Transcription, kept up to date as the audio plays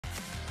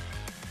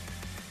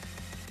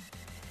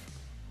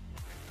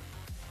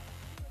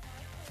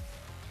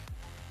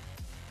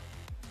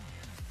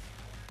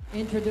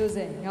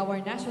Introducing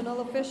our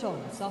national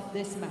officials of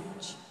this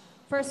match.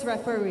 First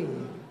referee,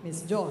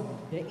 Ms. Joy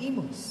De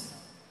Imus.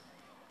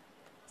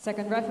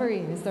 Second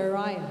referee, Mr.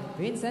 Ryan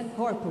Vincent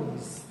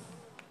Corpus.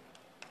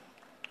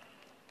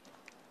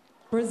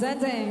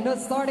 Presenting the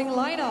starting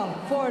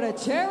lineup for the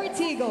Chery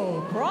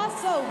Tiggo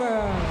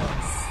Crossovers.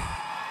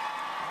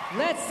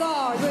 Let's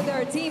start with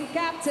our team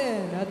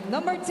captain at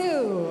number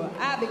 2,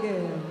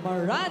 Abigail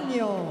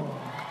Marano.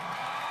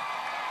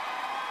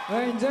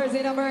 Wearing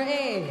jersey number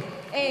 8,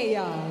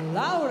 Aya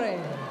Laure.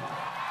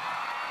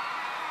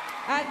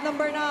 At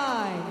number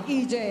 9,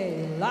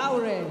 EJ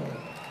Laure.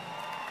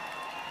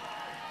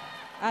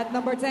 At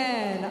number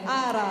 10,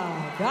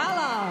 Ara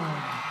Galang.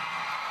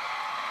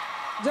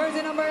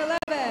 Jersey number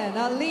 11,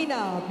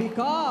 Alina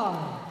Bicar.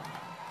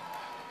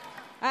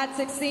 At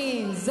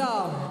 16,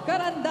 Zar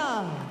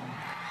Karandang.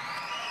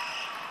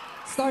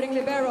 Starting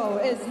libero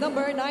is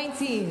number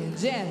 19,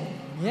 Jen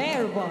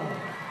Yerba.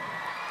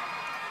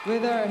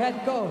 With our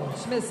head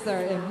coach,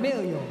 Mr.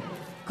 Emilio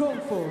Kung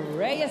Fu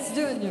Reyes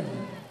Jr.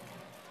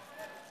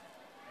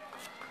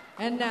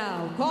 And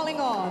now, calling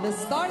on the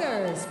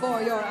starters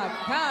for your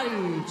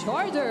Akari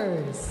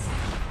Chargers.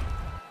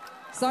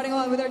 Starting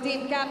on with our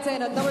team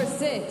captain at number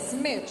 6,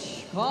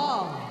 Mitch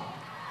Cobb.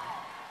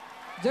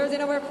 Jersey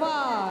number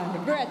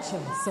 5,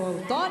 Gretchen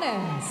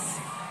Soltones.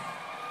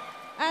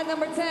 At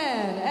number 10,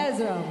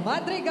 Ezra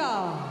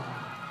Madrigal.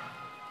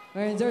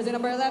 Wearing jersey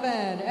number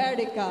 11,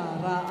 Erika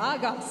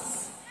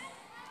Raagas.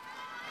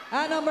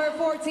 At number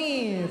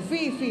 14,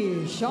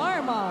 Fifi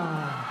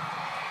Sharma.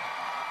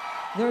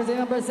 Jersey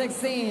number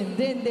 16,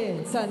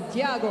 Dindin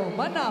Santiago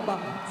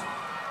Manabat.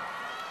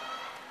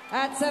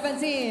 At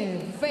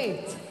 17,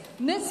 Faith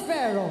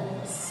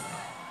Nisperos.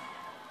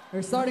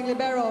 Her starting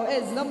libero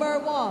is number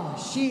 1,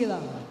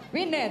 Sheila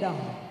Pineda.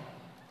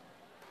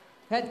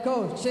 Head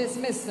coach is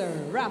Mr.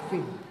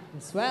 Rafi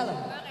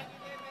Venezuela.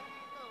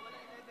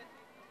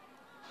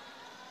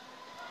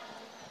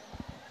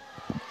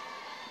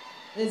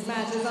 This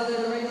match is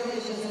under the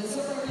regulations and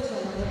supervision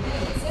of the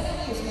Games and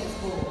Amusement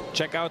School.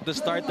 Check out the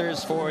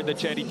starters for the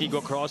Chery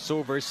Tiggo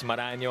Crossovers.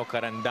 Marano,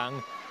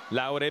 Karandang,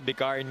 Laure,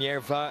 Bicar,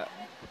 Nierva,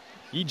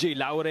 EJ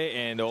Laure,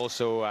 and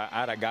also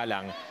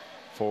Aragalang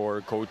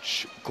for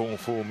Coach Kung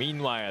Fu.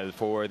 Meanwhile,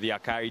 for the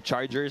Akari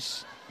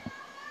Chargers,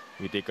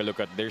 we take a look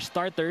at their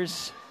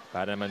starters.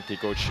 Para naman kay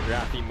Coach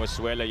Rafi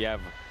Venezuela, you have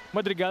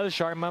Madrigal,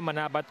 Sharma,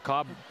 Manabat,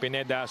 Cobb,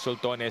 Pineda,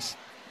 Soltones,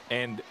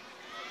 and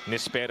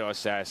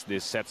Nisperos, as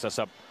this sets us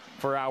up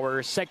for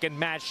our second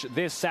match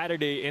this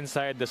Saturday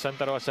inside the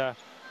Santa Rosa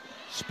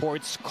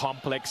Sports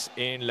Complex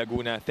in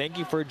Laguna. Thank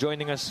you for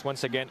joining us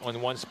once again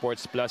on One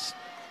Sports Plus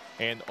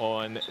and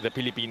on the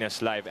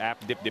Pilipinas Live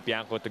app. Dip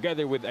Dipianco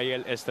together with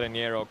Ayel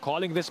Estraniero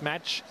calling this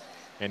match.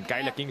 And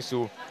Kyla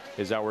Kingsu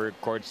is our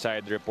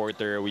courtside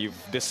reporter. We've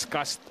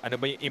discussed ano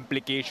ba yung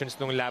implications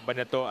ng laban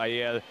na to,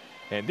 Ayel.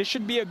 And this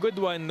should be a good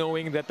one,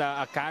 knowing that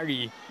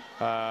Akari,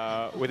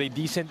 with a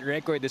decent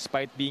record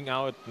despite being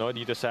out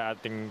dito sa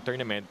ating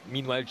tournament.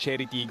 Meanwhile,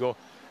 Chery Tiggo,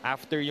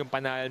 after yung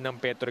panalo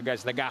ng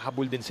Petrogas,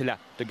 naghahabol din sila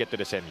to get to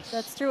the semis.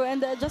 That's true.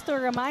 And just to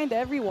remind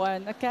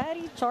everyone,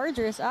 Akari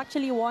Chargers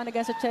actually won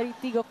against the Chery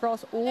Tiggo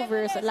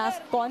Crossovers last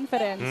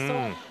conference. So,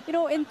 you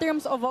know, in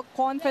terms of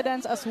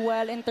confidence as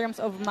well, in terms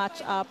of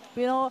matchup,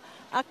 you know,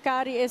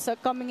 Akari is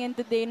coming in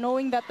today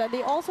knowing that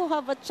they also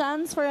have a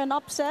chance for an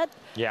upset.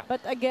 Yeah. But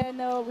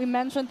again, we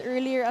mentioned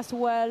earlier as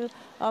well,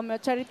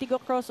 Chery Tiggo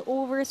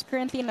Crossovers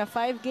currently in a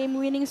 5-game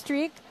winning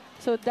streak.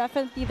 So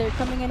definitely they're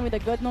coming in with a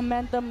good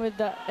momentum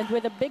and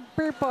with a big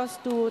purpose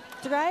to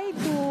try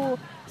to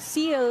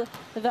seal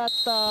that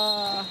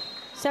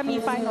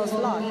semi-final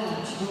slot.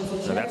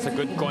 So that's a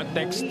good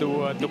context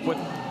to put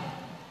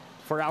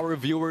for our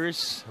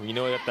viewers. We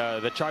know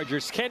that the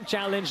Chargers can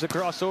challenge the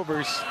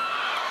Crossovers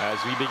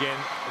as we begin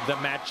the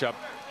matchup.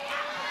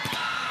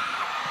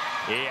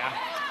 Yeah,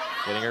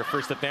 getting her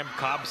first attempt.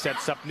 Cobb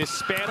sets up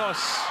Nisperos.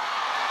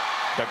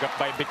 Dug up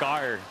by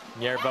Bicar.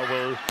 Nierva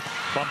will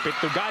bump it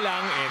to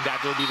Galang, and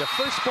that will be the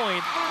first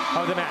point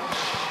of the match.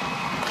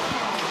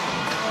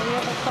 We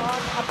have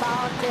talked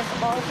about this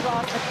all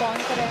throughout the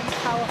conference,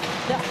 how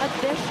the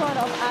addition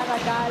of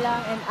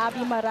Aragalang and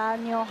Abby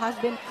Marano has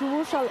been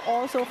crucial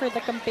also for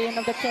the campaign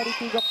of the Chery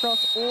Tiggo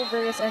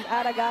Crossovers, and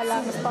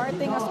Aragalang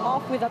starting us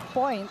off with that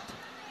point.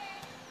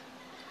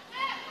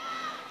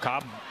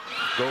 Cobb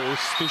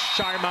goes to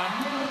Sharma,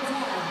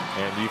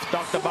 and we've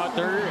talked about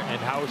her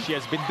and how she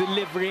has been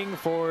delivering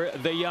for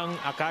the young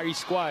Akari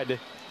squad.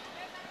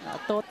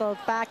 Total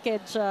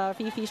package,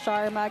 Fifi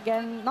Sharma.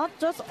 Again, not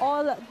just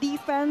all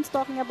defense,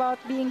 talking about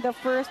being the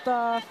first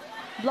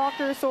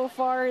blocker so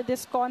far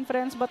this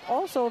conference, but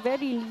also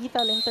very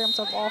lethal in terms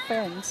of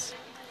offense.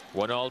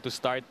 1-1 to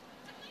start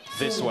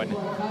this one.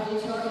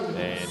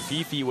 And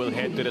Fifi will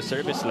head to the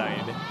service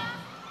line.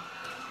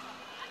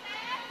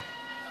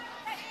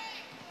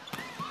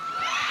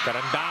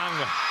 Karandang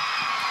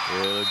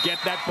will get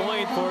that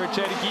point for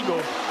Chery Tiggo.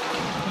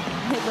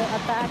 The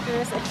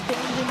attackers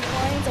exchanging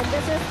points, and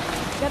this is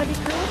going to be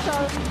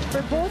crucial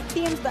for both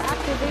teams. The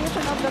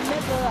activation of the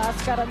middle as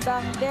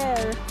Karandang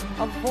there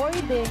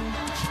avoiding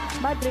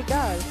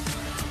Madrigal.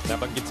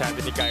 Nabanggit sa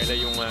atin ni Kyla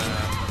yung,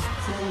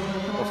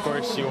 of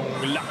course, yung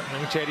luck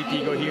ng Chery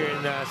Tiggo here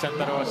in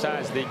Santa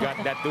Rosa as they got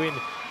that win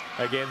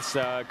against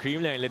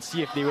Creamline. Let's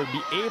see if they will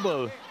be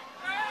able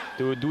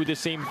to do the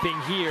same thing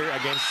here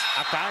against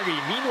Akari.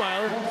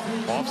 Meanwhile,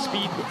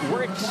 off-speed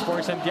works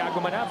for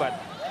Santiago Manabat.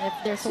 If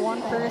there's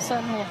one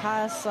person who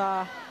has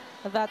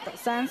that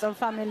sense of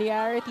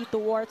familiarity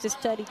towards his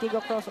Chery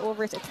Tiggo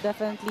crossovers, it's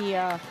definitely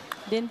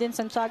Dindin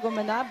Santiago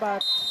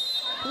Manabat,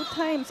 2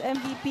 times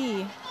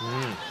MVP.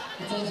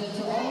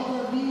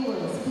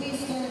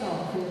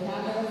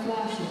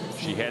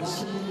 She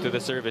heads to the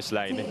service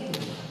line.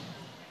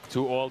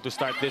 2-all to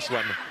start this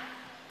one.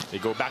 They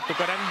go back to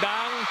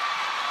Carandang.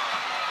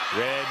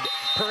 Read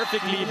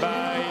perfectly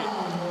by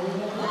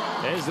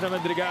Ezra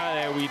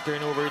Madrigal. We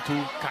turn over to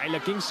Kyla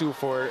Kingsu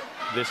for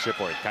this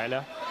report.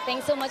 Kyla?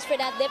 Thanks so much for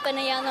that, Dip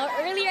Panayano.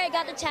 Earlier, I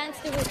got a chance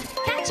to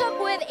catch up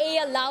with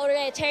Aya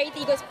Laure, Chery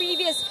Tiggo's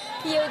previous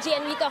POG,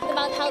 and we talked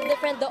about how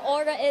different the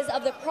aura is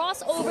of the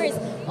crossovers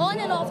on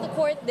and off the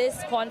court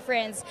this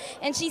conference.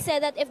 And she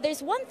said that if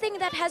there's one thing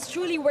that has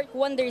truly worked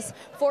wonders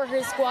for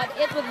her squad,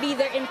 it would be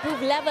their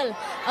improved level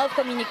of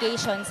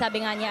communication.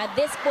 Sabi nga niya, at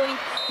this point,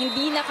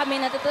 hindi na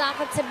kami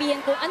natatakot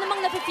sabihin kung ano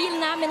mang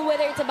nafe-feel namin,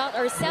 whether it's about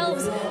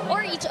ourselves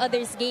or each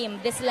other's game.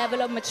 This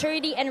level of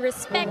maturity and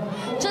respect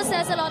just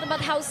says a lot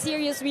about how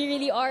serious we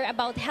really are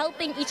about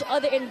helping each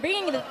other and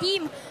bringing the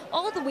team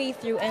all the way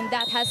through, and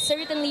that has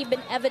certainly been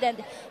evident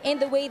in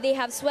the way they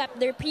have swept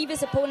their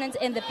previous opponents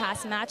in the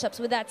past matchups.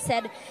 With that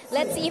said,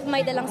 let's see if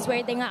may dalang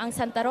swerte nga ang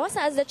Santa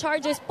Rosa as the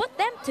Chargers put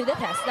them to the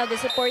test. Now,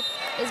 this report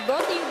is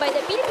brought to you by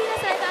the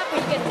Pilipinas Live app,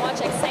 where you can watch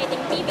exciting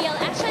PVL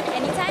action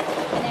anytime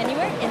and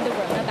anywhere in the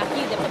world. Now, back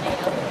to you,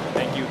 Dipanayo.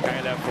 Thank you,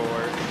 Kyla,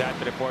 for that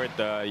report.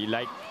 You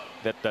like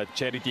that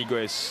Chery Tiggo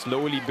is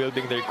slowly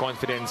building their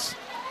confidence.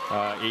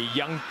 A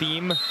young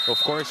team,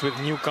 of course, with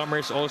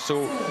newcomers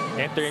also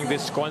entering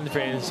this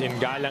conference in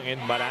Galang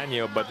and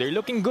Baranyo, but they're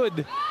looking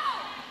good.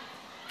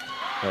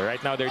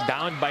 Right now, they're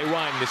down by 1.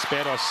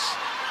 Nisperos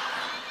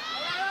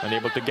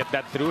unable to get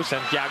that through.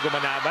 Santiago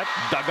Manabat,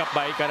 dug up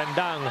by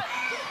Carandang.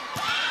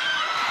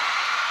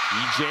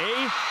 EJ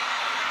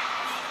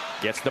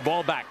gets the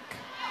ball back.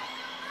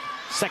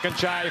 Second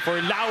try for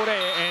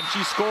Laure, and she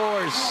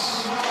scores.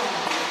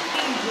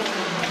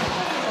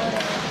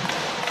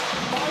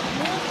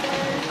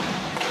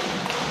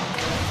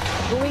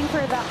 Going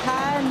for the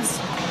hands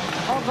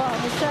of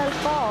Michelle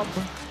Cobb.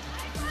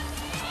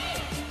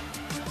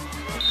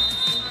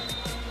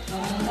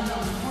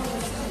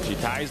 She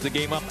ties the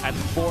game up at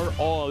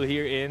 4-all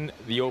here in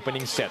the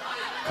opening set.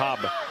 Cobb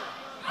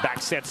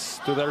back sets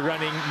to the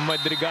running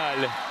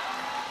Madrigal,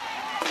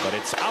 but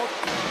it's out,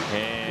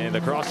 and the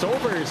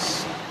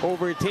crossovers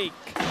overtake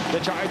the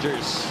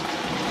Chargers.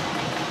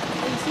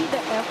 You see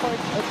the effort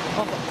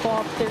of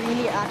Cobb to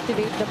really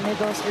activate the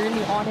middles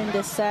early on in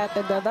the set,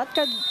 and that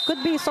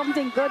could be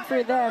something good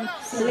for them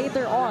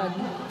later on.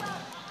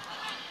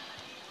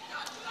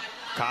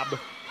 Cobb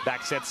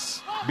back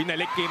sets,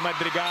 binalik kay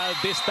Madrigal.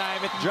 This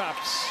time it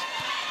drops.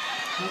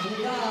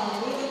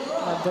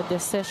 The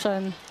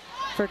decision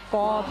for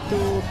Cobb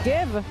to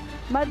give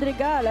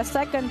Madrigal a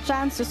second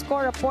chance to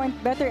score a point.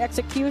 Better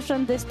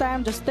execution this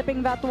time, just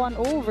tipping that one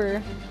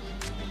over.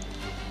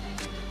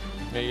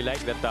 Yeah, you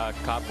like that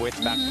Cobb went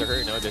back to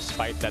her, no,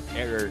 despite that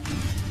error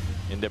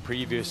in the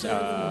previous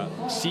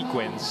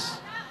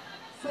sequence.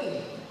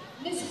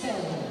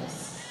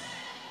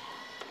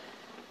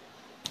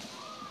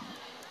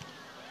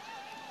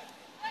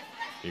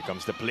 Here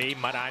comes the play,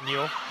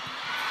 Maranyo.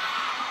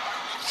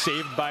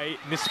 Saved by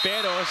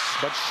Nisperos,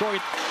 but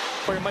short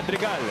for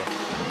Madrigal.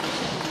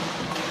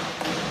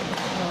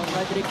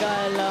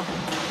 Madrigal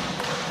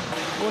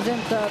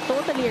wasn't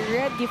totally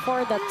ready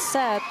for that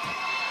set.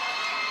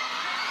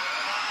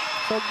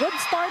 So good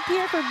start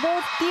here for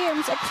both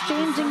teams,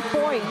 exchanging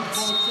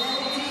points.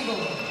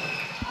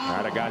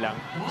 Aragalang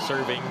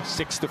serving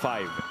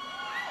 6-5.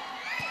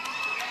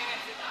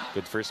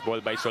 Good first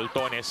ball by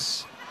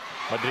Soltones.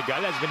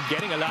 Madrigal has been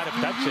getting a lot of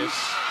touches.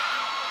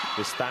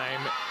 This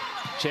time,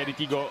 Chery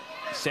Tiggo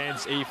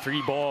sends a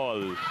free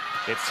ball.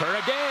 It's her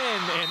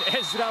again, and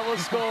Ezra will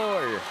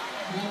score.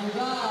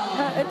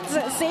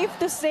 It's safe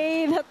to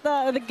say that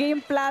the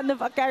game plan of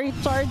Akari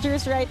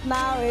Chargers right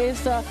now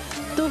is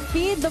to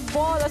feed the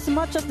ball as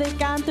much as they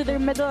can to their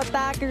middle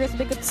attackers,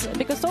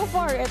 because so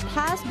far it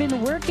has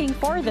been working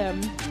for them.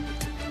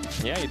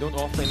 Yeah, you don't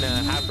often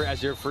have her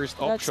as your first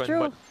option. That's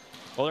true. But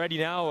already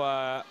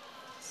now,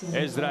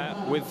 Ezra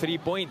with 3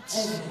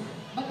 points.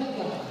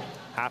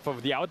 Half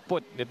of the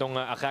output nitong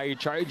Akari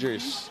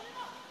Chargers.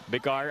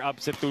 Bicar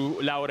upset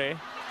to Laure.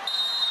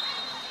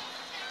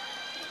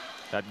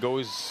 That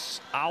goes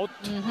out.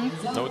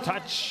 No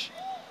touch.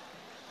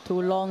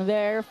 Too long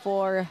there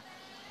for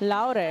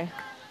Laure.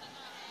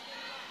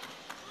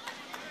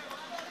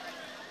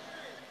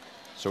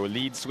 So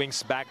lead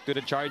swings back to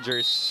the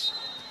Chargers.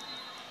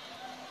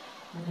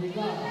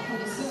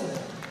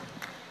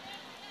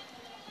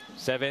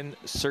 Seven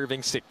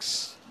serving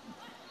 6.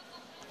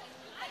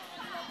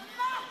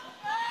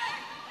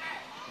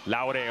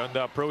 Laure on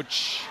the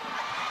approach.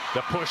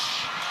 The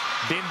push.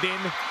 Din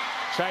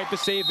tried to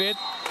save it,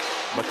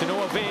 but to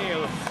no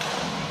avail.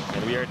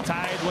 And we are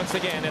tied once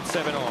again at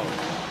 7-all.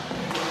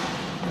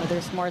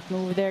 Another smart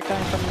move there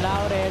coming from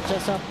Laure.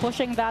 Just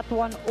pushing that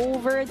one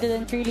over.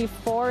 Didn't really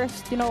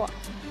force,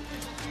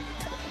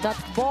 that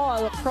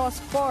ball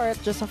across court.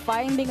 Just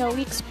finding a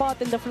weak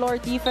spot in the floor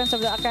defense of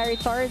the Akari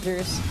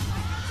Chargers.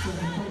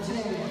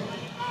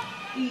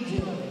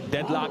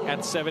 Deadlock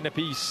at 7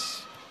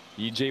 apiece.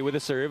 EJ with a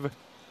serve.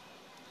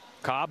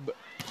 Cobb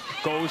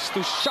goes to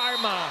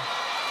Sharma.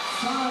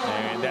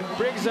 And that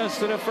brings us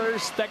to the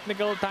first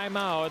technical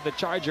timeout. The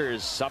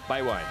Chargers up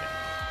by 1.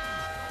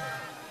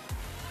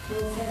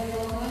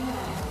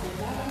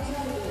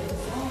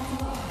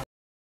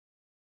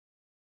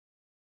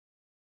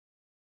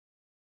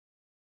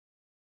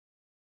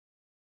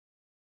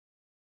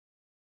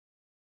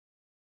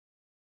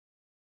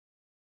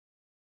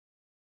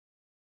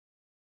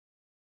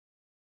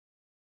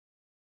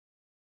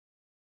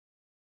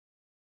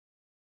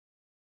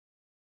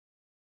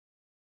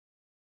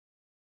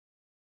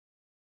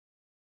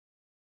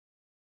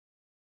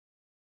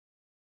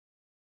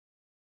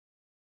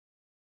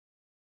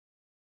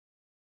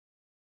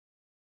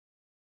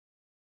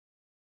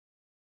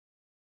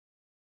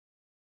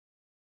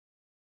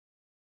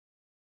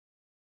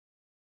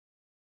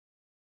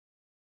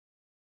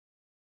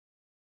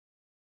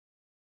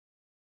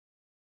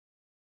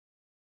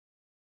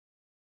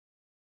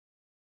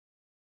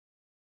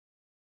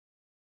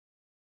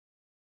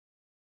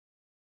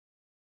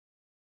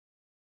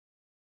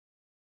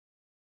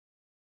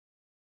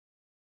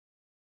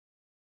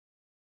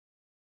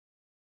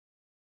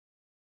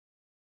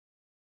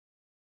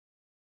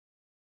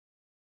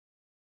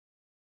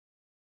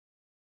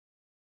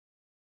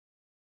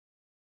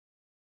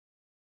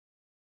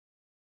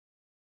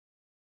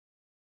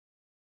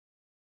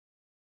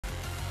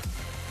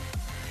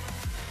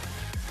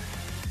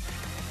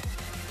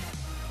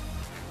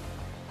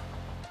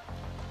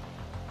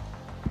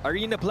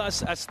 Arena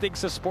Plus astig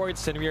sa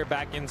sports, and we are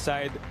back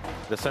inside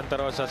the Santa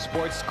Rosa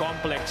Sports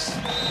Complex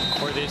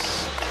for this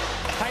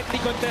tightly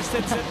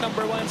contested set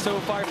number 1 so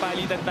far.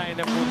 Palitan tayo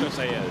ng puntos,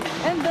 Ayel.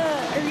 And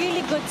a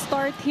really good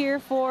start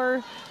here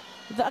for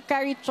the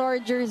Akari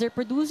Chargers. They're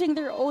producing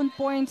their own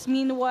points.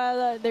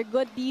 Meanwhile, their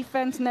good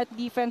defense, net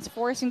defense,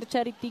 forcing the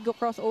Chery Tiggo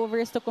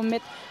Crossovers to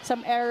commit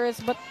some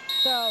errors. But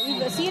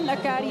we've seen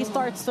Akari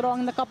start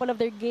strong in a couple of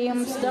their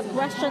games. The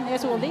question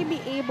is, will they be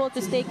able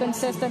to stay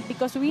consistent?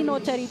 Because we know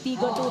Chery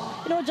Tiggo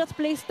to, just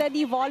play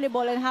steady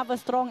volleyball and have a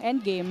strong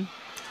end game.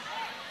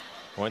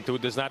 1-2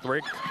 does not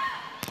work.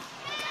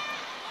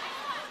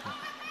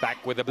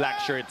 Back with the black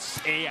shirts,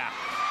 Aya.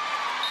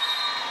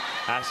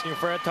 Asking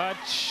for a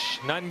touch,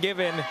 none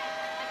given.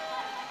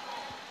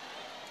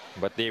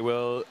 But they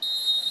will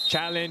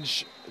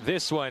challenge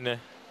this one.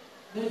 There's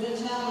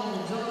a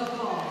challenge on the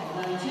call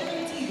by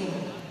Chery Tiggo.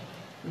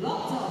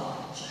 Block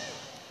touch.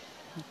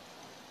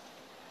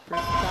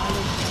 First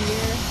challenge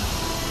here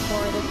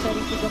for the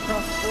Chery Tiggo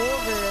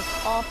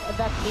Crossovers off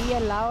that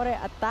Leah Laure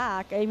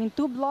attack. I mean,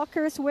 2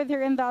 blockers with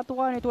her in that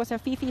one. It was a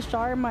Fifi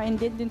Sharma and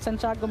Dindin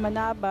Santiago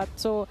Manabat.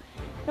 So,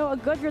 a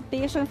good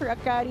rotation for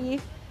Akari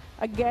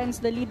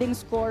against the leading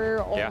scorer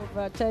of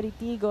Chery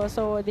Tiggo.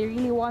 So they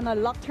really want to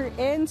lock her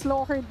in,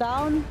 slow her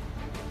down.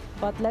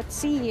 But let's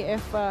see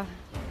if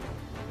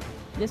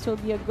this will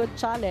be a good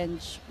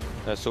challenge.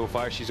 So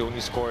far, she's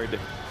only scored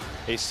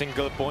a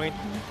single point.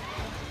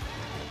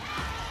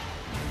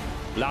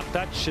 Block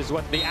touch is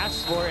what they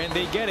asked for, and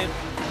they get it.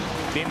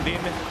 Din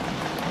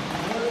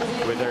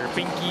with her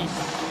pinky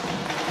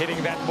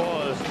hitting that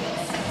ball.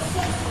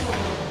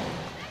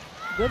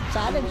 Good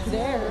challenge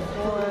there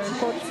for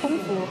Coach Kung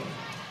Fu.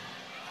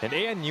 And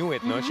Aya knew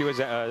it, no? She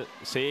was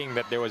saying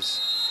that there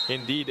was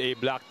indeed a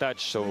block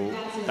touch. So,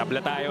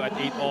 tabla tayo at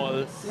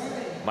 8-all.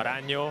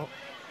 Maranyo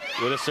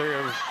with a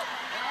serve.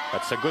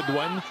 That's a good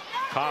one.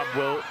 Cobb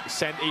will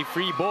send a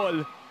free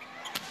ball.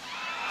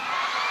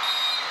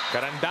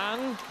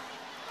 Karandang.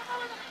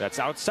 That's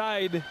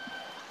outside.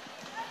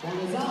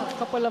 A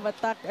couple of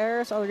attack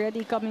errors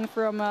already coming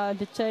from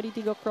the Chery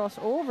Tiggo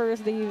Crossovers.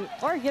 They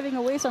are giving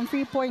away some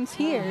free points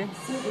here.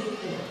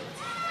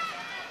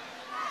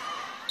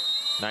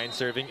 9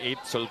 serving, 8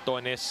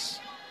 Soltones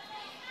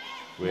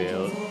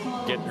will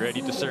get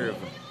ready to serve.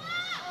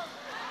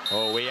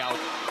 Oh, way out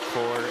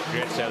for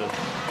Gretzel.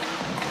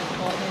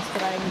 Soltones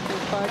trying to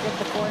target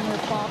the corner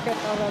pocket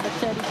of the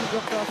Chery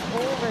Tiggo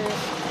Crossovers.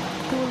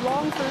 Too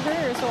long for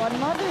her, so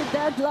another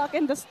deadlock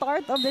in the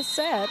start of this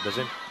set.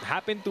 Doesn't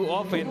happen too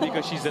often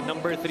because she's the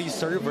number 3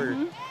 server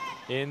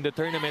in the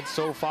tournament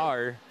so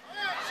far.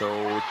 So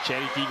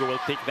Chery Tiggo will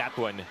take that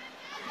one.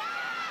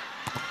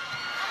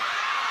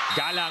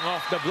 Galang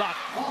off the block.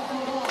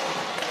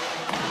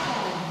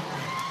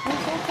 And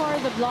so far,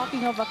 the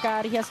blocking of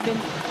Akari has been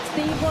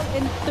stable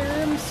in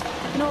terms,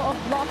 of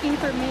blocking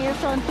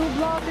formation. 2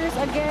 blockers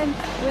again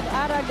with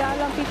Ara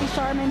Galang, Fifi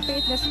Sharma, and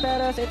Faith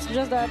Nesperos. It's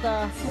just that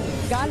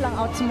Galang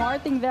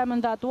outsmarting them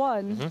on that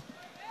one.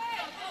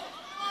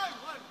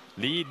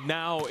 Lead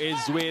now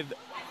is with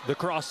the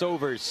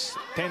Crossovers,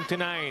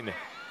 10-9.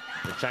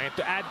 They're trying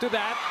to add to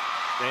that.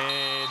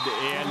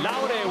 And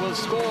Laure will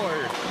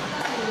score.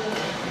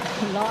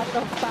 A lot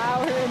of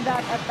power in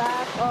that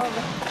attack of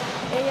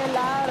Ea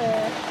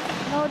Laure.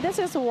 No, this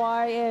is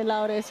why Ea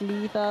Laure is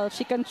lethal.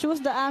 She can choose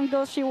the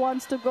angle she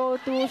wants to go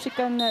to. She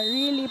can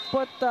really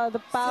put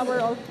the power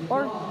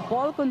or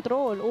ball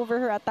control over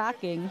her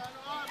attacking.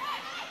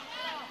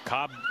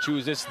 Cobb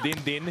chooses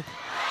Dindin.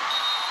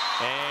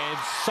 And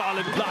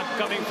solid block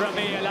coming from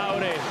Ea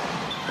Laure.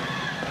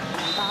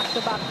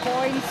 Back-to-back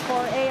points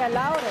for Ea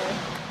Laure.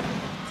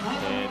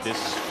 And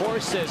this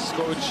forces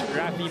Coach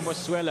Rafi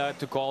Mosuela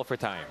to call for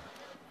time.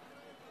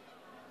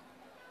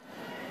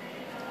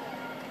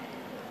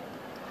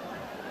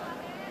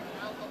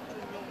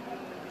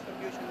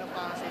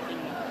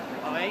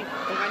 Okay?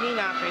 Kung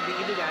kanina, pwedeng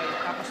ibigay.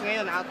 Tapos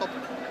ngayon, out of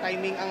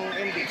timing ang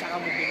MD, tsaka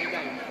mo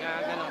binigay.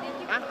 Kaya gano'n.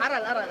 Ha?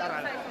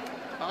 Aral.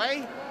 Okay?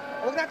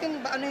 Huwag natin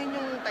anuhin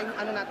yung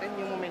time, natin,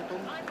 yung momentum.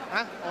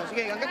 Ha? O,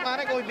 sige, hanggat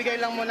pare, kung ibigay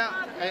lang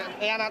muna,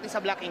 kaya natin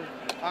sa blocking.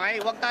 Okay?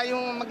 Huwag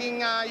tayong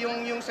maging,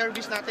 yung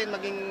service natin,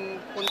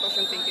 maging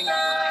contotion thinking.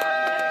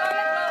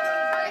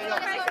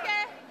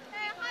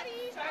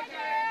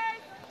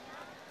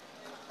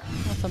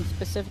 Some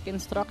specific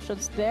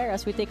instructions there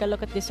as we take a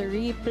look at this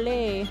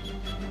replay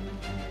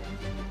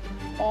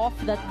of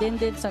that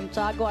Dindin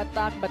Santiago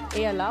attack, but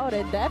Ea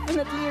Laure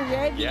definitely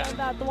ready on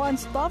that one.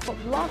 Stop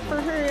block for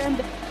her, and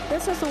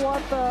this is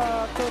what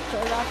Coach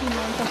Rafi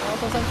mentioned,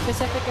 also some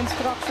specific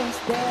instructions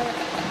there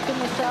to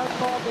Michelle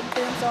Cobb in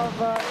terms of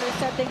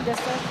resetting the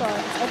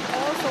sessions, and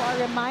also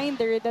a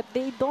reminder that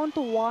they don't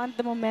want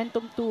the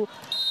momentum to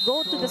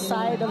go to the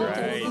side of the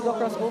Chery Tiggo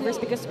Crossovers,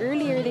 because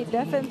earlier they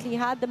definitely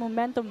had the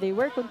momentum. They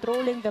were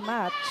controlling the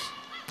match.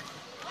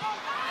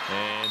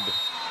 And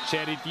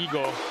Chery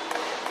Tiggo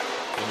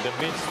in the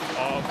midst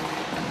of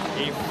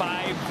a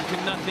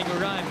 5-0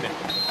 run,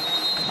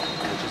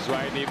 which is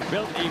why they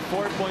built a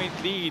 4-point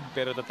lead.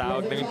 Pero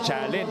tatawag ng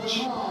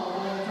challenge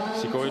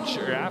si Coach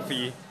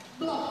Rafi,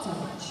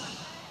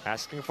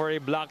 asking for a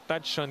block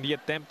touch on the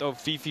attempt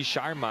of Fifi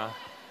Sharma.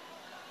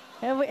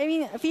 I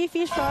mean,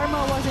 Fifi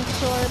Sharma wasn't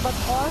sure, but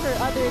all her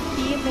other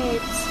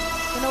teammates,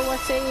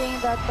 was saying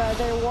that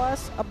there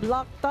was a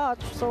block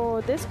touch.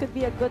 So this could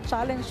be a good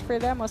challenge for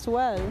them as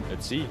well.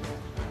 Let's see.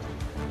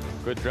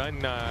 Good run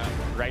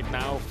right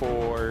now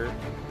for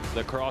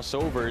the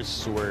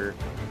Crossovers, who were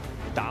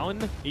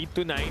down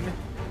 8-9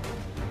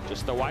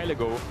 just a while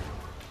ago.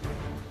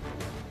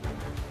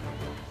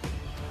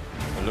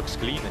 It looks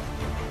clean.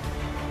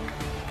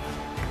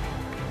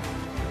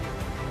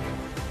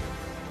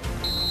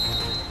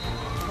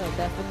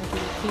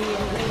 Definitely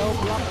clean, no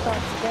block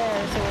touch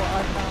there. So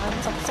an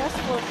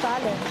unsuccessful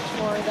challenge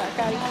for the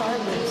Akari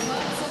Chargers.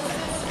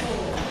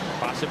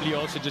 Possibly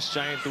also just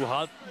trying to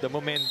halt the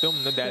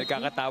momentum, no, dahil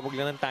kakatawag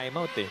lang ng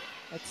timeout eh.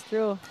 That's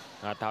true.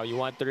 Not how you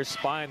want to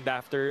respond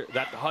after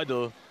that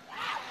huddle.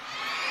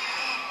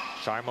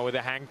 Sharma with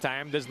a hang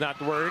time does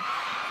not work.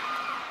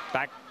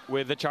 Back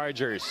with the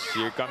Chargers.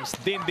 Here comes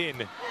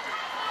Dindin.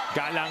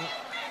 Galang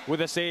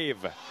with a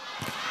save.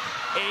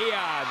 Ea,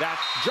 that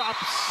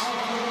drops.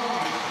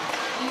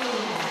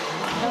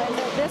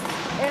 This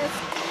is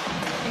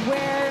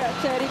where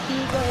Chery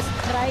Tiggo is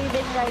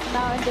thriving right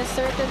now in this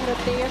certain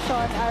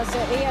rotation, as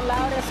Ea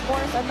Laure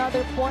scores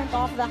another point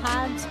off the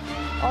hands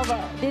of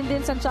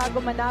Dindin Santiago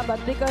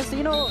Manabat, because,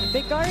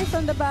 Vicaris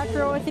on the back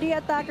row, 3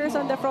 attackers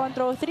on the front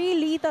row, 3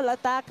 lethal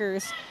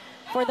attackers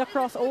for the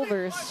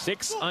Crossovers.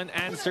 6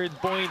 unanswered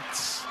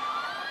points.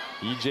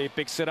 EJ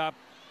picks it up.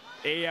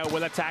 Ea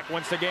will attack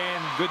once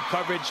again. Good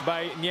coverage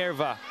by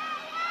Nierva.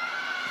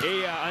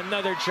 Ea,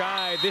 another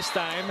try. This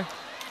time,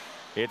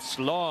 it's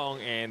long,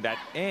 and that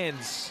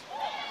ends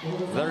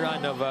the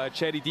run of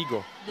Chery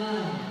Tiggo.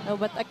 No,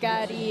 but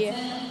Akari,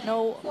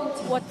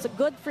 what's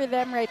good for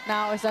them right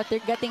now is that they're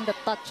getting the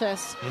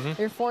touches.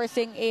 They're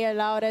forcing Ea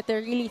Laure to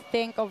really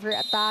think of her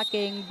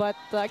attacking. But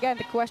again,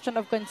 the question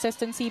of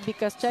consistency,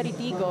 because Chery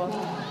Tiggo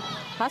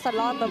has a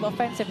lot of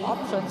offensive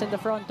options in the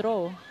front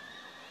row.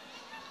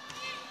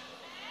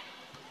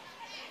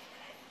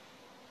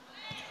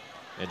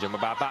 Medyo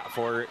mababa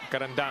for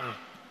Karandang.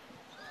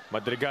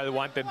 Madrigal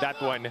wanted that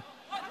one.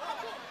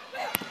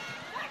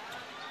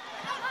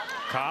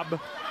 Cobb.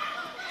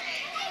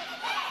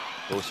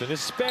 Goes to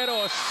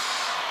Nisperos.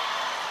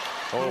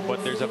 Oh,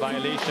 but there's a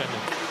violation.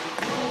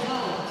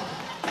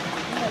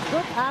 A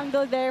good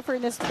angle there for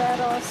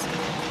Nisperos.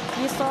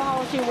 You saw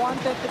how she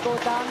wanted to go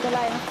down the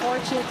line.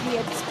 Unfortunately,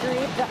 it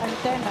scraped the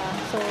antenna.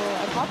 So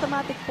an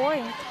automatic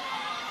point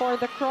for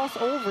the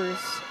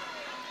Crossovers.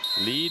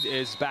 Lead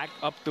is back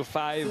up to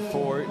 5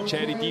 for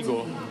Chery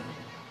Tiggo,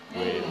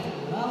 with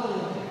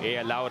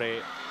Ea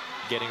Laure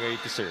getting ready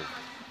to serve.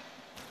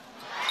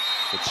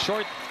 It's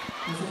short.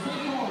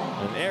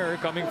 An error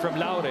coming from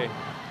Laure.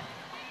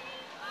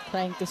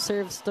 Trying to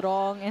serve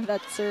strong, and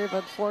that serve,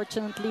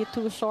 unfortunately,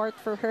 too short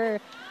for her.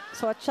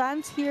 So a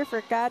chance here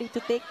for Kari to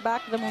take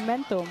back the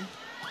momentum.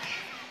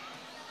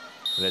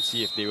 Let's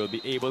see if they will be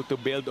able to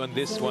build on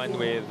this one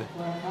with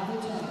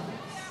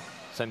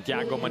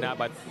Santiago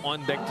Manabat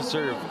on deck to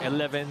serve.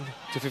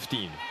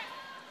 11-15.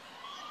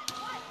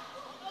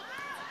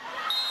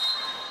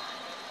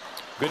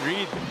 Good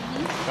read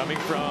coming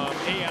from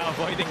Aya,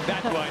 avoiding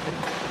that one.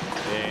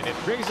 And it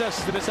brings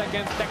us to the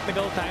second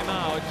technical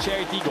timeout.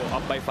 Chery Tiggo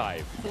up by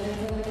 5.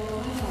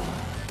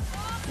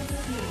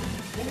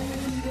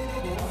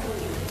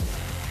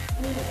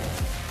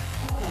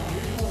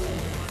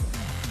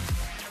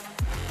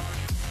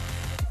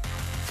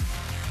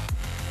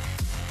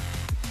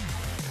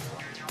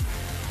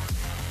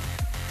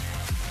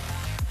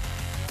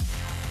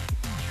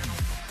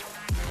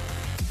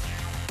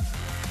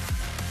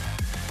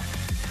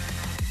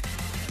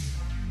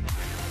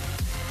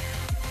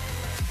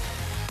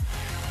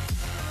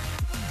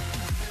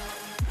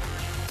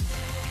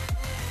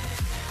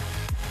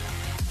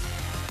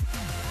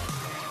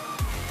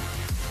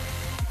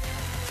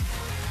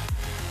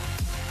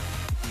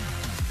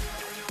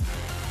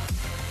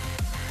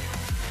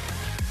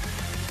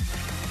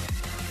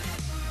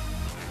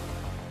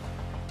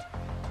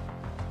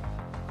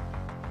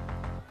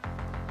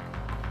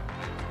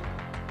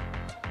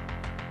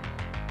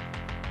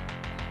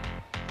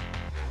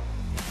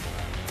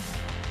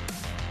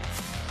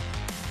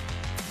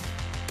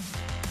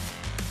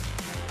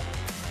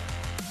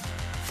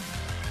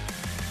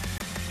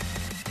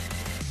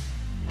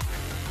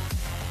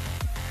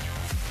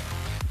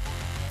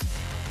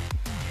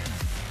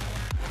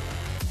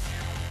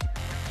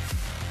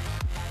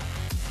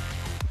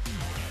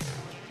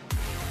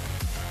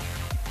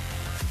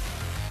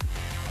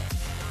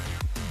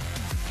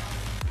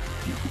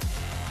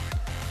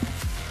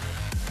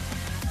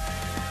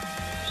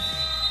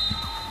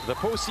 The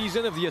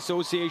postseason of the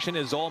association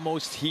is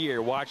almost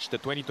here. Watch the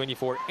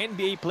 2024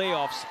 NBA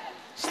playoffs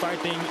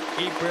starting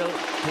April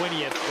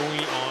 20th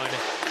only on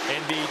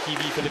NBA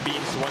TV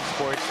Philippines, One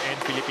Sports, and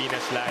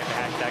Filipinas Live.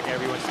 Hashtag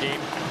everyone's game.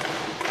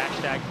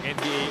 Hashtag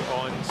NBA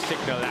on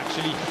Signal.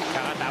 Actually,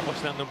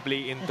 kakatapos lang ng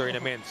play-in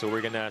tournament. So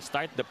we're gonna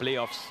start the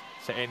playoffs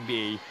sa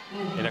NBA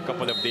in a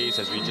couple of days.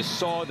 As we just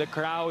saw the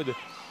crowd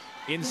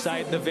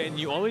inside the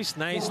venue. Always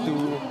nice to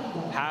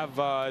have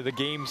the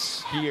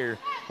games here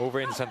over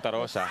in Santa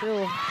Rosa.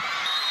 True.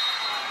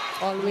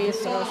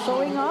 Always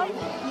showing up.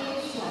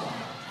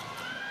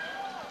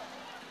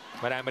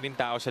 Marami rin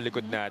tao sa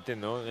likod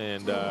natin, no?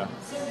 And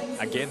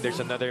again,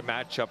 there's another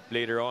matchup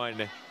later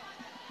on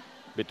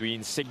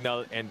between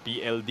Signal and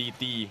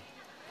PLDT.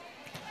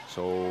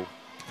 So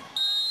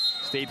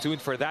stay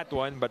tuned for that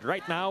one. But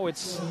right now,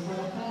 it's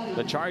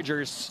the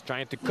Chargers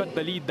trying to cut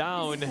the lead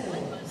down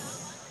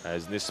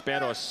as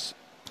Nisperos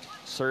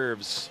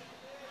serves.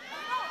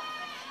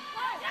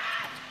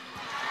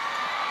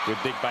 Good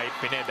dig by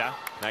Pineda.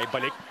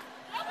 Naibalik.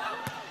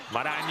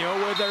 Maranyo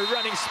with a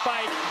running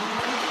spike.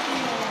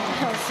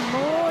 A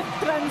smooth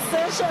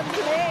transition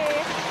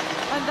play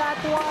on that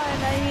one.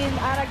 I mean,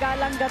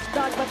 Aragalang got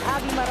stuck, but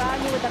Abby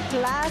Maranyo with a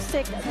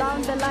classic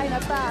down-the-line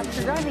attack,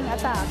 running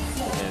attack.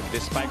 And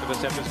this spike of the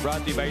set is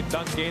brought to you by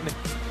Duncan.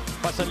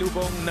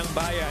 Pasalubong ng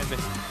bayan.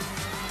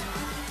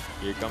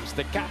 Here comes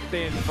the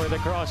captain for the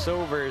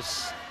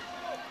Crossovers.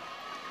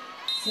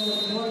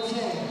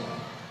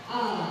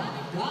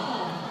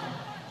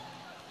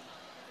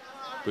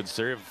 Good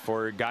serve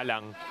for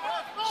Galang.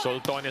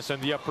 Soltones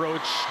on the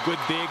approach. Good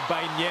dig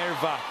by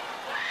Nierva.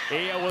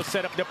 Aya will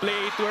set up the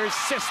play to her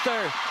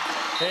sister.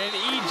 And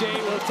EJ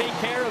will take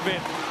care of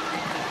it.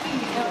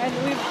 And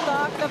we've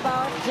talked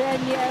about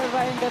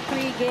Nierva in the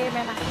pregame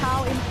and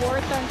how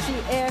important she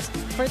is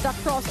for the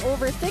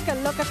crossover. Take a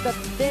look at the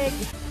dig.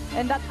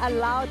 And that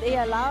allowed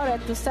Aya Laure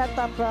to set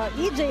up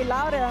EJ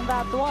Laure on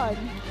that one.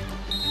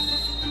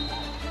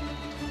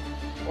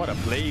 What a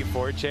play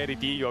for Chery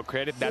Tiggo.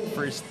 Credit that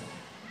first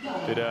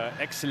to the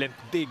excellent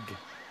dig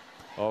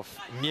of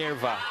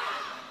Nierva.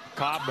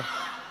 Cobb.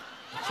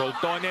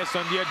 Soltones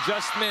on the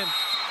adjustment.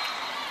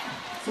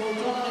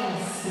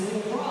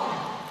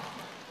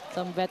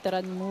 Some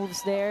veteran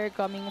moves there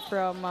coming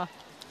from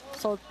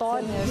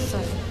Soltones.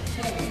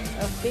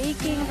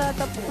 Faking that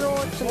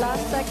approach,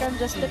 last second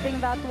just tipping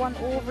that one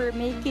over,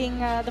 making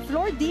the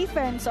floor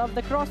defense of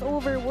the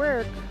crossover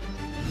work.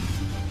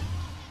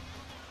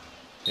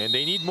 And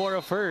they need more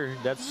of her.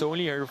 That's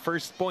only her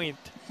first point.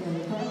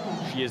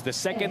 She is the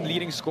second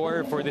leading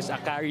scorer for this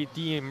Akari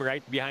team,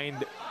 right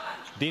behind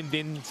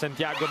Dindin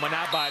Santiago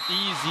Manabat.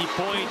 Easy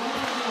point.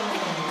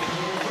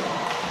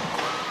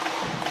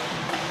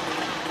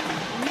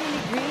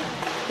 Really great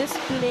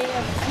display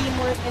of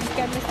teamwork and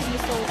chemistry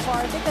so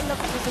far. Take a look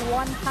at this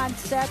one-hand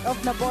set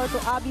of Nabor to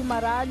Abby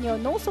Maranyo.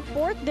 No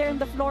support there in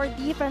the floor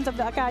defense of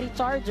the Akari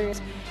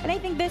Chargers. And I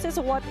think this is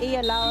what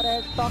Aya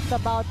Laure talked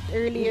about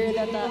earlier,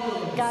 that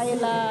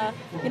Kayla,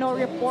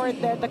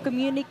 reported the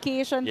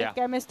communication, the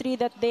chemistry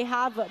that they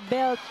have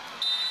built.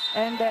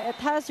 And it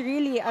has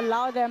really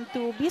allowed them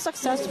to be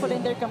successful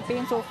in their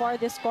campaign so far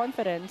this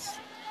conference.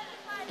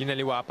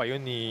 Kinaliwa pa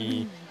yun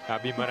ni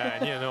Abby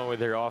Maranyo,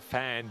 with her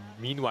offhand.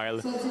 Meanwhile,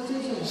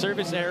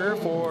 service error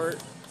for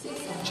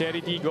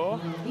Chery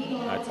Tiggo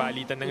at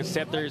palitan ng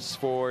setters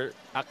for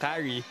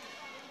Akari.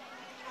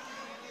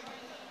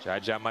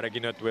 Jaja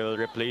Maraginot will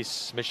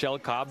replace Michelle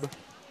Cobb.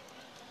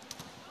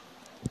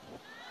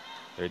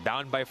 They're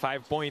down by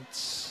 5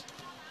 points.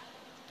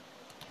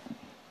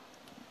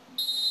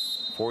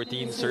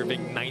 14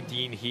 serving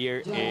 19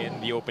 here in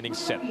the opening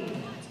set.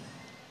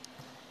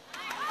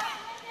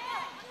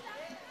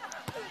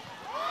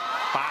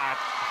 Pat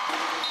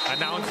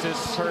announces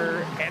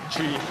her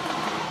entry.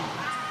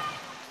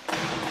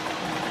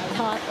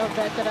 A lot of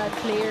veteran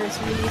players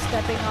really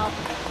stepping up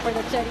for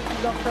the Chery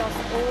Tiggo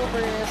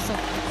Crossovers.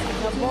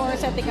 Nabor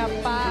setting up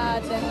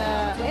Pat,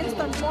 and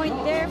instant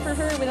point there for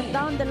her with a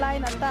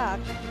down-the-line attack.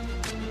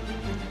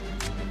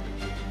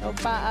 So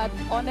Pat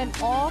on and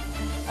off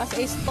as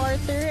a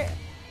starter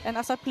and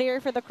as a player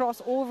for the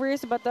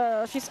Crossovers, but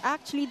she's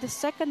actually the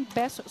second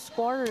best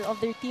scorer of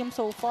their team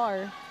so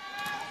far.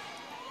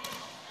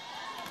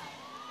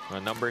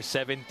 Number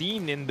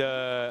 17 in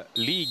the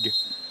league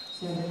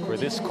for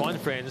this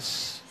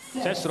conference.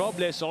 Cez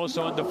Robles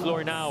also on the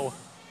floor now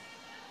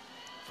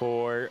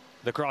for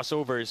the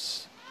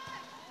Crossovers.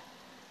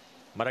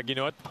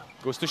 Maraginot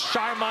goes to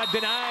Sharma,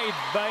 denied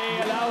by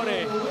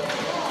Laure.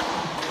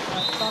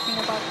 Talking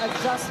about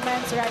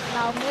adjustments right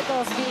now,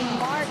 middles being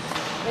marked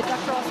with the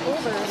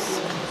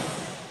Crossovers.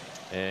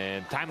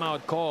 And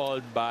timeout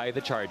called by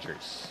the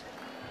Chargers.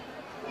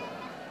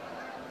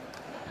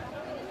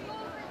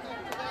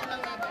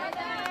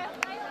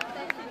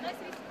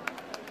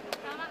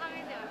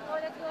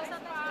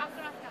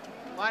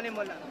 Kuhanin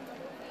mo lang.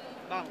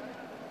 Bang.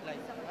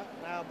 Line. Ha?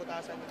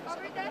 Nakabutasan yung isa.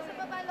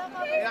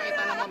 Kaya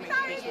kita naman may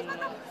space yung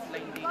line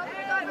dito.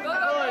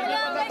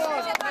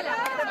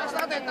 Taas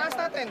natin, taas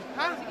natin.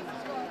 Ha?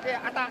 Kaya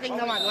attacking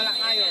naman. Wala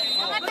kayo.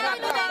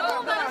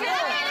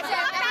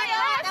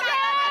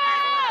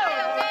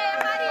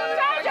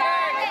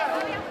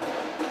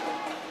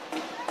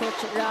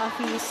 Coach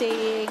Rafi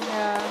saying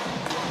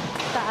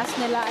taas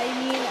nila. I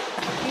mean,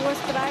 he was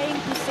trying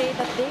to say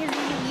that they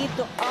really need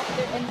to up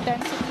their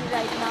intensity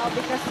right now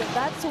because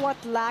that's what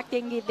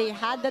lacking. They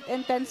had that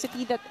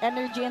intensity, that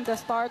energy in the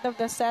start of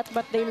the set,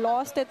 but they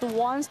lost it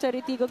once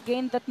Chery Tiggo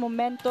gained that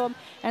momentum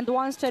and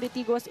once Chery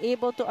Tiggo was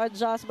able to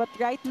adjust. But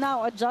right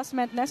now,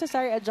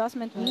 necessary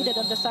adjustment needed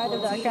on the side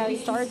of the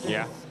Akari Chargers.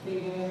 Yeah.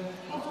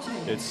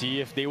 Let's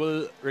see if they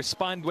will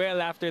respond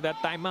well after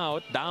that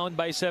timeout. Down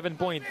by 7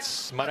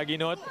 points.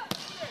 Maraginot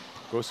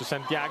goes to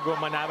Santiago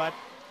Manabat.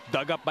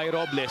 Dug up by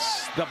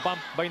Robles. The bump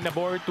by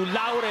Nabor to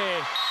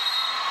Laure.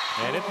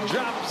 And it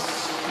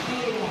drops.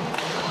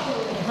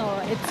 Oh,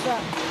 it's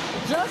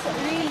just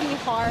really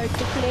hard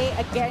to play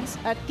against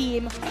a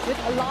team with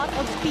a lot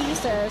of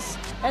pieces.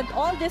 And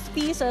all these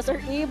pieces are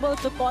able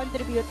to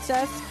contribute.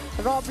 Says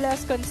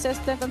Robles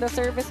consistent on the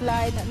service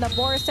line.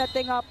 Nabor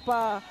setting up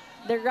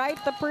the right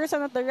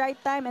person at the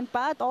right time. And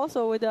Pat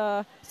also with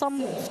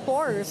some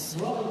scores.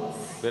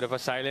 Bit of a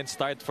silent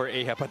start for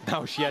Eha, but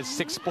now she has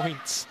 6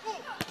 points.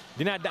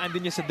 Dinadaan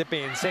din niya sa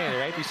depensa,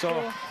 right? We saw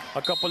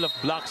a couple of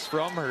blocks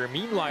from her.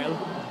 Meanwhile,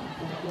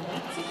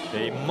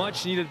 a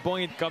much-needed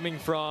point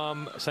coming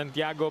from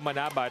Santiago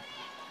Manabat.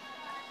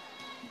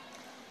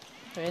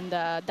 And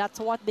that's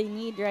what they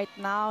need right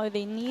now.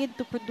 They need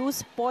to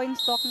produce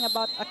points talking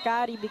about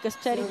Akari because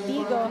Chery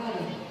Tiggo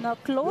now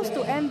close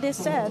to end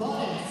this set.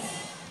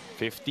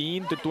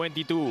 15 to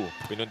 22.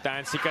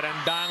 Pinuntahan si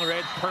Karandang,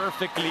 read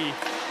perfectly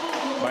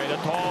by the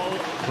tall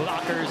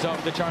blockers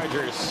of the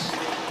Chargers.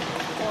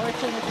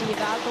 Fortunately,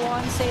 that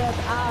one sailed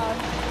out.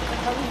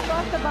 We've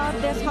talked about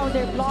this, how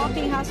their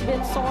blocking has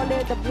been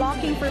solid. The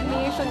blocking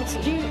formation, it's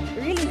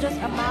really just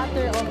a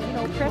matter of,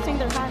 pressing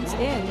their hands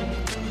in.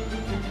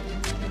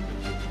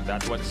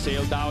 That one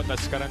sailed out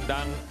as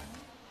Karandang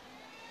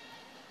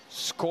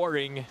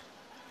scoring.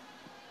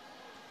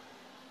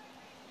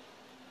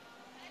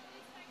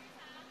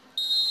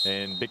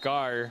 And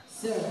Bikar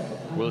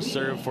will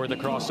serve for the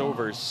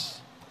Crossovers.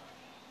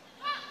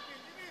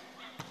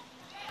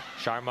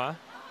 Sharma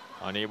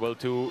unable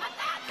to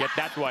get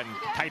that one.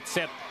 Tight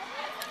set.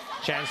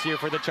 Chance here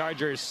for the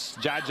Chargers.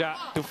 Jaja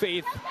to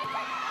Faith.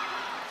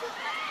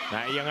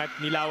 Naiangat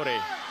ni Laure.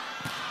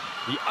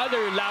 The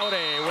other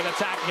Laure will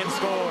attack and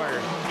score.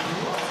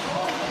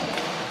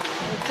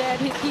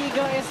 Chery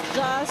Tiggo is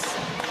just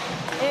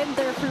in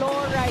their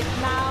floor right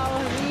now.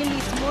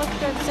 Really smooth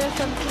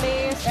transition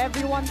plays.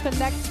 Everyone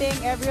connecting,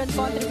 everyone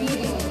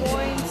contributing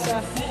points.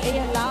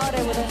 Ayan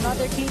Laure with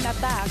another clean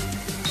attack.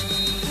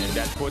 And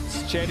that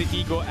puts Chery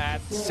Tiggo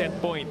at set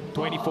point,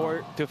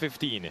 24 to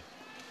 15.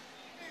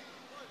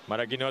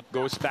 Maraginot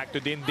goes back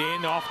to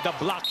Dindin. Off the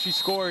block, she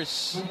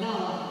scores.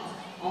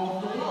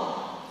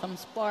 Some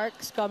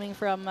sparks coming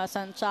from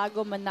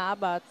Santiago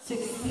Manabat.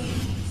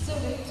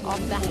 Off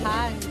the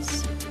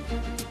hands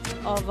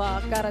of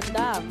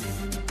Karandang,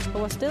 who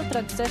was still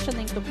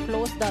transitioning to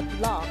close that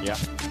block. Yeah.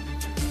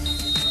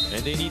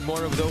 And they need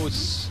more of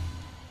those.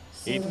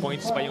 8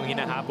 points pa yung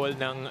hinahabol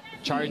ng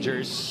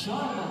Chargers.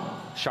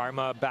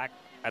 Sharma back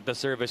at the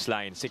service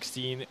line,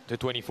 16 to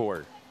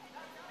 24.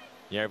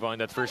 Yerva on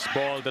that first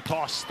ball, the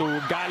toss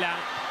to Galang.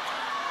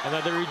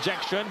 Another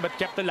rejection, but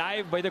kept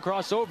alive by the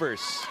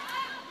Crossovers.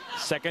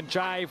 Second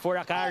try for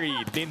Akari.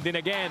 Dindin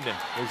again.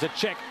 There's a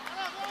check.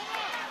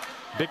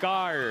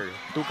 Bikar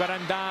to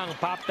Karandang,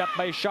 popped up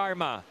by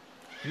Sharma.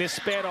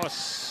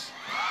 Nisperos.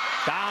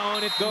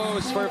 Down it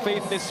goes for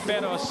Faith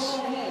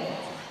Nisperos.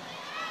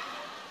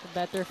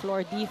 Better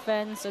floor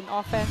defense and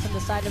offense on the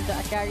side of the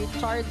Akari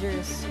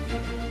Chargers.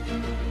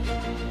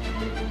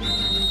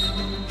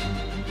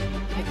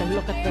 Take a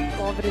look at the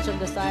coverage on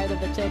the side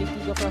of the Chery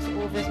Tiggo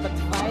Crossovers, but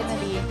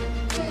finally,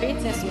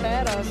 Fitness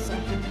Peros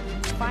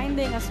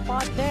finding a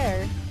spot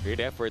there. Great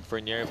effort for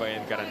Nierva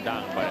and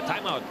Karandang, but a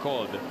timeout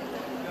called.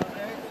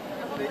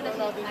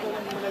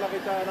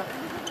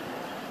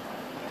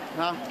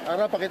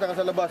 Ara, pakita ka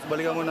sa labas.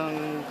 Balikan mo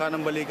ng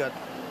kanang balikat.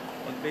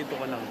 Pag-play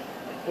ka lang.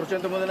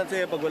 Porsyento mo na lang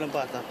sa'yo pag walang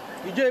pasa.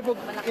 EJ,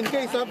 in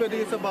case ha, pwede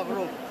kayo sa back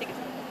row.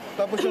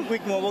 Tapos yung quick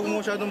mo, huwag mo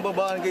masyadong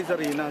babaan kay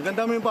Sarina.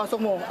 Ganda mo yung pasok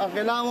mo. Ang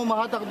kailangan mo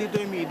mahatak dito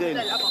yung middle.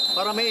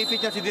 Para may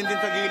ipit niya si Dindin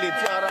sa gilid.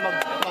 Si Ara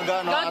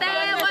mag-ano.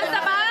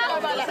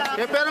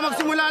 Pero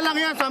magsimula lang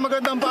yan sa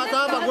magandang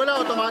pasa. Pag wala,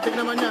 automatic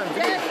naman yan.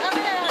 Sige.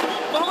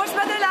 Focus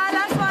pa nila.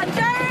 Last one,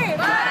 Chery!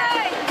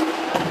 Bye!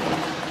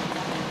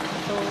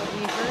 So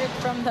we heard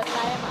from the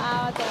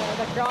timeout,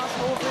 the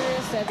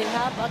crossovers, they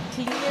have a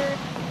clear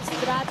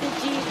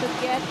strategy to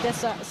get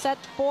this set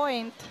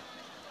point.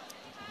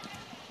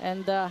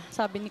 And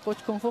sabi ni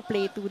Coach Kung Fu,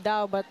 play 2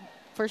 daw, but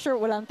for sure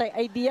walang tayong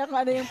idea kung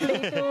ano yung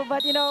play 2.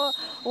 But you know,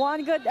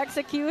 one good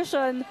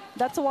execution,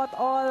 that's what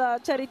all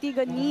Chery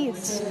Tiggo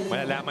needs.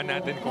 Malalaman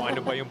natin kung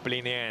ano ba yung play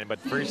na yan. But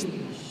first,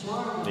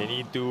 they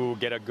need to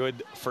get a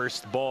good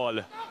first ball.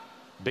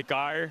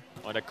 Bicar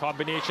on a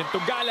combination to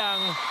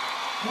Galang.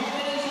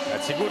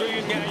 At siguro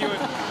yun nga yun.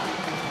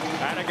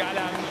 Para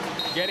Galang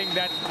getting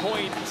that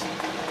point.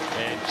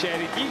 And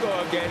Chery Tiggo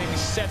getting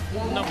set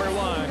number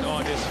 1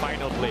 on his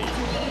final play.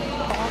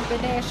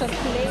 Combination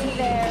play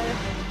there.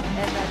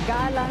 And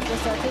Galang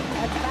just taking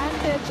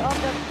advantage of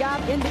the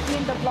gap in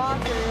between the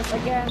blockers.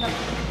 Again, a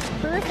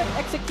perfect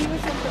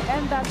execution to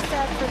end that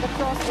set for the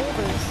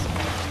crossovers.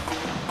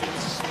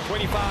 It's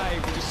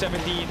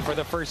 25-17 for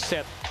the first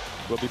set.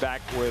 We'll be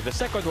back with the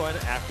second one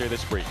after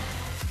this break.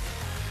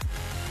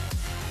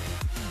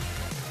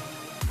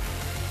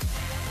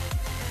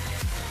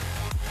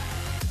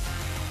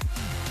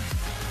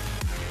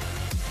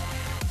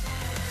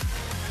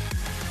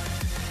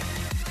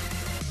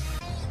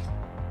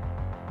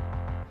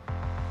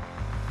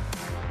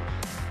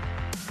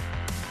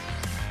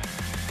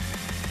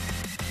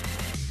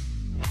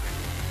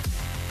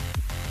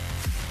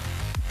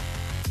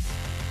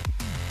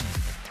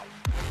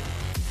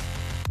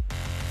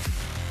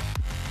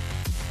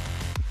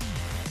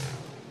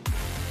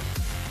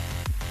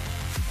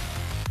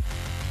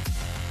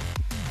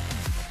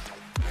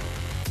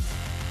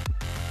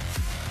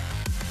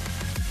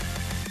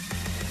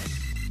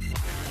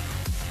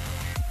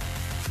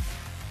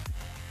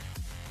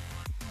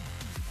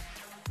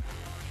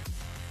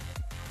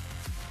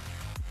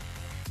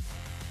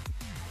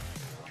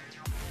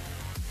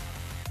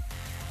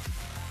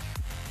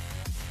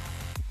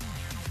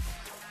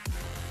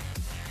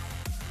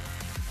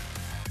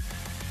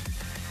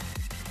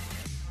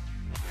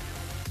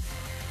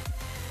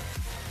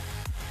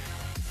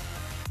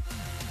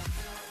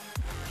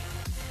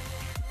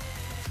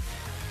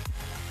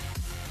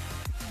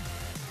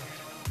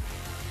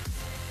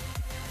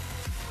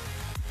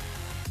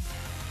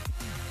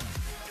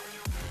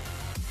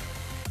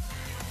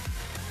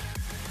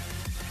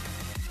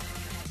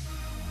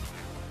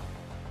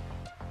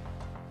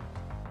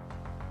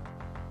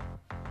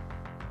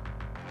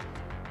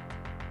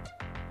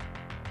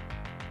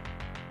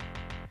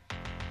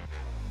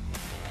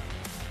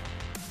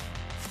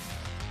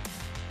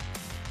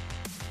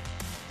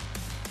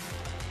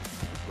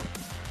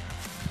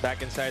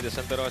 Back inside the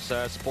Santa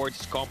Rosa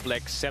Sports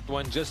Complex, set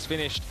 1 just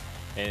finished,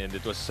 and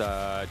it was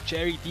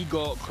Chery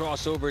Tiggo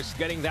Crossovers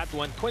getting that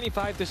one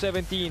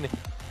 25-17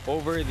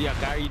 over the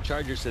Akari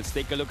Chargers. Let's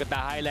take a look at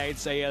the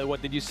highlights. Ayel,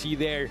 what did you see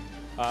there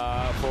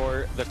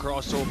for the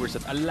crossovers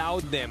that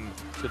allowed them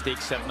to take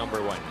set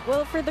number 1?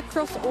 Well, for the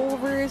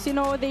crossovers, you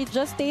know, they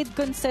just stayed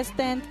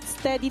consistent,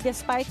 steady,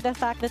 despite the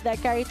fact that the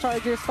Akari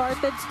Chargers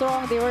started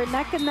strong. They were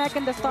neck and neck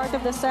in the start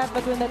of the set,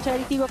 but when the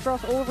Chery Tiggo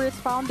Crossovers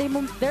found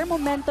their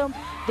momentum,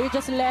 they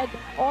just led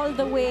all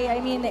the way. I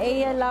mean,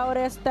 Aya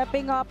Laure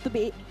stepping up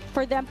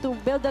for them to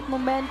build that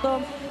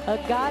momentum.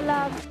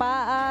 Galang,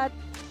 Paat,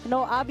 you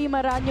know, Abby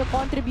Maranyo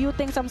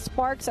contributing some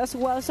sparks as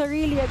well. So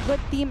really a good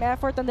team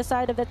effort on the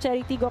side of the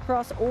Chery Tiggo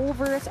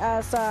Crossovers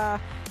as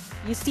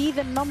you see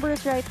the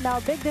numbers right now.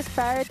 Big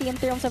disparity in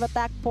terms of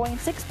attack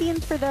points.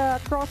 16 for the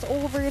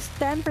crossovers,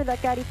 10 for the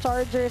Akari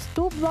Chargers,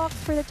 2 blocks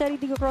for the Chery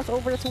Tiggo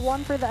Crossovers,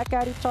 1 for the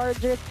Akari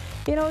Chargers.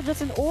 You know,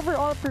 just an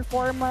overall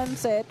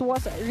performance, it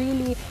was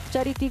really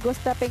Chery Tiggo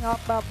stepping up.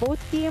 Both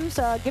teams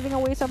giving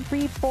away some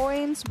free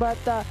points, but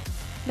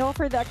you know,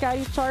 for the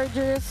Akari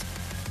Chargers,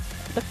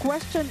 the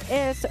question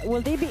is,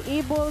 will they be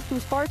able to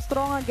start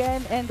strong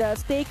again and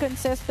stay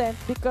consistent?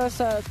 Because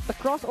the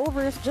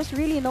crossovers just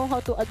really know how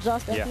to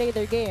adjust and play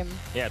their game.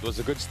 Yeah, it was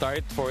a good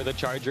start for the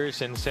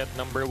Chargers in set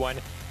number 1.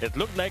 It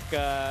looked like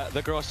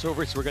the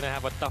crossovers were going to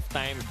have a tough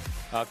time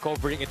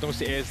covering itong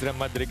si Ezra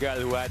Madrigal,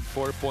 who had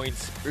 4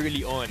 points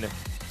early on.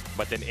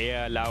 But then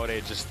Ea Laure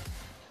just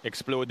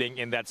exploding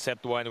in that set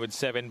 1 with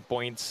 7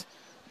 points.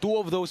 2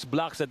 of those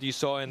blocks that you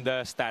saw in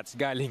the stats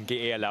galing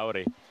kay Ea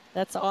Laure.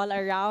 That's all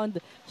around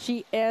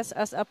she is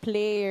as a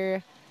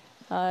player.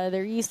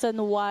 The reason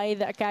why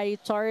the Akari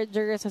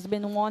Chargers has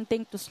been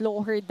wanting to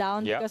slow her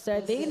down because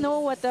they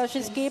know what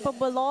she's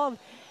capable of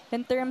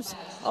in terms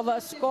of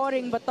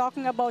scoring. But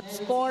talking about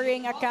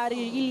scoring, Akari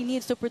really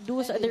needs to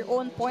produce their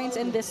own points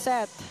in this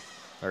set.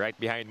 Right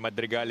behind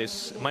Madrigal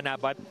is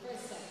Manabat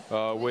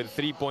with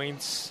 3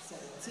 points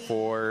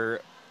for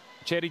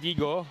Chery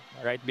Tiggo.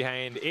 Right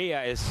behind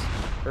Ea is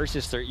her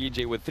sister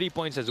EJ with 3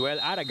 points as well.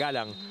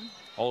 Aragalang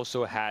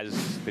also has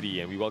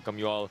 3. And we welcome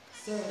you all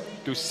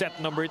to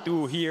set number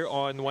 2 here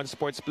on One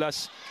Sports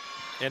Plus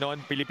and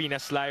on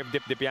Pilipinas Live.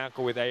 Dip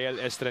Dipianco with Ayel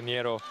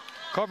Estraniero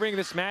covering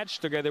this match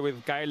together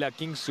with Kyla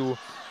Kingsu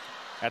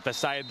at the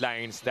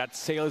sidelines. That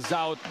sails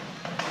out,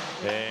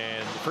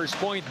 and first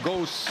point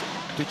goes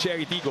to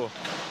Chery Tiggo.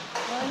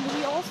 And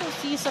we also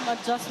see some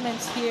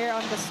adjustments here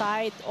on the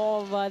side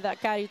of the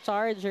Akari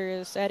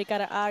Chargers.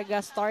 Erika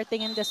Raaga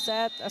starting in the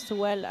set, as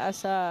well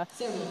as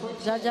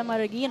Jaja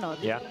Maraguinot.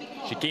 Yeah,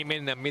 she came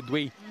in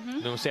midway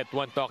nung set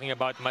 1, talking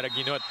about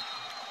Maraguinot.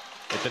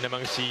 Ito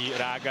namang si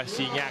Raaga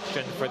seeing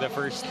action for the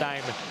first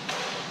time.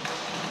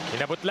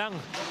 Inabot lang.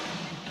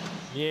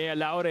 Yeah,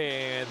 Laure,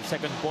 and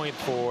second point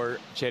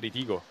for Chery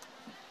Tiggo.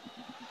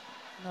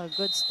 A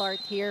good start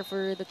here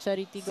for the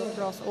Chery Tiggo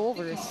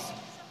Crossovers.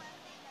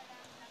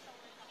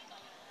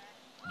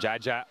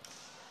 Jaja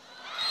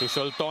to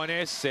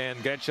Soltones,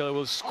 and Gretchel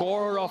will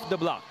score off the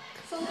block.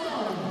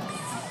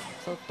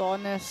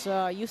 Soltones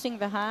using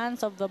the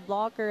hands of the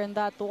blocker in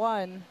that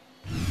one.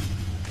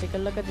 Take a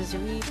look at this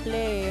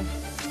replay.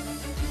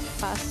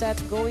 Pass set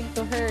going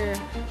to her.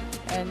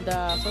 And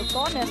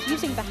Soltones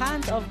using the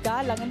hands of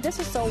Galang. And this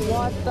is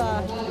what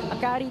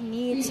Akari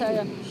needs.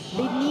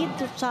 They need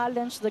to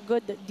challenge the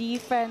good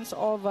defense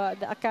of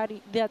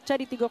the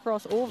Chery Tiggo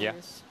Crossovers. Yeah.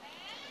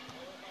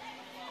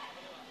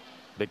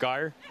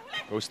 Becar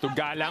goes to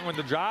Galang on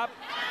the drop.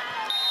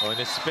 On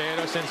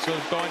Esperos and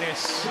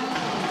Soltones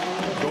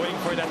going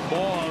for that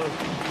ball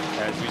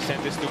as we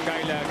send this to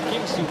Kyla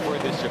Kingsu for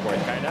this report.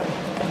 Kyla?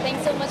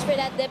 Thanks so much for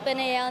that, Dip and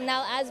Ayel.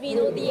 Now, as we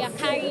know, the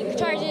Akari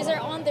Chargers are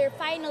on their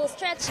final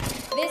stretch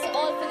this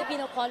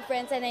All-Filipino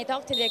conference, and I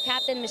talked to their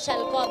captain,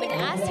 Michelle Cobb, and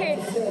asked her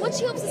what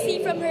she hopes to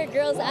see from her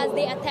girls as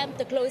they attempt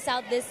to close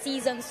out this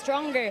season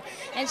stronger.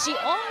 And she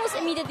almost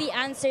immediately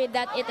answered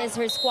that it is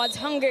her squad's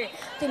hunger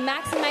to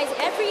maximize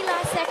every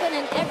last second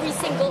and every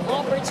single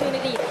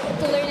opportunity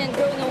to learn and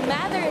grow no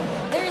matter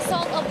the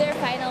result of their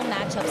final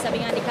matchup. Sabi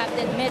nga ni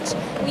Captain Mitch,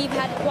 we've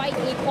had quite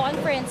a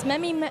conference,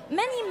 many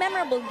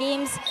memorable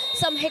games,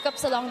 some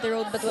hiccups along the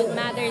road, but what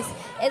matters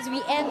is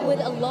we end with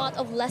a lot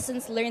of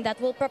lessons learned that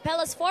will propel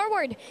us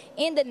forward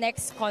in the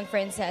next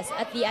conferences.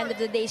 At the end of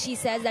the day, she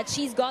says that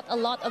she's got a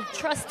lot of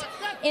trust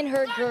in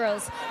her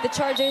girls. The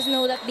Chargers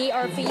know that they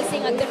are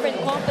facing a different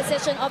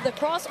composition of the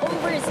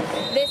crossovers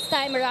this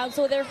time around,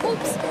 so their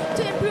hopes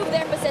to improve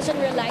their possession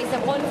relies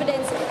on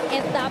confidence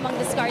and tamang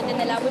discard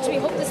nila, which we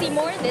hope to see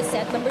more in this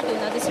set number 2.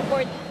 Now, this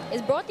report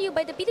is brought to you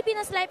by the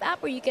Pilipinas Live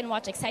app, where you can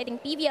watch exciting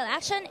PVL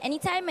action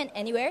anytime and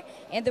anywhere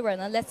in the world.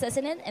 Now, let's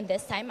listen in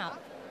this time out.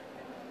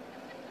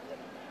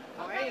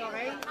 Okay.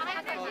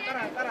 O,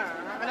 tara.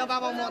 Ano ba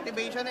ang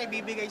motivation na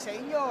ibibigay sa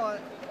inyo?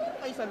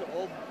 Ay, sa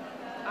loob.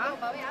 Ha?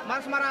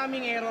 Mas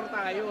maraming error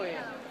tayo eh.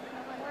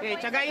 Okay,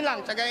 tsagain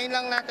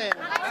lang natin.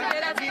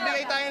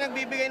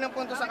 Nagbibigay ng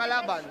punto sa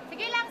kalaban.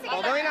 Sige lang.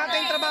 O, gawin natin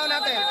yung trabaho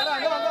natin. Tara,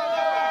 go.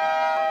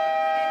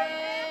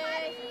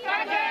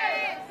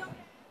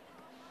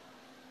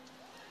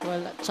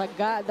 Well,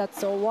 tsaga,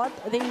 that's what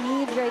they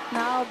need right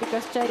now,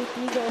 because Chery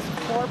Tiggo is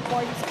 4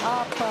 points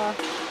up,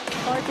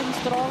 starting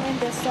strong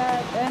in the set.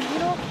 And, you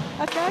know,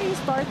 Akari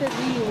started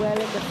really well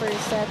in the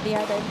first set. They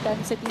had the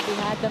intensity, they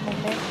had the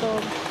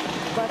momentum.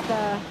 But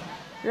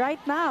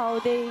right now,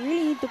 they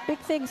really need to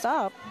pick things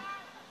up.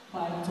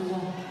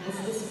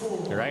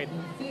 Right.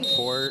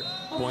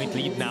 4-point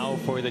lead now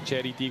for the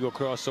Chery Tiggo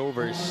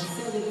Crossovers.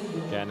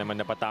 Kaya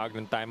naman napatawag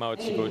ng timeout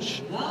si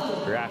Coach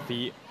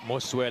Rafi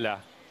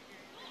Mosuela.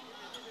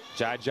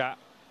 Jaja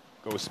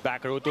goes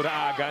back row to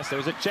Raagas.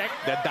 There's a check.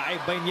 The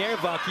dive by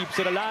Nierva keeps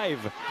it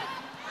alive.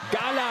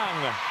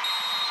 Galang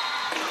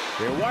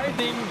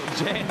rewarding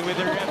Jen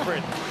with her effort.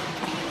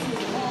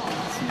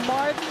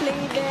 Smart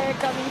play there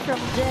coming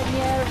from Jen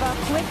Nierva.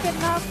 Quick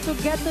enough to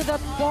get to that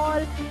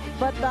ball,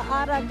 but the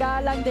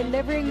Galang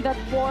delivering that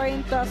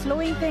point,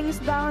 slowing things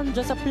down,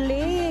 just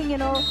playing, you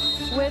know,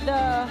 with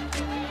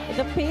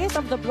the pace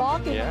of the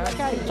blocking of the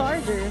Akari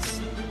Chargers.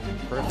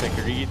 Perfect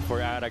read for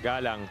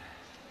Galang.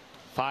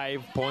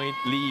 5-point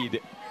lead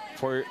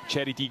for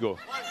Chery Tiggo.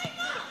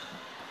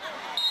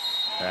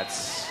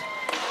 That's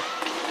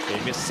a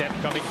misset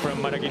coming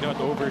from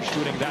Maraguinot,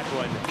 overshooting that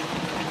one.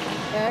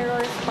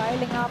 Errors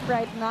piling up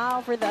right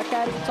now for the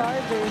Akari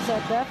Chargers.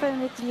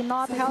 Definitely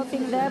not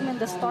helping them in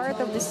the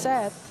start of the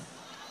set.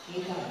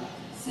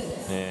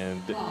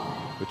 And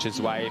which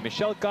is why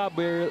Michelle Cobb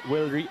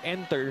will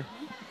re-enter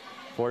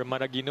for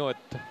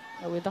Maraguinot.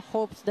 With the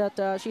hopes that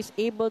she's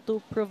able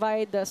to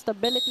provide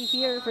stability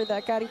here for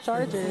the Akari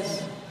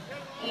Chargers.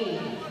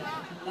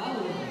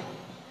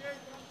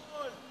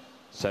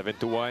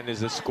 7-1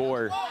 is the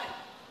score.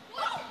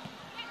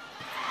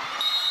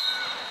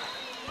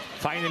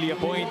 Finally a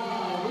point.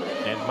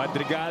 And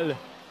Madrigal,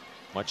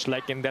 much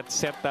like in that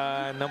set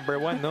number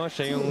 1, no?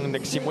 Siya yung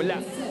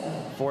nagsimula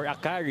for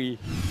Akari.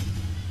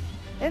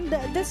 And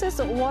this is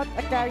what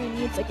Akari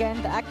needs.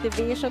 Again, the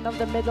activation of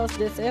the middles.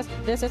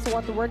 This is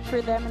what worked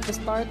for them in the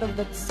start of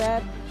the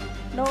set.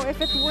 No,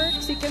 if it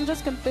works, you can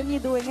just continue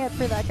doing it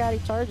for the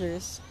Akari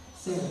Chargers.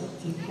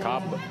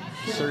 Cobb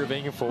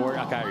serving for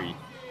Akari.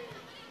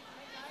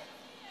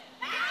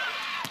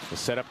 The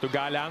setup to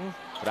Galang.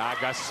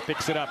 Ragas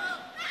picks it up.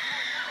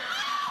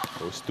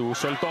 Goes to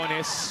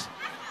Soltones.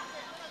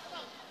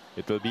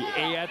 It will be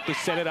Ayat to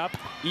set it up.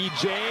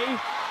 EJ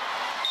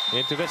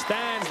into the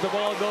stands. The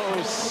ball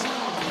goes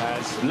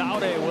as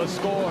Laure will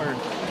score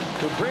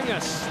to bring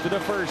us to the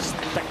first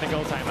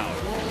technical timeout.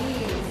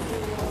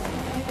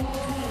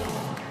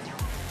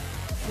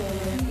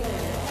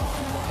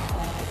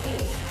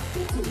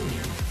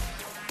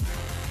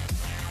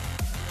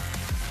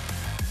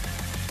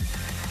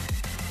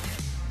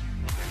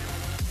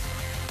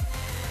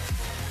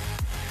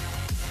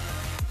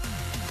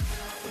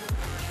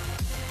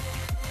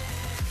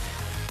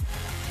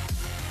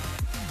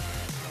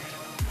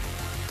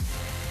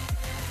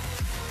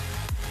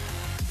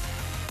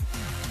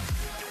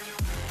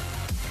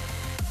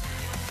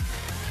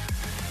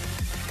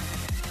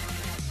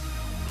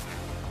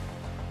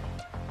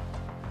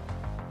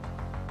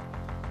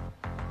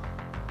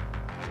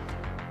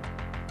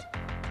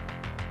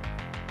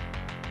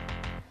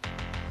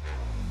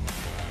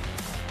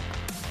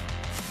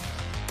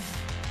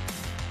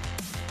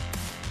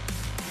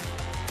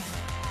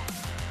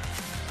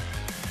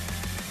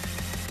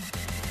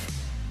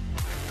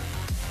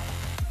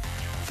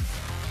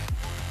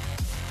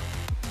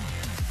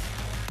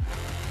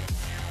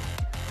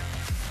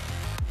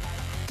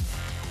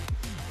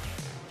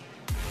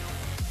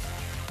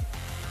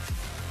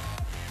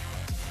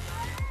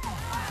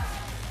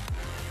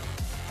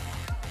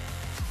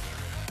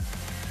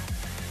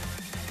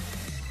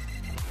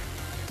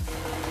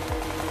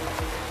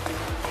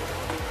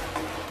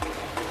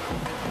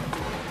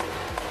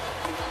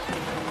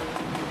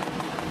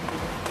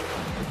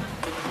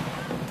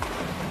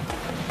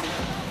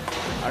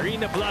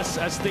 Arena Plus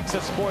as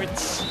Tixa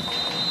Sports.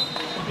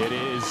 It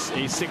is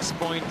a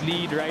 6-point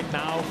lead right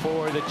now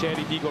for the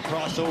Chery Tiggo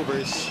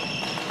Crossovers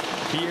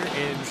here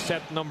in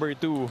set number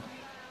 2.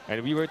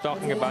 And we were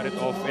talking about it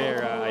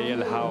off-air,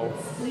 Ayel, how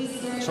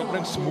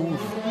sobrang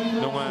smooth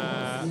nung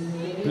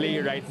play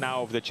right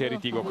now of the Chery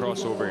Tiggo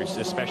Crossovers,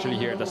 especially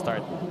here at the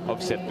start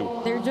of set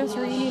 2. They're just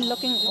really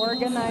looking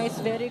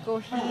organized, very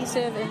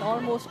cohesive in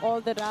almost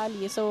all the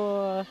rallies.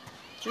 So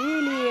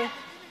really,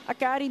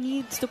 Akari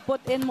needs to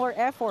put in more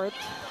effort.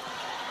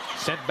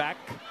 Sent back.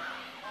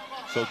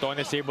 Solton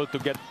is able to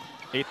get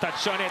a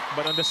touch on it,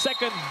 but on the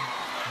second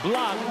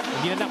block,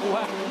 hindi na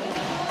nakuha.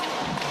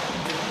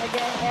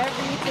 Again,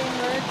 everything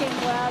working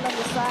well on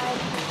the side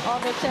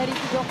of the Chery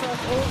Tiggo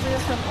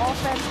Crossovers from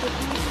offense to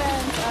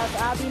defense as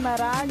Abby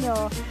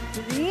Maranyo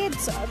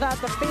reads that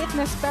the Faith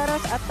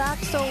Nesperos attack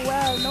so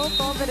well. No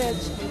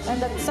coverage. And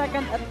that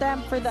second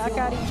attempt for the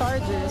Akari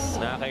Chargers.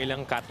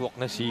 Nakakailang catwalk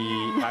na si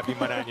Abby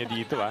Maranyo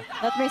dito.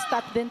 That may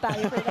stat din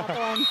tayo for that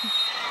one.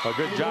 A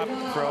good job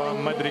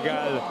from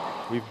Madrigal.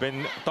 We've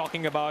been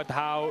talking about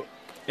how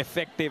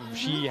effective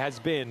she has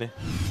been.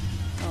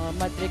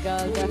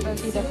 Madrigal,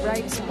 definitely the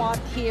bright spot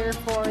here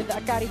for the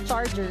Akari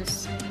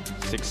Chargers.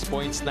 6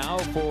 points now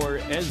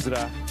for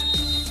Ezra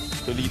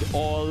to lead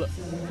all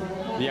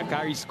the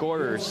Akari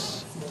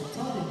scorers.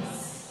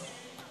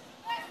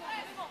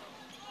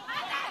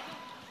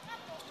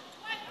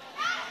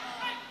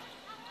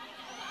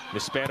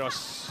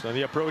 Nesperos on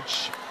the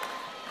approach.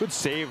 Good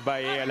save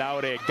by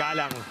Laure.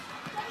 Galang.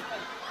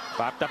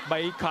 Popped up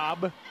by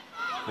Cobb.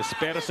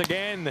 Nesperos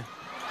again.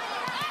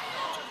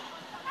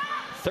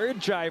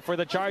 Third try for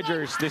the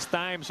Chargers. This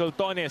time,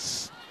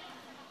 Soltones.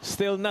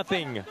 Still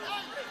nothing.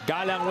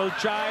 Galang will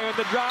try on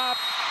the drop.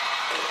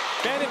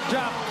 And it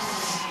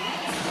drops.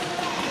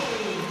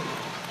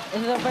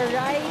 The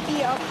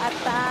variety of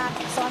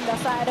attacks on the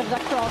side of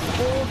the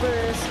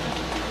crossovers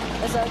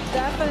is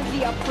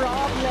definitely a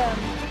problem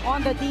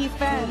on the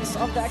defense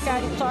of the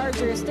Akari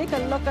Chargers. Take a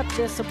look at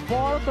this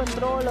ball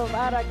control of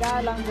Ara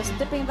Galang, just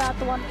tipping that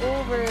one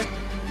over.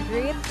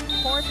 Great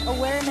court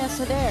awareness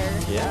there.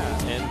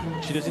 Yeah,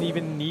 and she doesn't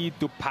even need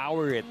to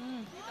power it.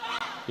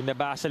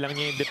 Pinabasa lang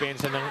niya yung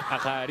depensa ng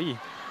Akari.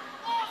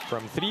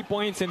 From 3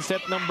 points in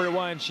set number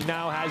 1, she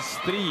now has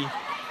 3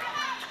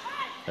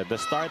 at the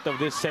start of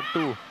this set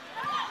 2.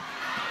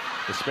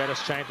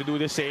 Esperos trying to do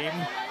the same.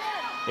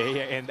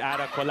 Eya and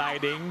Ara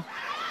colliding.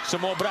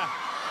 Sumobra.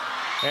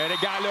 A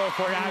regalo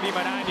for Abby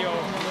Maranyo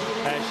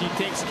as she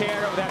takes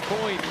care of that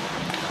point.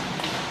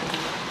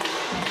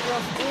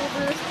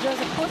 Crossovers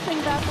just pushing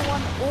that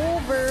one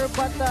over,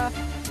 but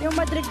yung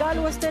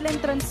Madrigal was still in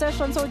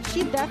transition, so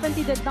she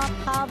definitely did not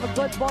have a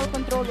good ball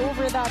control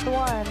over that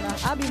one.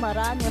 Abby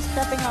Maranyo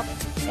stepping up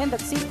in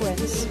that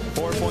sequence.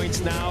 4 points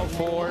now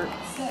for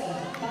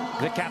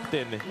the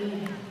captain.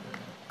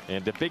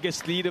 And the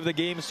biggest lead of the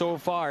game so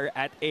far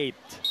at 8.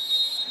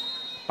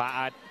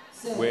 Paat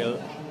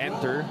will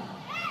enter.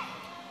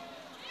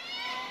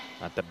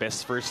 At the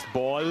best first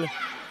ball.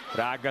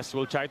 Ragas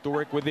will try to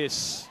work with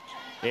this.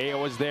 Ea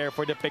was there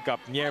for the pickup.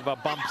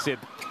 Nierva bumps it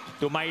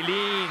to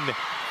Mylene.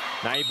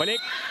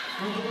 Naibalik.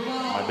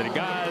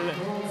 Madrigal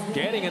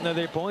getting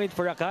another point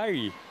for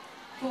Akari.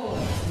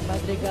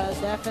 Madrigal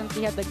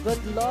definitely had a good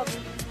look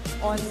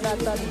on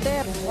the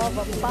tip of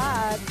a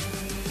pad.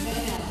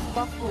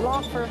 Buff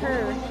block for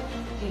her.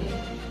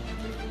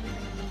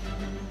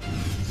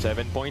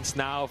 7 points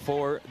now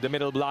for the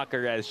middle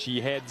blocker as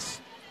she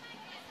heads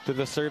to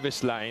the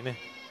service line.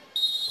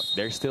 But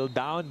they're still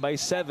down by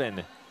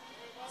 7.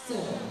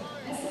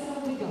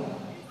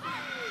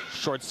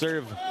 Short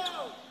serve.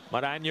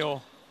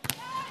 Maraño.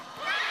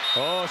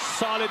 Oh,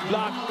 solid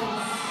block.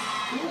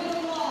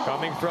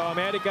 Coming from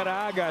Erika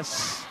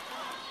Ragas.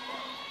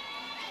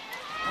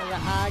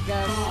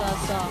 Ragas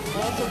has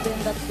also been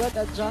that good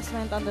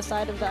adjustment on the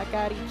side of the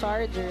Akari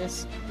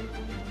Chargers.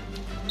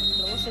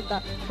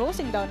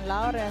 Closing down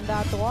Laura and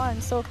that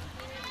one. So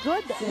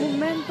good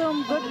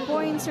momentum, good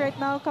points right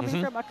now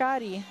coming from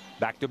Akari.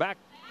 Back to back.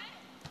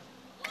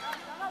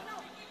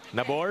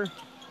 Nabor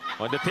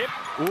on the tip.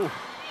 Ooh,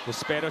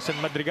 Nisperos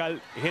and Madrigal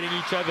hitting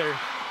each other.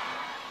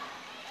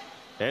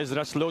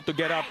 Ezra slow to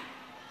get up.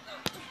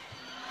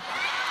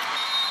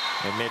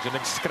 And medyo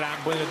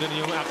nag-scramble na dun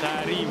yung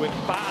Akari with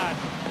Paat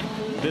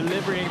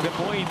delivering the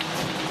point.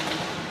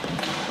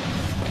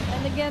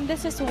 And again,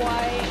 this is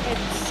why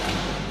it's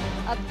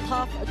a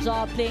tough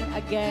job playing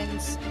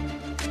against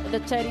the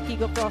Chery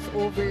Tiggo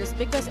Crossovers,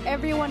 because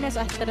everyone is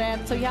a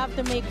threat, so you have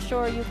to make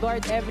sure you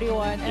guard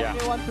everyone,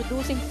 everyone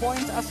producing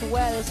points as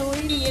well. So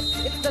really,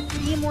 it's the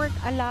teamwork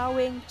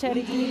allowing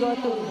Chery Tiggo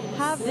to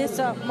have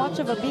this much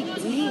of a big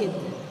lead.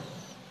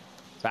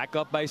 Back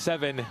up by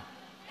 7.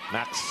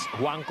 Max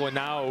Juanco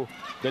now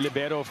the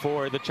libero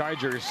for the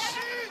Chargers.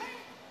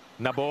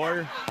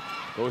 Nabor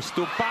goes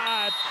to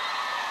Pat.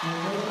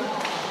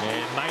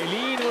 And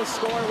Mylene will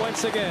score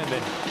once again.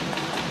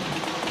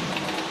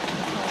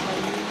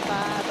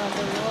 Pat on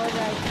the road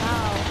right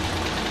now.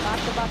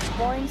 Back-to-back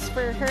points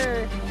for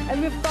her. And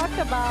we've talked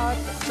about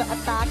the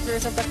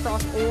attackers of the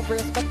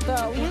crossovers, but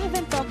we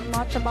haven't talked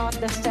much about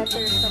the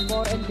setters,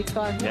 Nabor and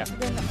Vicar, who've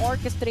been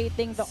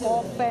orchestrating the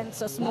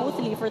offense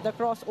smoothly for the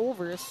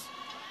crossovers.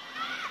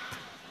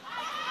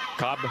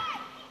 Cobb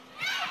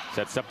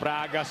sets up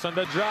Ragas on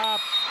the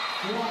drop.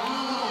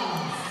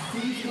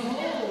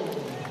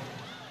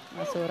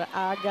 Masura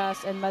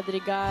Agas and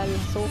Madrigal,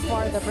 so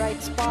far the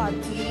bright spot.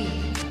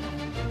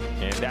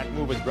 And that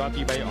move was brought to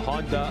you by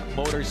Honda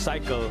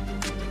Motorcycle.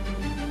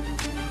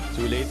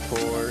 Too late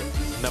for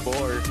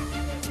Nabor.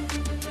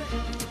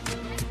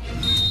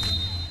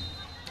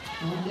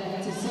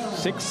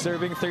 6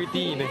 serving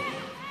 13.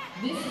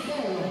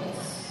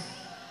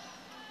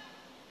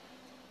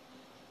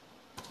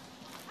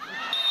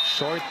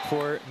 Short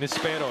for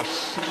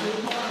Nisperos.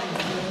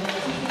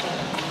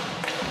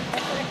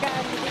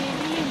 They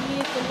really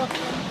need to look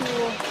into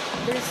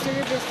their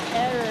service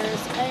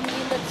errors. I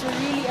mean, that's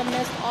really a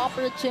missed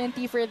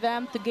opportunity for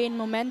them to gain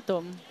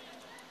momentum.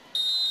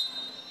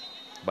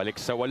 Balik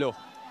sa 8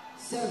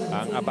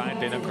 ang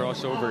abante ng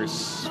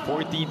crossovers.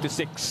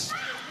 14-6.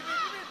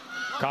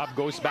 Cobb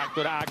goes back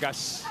to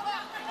Ragas.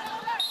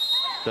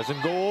 Doesn't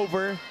go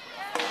over.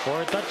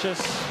 4 touches.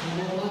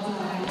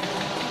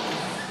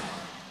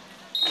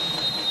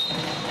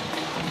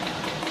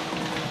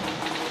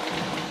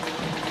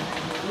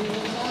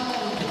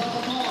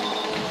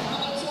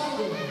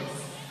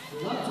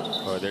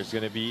 Oh, there's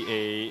going to be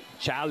a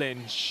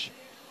challenge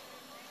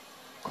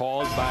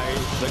called by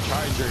the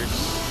Chargers.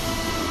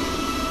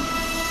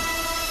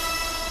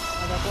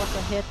 That was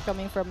a hit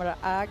coming from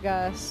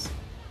Agas.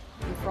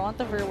 In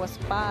front of her was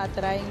Pa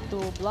trying to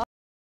block.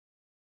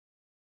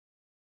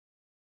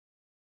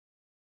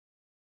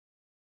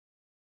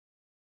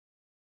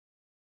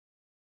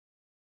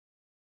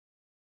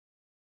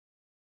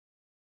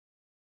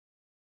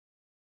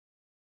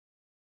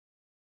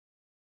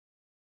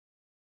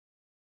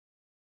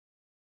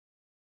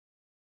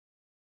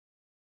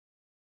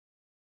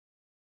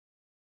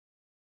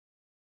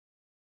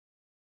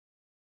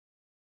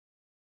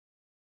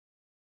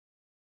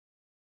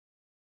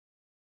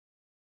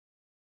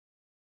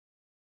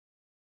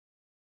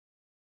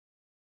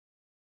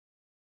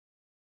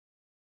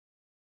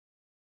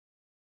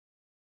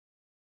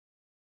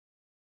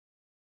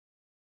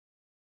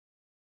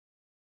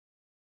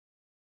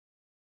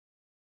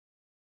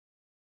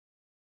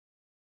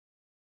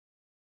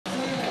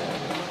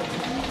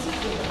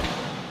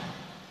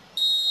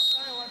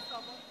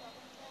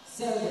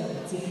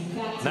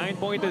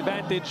 Nine-point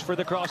advantage for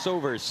the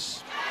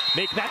crossovers.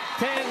 Make that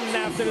 10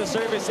 after the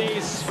service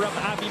ace from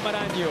Abby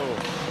Maraño.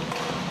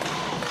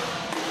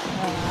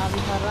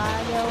 Abby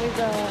Maraño with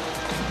a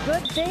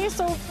good day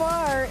so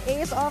far.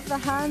 Ace off the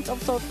hands of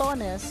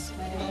Sotones.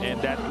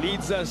 And that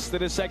leads us to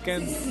the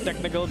second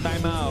technical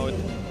timeout.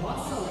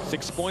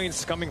 6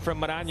 points coming from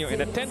Maraño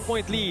and a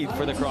 10-point lead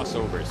for the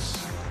crossovers.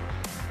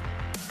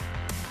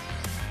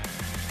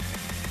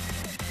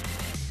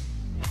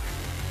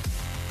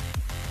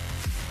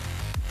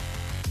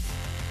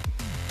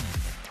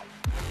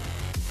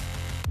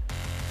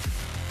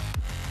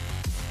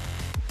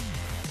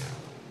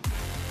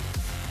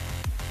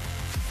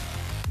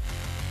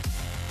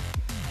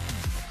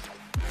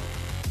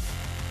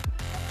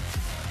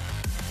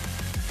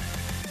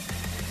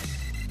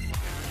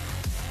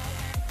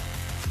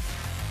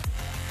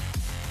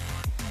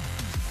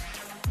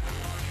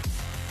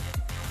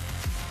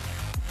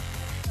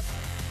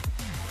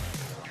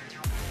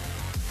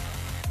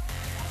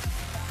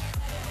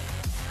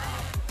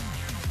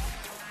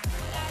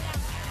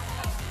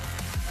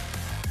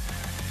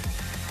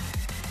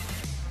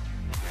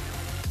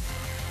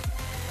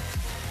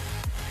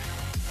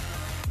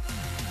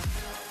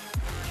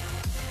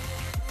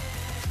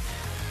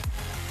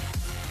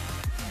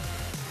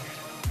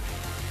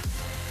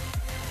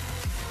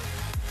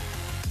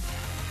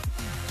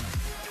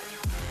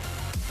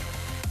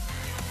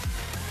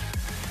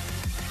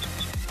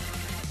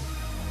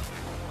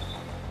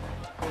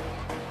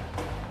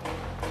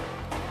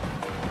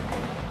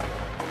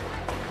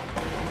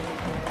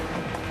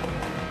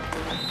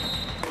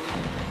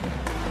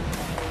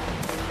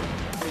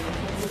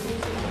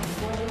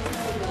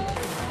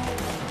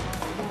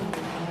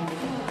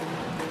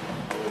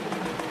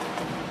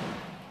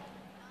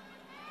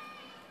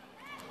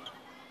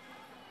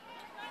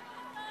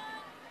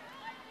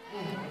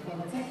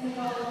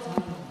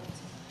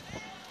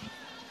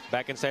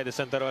 back inside the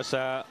Santa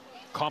Rosa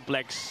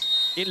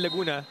complex in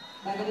Laguna.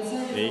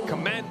 A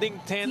commanding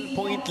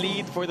 10-point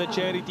lead for the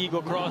Chery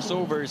Tiggo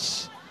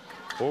Crossovers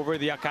over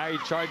the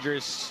Akari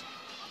Chargers.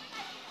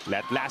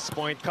 That last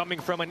point coming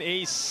from an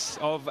ace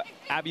of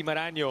Abby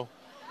Maranyo.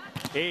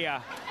 Ea.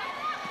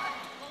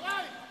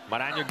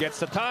 Maranyo gets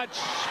the touch.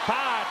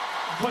 Pat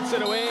puts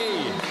it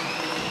away.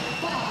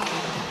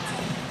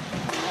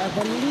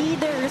 The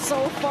leader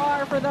so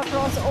far for the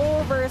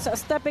Crossovers,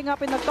 stepping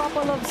up in a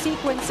couple of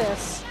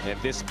sequences. And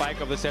this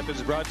spike of the set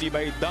is brought to you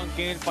by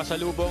Duncan,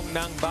 pasalubong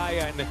ng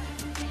bayan.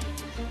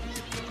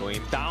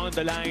 Going down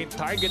the line,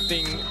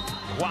 targeting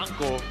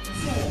Juanco.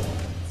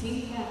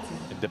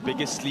 And the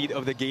biggest lead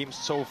of the game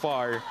so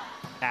far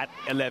at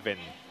 11.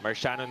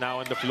 Marciano now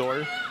on the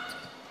floor.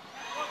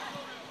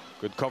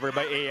 Good cover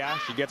by Ea.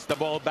 She gets the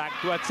ball back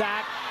to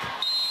attack.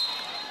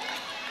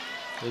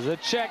 There's a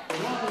check.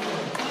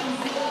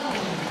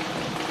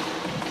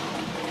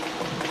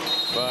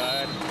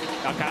 But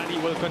Akari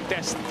will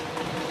contest.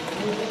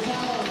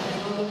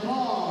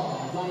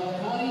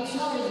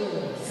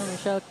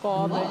 Michelle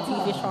Cobb and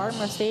TV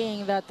Sharma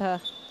saying that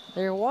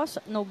there was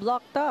no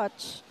block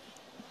touch.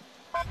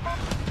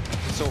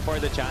 So far,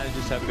 the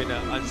challenges have been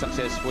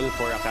unsuccessful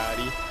for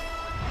Akari.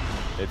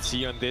 Let's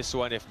see on this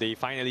one if they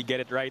finally get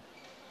it right.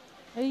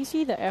 And you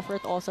see the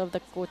effort also of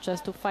the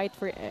coaches to fight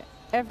for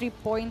every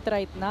point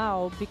right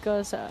now,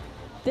 because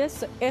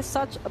this is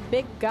such a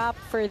big gap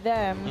for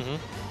them.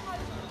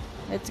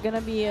 It's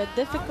gonna be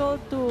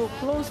difficult to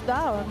close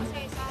down.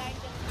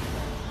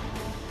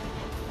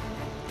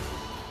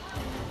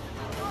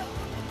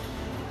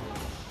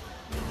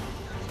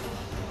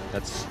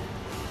 That's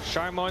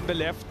Sharma on the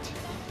left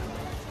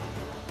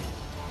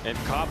and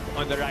Cobb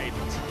on the right.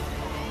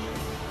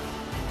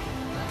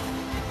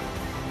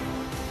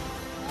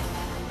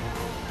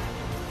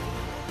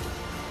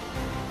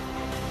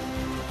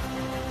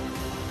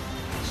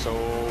 So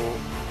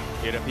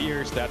it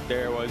appears that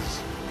there was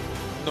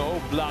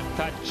no block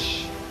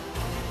touch.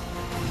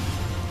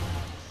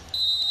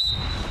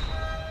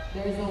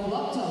 There is no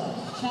block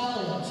touch.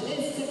 Challenge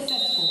is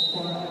successful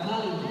for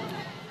Akari.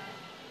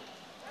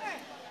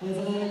 There's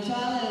another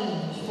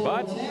challenge for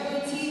But Chery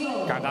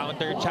Tiggo.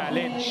 ka-counter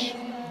challenge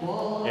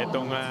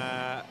itong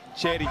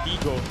Chery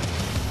Tiggo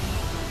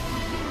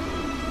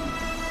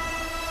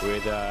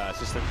with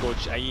assistant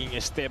coach Aying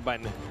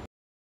Esteban.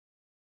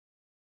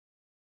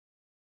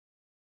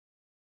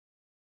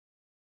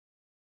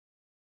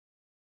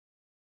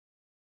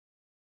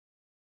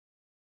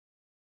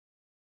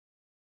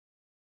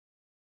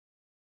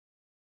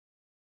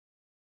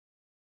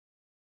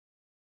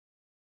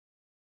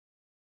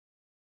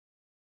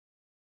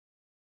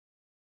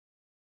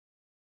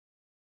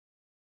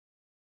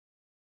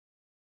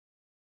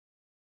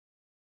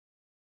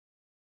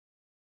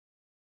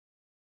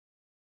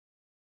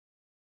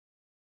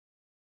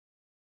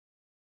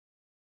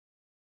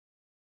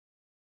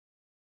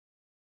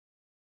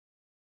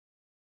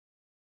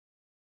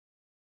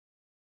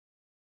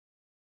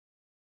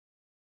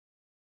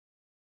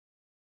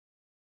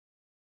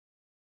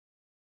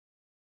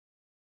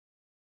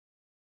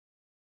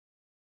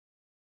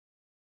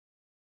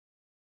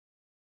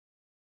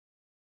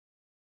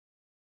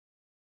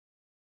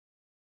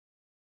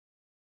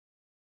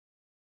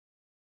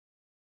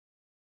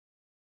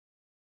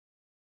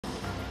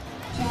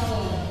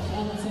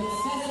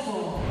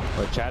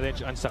 A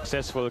challenge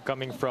unsuccessful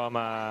coming from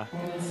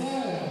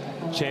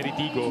Chery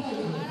Tiggo.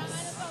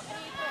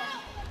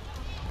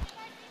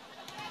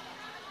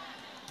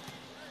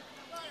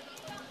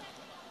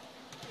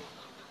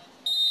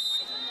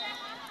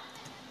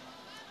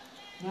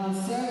 Now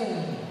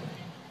serving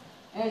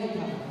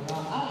Erika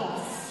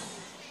Raagas.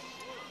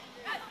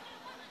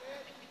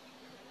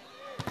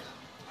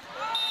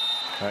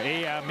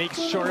 Ea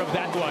makes sure of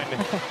that one.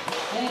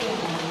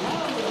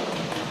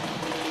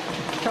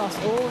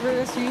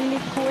 Crossovers really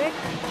quick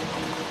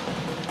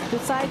to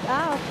side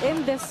out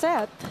in this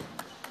set.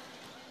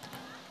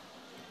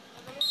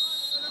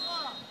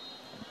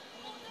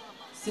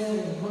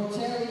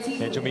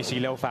 Medyo may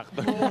silaw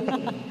factor.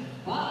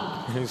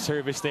 Yung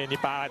service na ni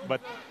Pat, but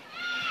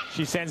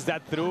she sends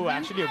that through.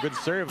 Actually, a good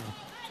serve.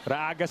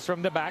 Raagas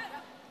from the back.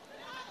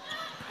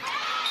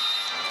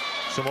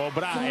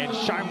 Sumobra, and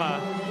Sharma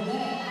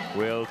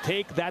will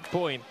take that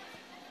point.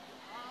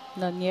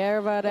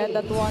 Nierva read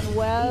that one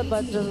well,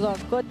 but just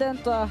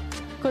couldn't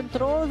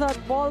control that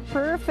ball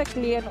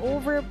perfectly. An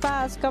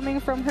overpass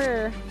coming from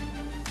her.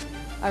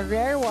 A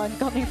rare one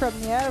coming from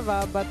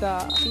Nierva, but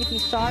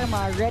PT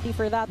Sharma ready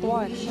for that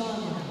one.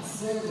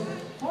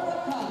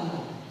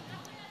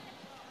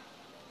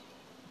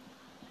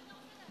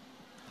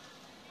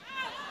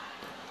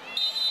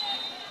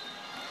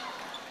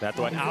 That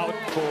one out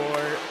for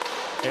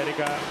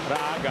Erika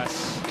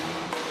Raagas.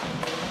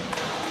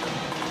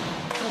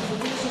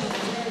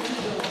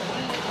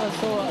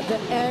 So the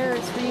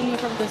errors really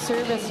from the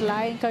service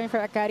line coming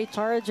from Akari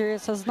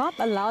Chargers has not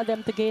allowed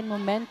them to gain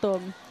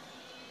momentum.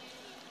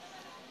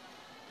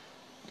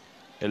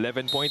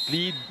 11-point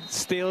lead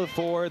still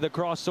for the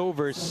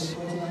Crossovers.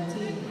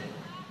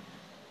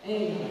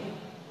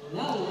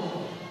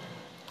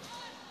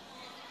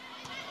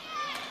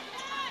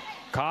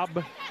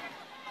 Cobb.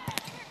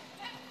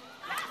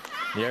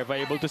 Nierva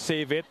able to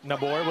save it.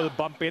 Nabor will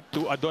bump it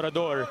to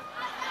Adorador.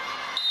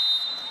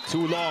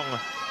 Too long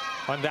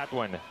on that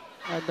one.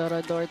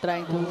 Adorador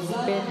trying to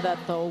spin that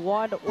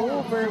one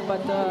over,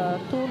 but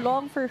too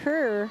long for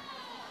her.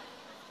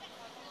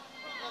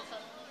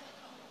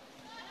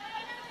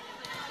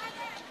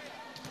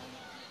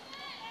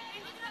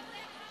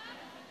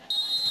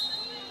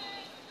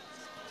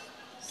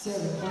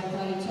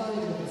 Akari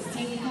Chargers,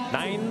 team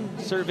captain.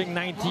 9 serving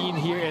 19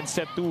 here in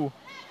set 2.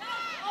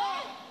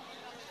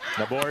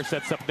 Nabor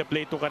sets up the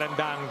play to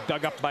Karandang.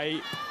 Dug up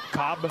by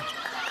Cobb.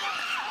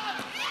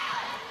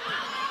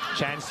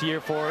 Chance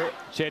here for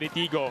Chery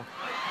Tiggo.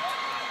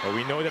 But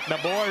we know that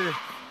Nabor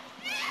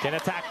can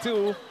attack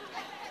too.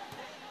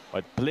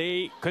 But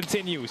play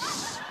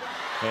continues.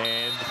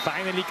 And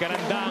finally,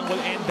 Karandang will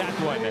end that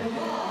one.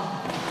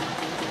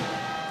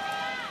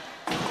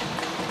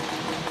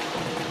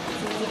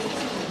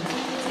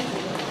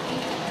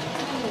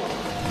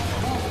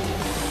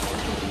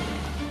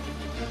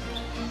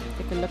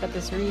 Take a look at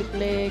this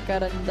replay.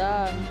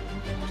 Karandang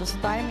just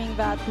timing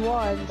that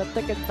one, but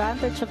took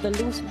advantage of the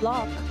loose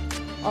block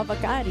of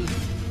Akari.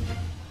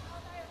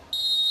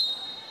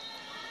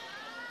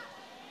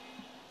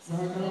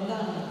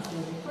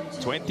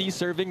 20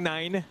 serving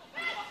 9.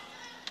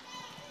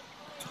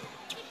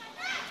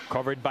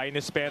 Covered by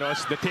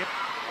Nesperos, the tip.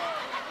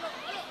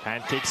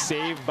 And kick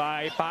save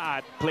by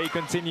Paat. Play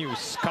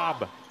continues.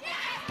 Cobb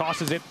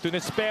tosses it to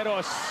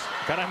Nesperos.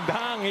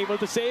 Karandang able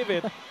to save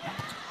it.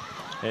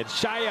 And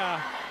Shaya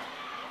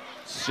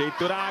straight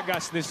to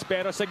Ragas.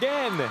 Nesperos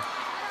again.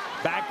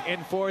 Back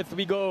and forth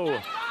we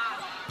go.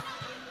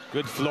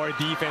 Good floor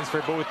defense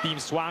for both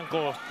teams.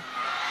 Swanko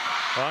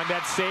on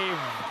that save.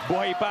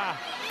 Buhay pa.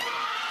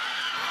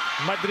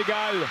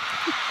 Madrigal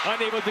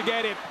unable to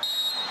get it.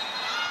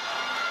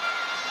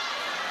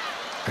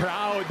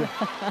 Crowd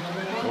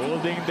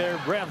holding their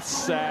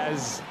breaths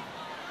as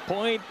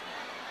point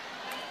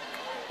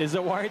is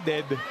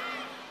awarded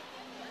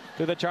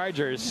to the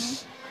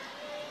Chargers.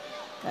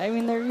 I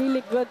mean, a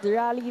really good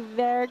rally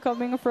there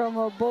coming from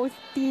both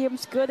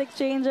teams. Good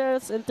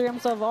exchanges in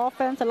terms of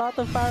offense, a lot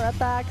of power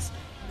attacks.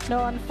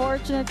 No,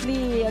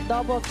 unfortunately, a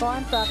double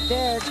contact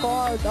there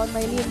called on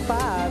Maylene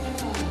Paat.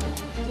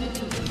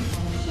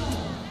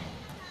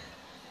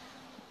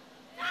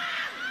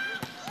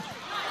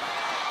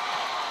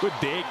 Good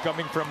dig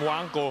coming from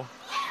Wanko.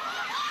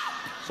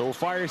 So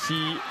far,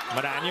 si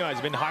Maranyo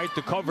has been hard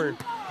to cover.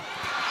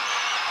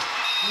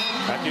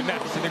 At yun na,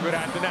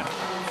 sinigurado na.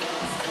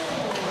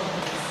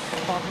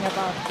 Talking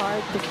about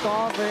hard to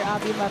cover,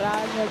 Abby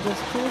Maranyo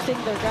just choosing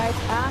the right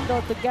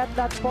angle to get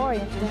that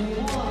point.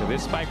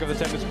 This spike of the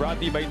set is brought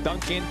to you by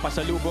Duncan,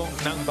 pasalubong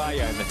ng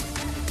bayan.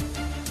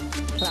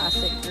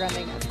 Classic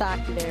running attack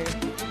there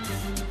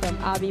from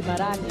Abby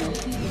Maranyo.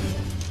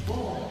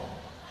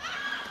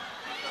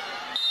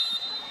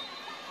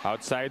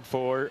 Outside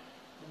for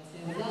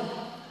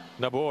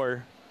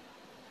Nabor.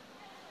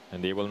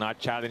 And they will not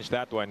challenge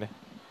that one.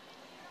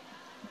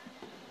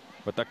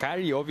 But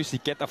Akari obviously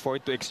can't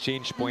afford to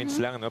exchange points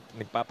lang. No?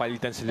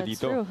 Nagpapalitan sila That's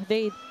dito. true.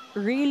 They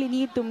really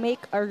need to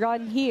make a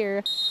run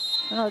here.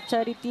 You know,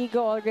 Chery Tiggo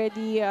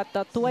already at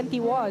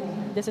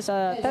 21. This is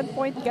a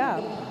 10-point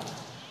gap.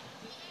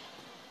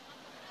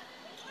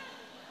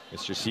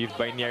 It's received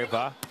by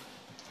Nierva.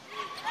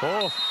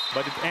 Oh,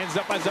 but it ends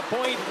up as a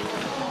point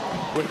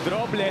with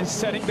Robles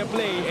setting the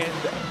play and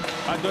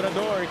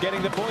Adorador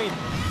getting the point.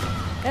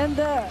 And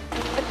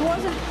it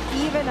wasn't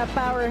even a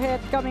power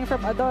hit coming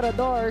from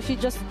Adorador. She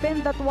just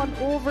pinned that one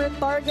over,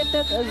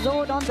 targeted a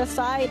zone on the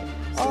side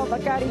of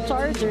Akari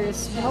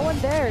Chargers. No one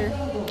there.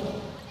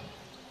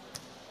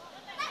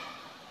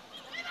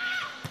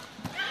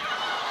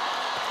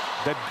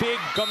 The dig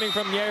coming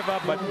from Nierva,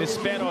 but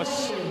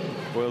Nesperos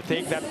will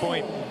take that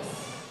point.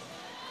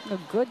 A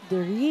good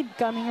read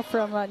coming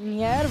from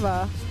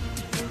Nierva.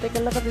 Take a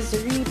look at this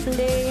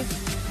replay.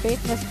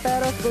 Faith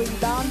Nesperos going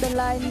down the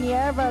line.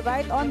 Nierva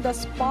right on the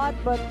spot,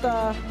 but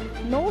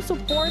no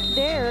support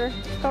there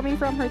coming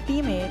from her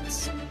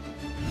teammates.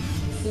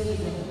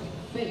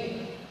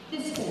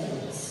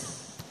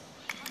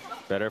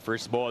 Better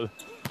first ball.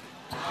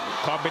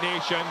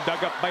 Combination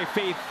dug up by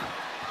Faith.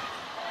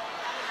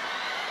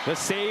 The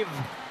save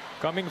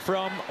coming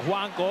from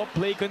Juanco.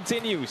 Play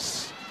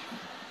continues.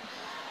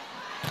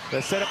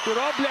 The setup to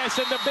Robles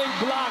and the big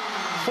block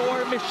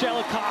for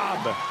Michelle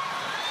Cobb.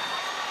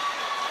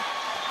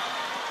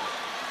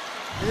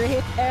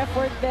 Great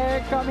effort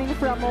there coming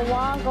from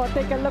Juanco.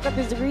 Take a look at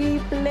this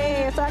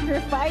replay.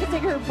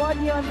 Sacrificing her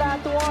body on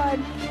that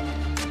one.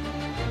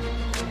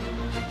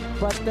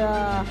 But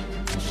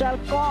Michelle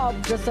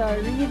Cobb just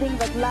reading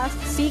that last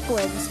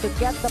sequence to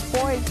get the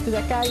point to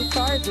the Akari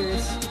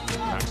Chargers.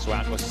 Max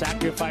Juanco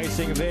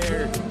sacrificing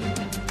there.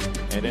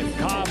 And then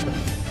Cobb.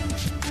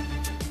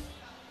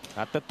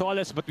 Not the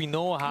tallest, but we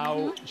know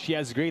how she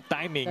has great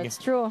timing. That's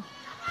true.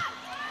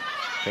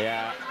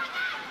 Kaya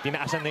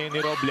tinaasan na yun ni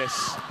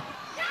Robles.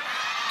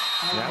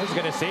 And I was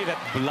gonna say that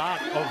block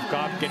of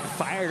Cobb can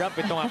fire up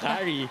itong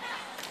Akari.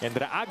 And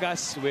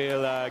Raagas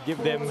will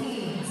give them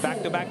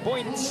back-to-back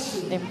points.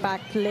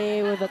 Impact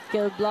play with a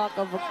kill block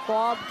of a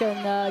Cobb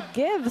can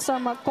give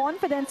some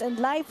confidence and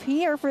life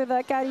here for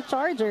the Akari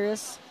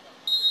Chargers.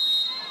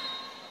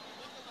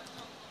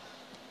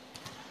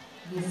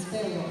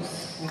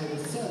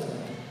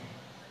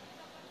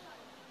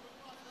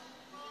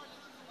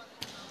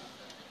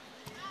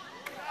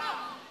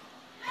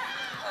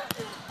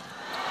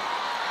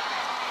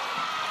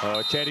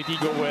 Chery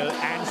Tiggo will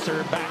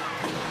answer back.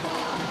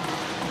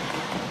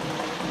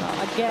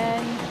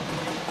 Again,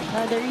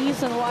 the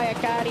reason why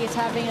Akari is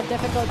having a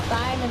difficult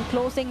time in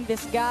closing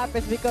this gap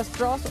is because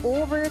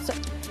crossovers,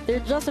 they're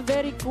just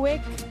very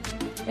quick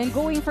and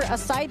going for a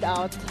side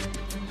out.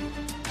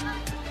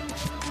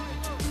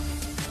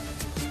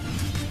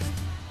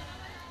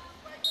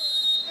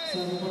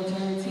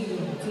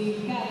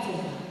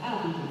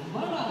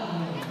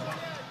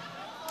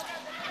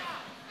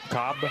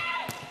 Cobb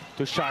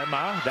to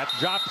Sharma. That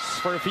drops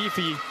for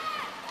Fifi.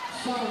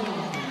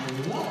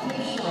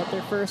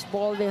 Better first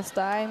ball this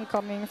time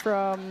coming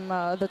from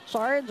the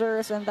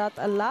Chargers, and that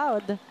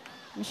allowed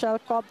Michelle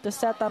Cobb to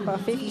set up a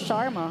Fifi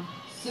Sharma.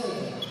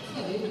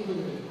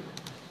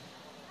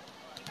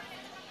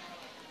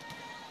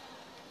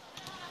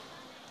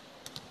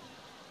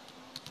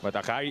 But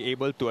Akari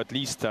able to at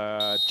least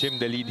trim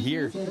the lead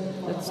here.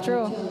 That's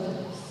true.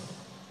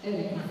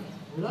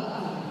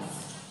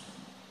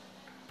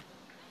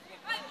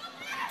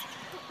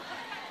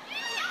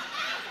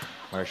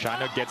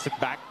 Marciano gets it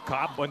back.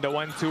 Cobb on the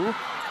 1-2.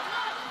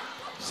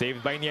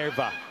 Saved by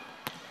Nierva.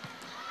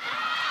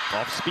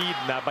 Off speed.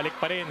 Nabalik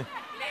pa rin.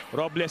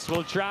 Robles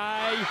will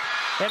try.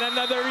 And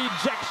another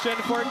rejection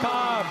for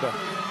Cobb.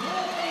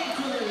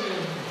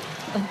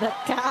 The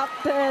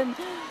captain,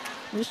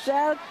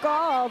 Michelle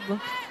Cobb,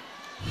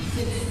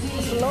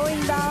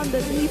 slowing down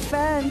the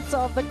defense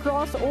of the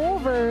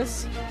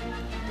crossovers.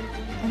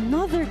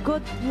 Another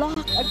good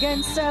block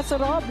against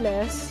Cesar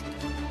Robles.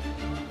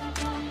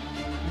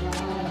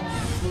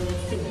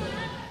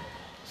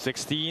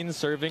 16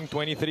 serving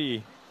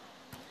 23.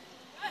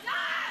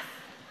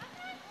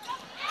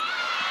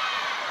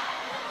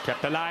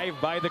 Kept alive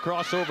by the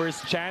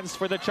crossovers. Chance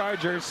for the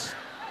Chargers.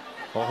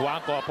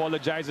 Juanco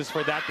apologizes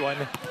for that one.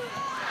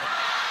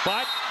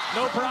 But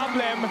no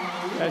problem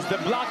as the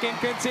blocking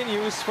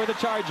continues for the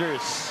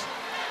Chargers.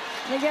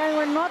 Again,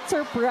 we're not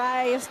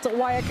surprised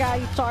why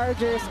Akari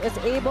Chargers is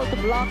able to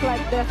block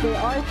like this. They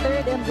are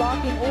third in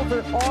blocking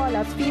overall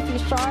as Fifi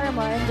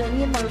Sharma and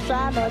Janine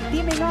Marciano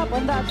teaming up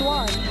on that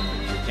one.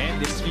 And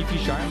this Fifi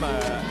Sharma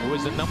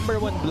was the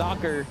 #1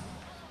 blocker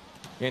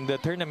in the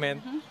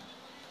tournament.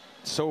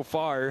 So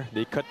far,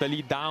 they cut the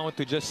lead down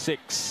to just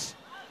 6.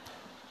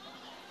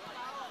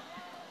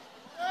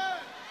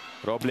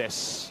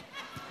 Robles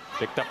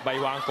picked up by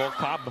Juanco.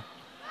 Cobb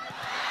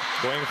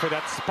going for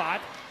that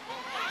spot.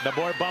 The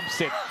ball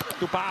bumps it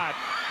to Pat.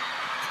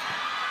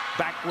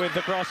 Back with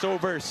the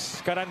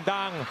crossovers.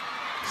 Karandang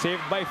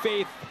saved by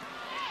Faith.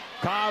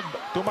 Cobb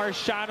to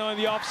Marciano on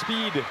the off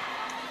speed.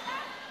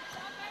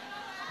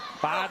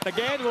 Pat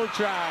again will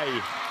try.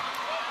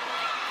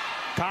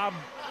 Cobb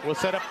will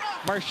set up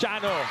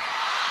Marciano.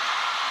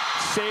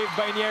 Saved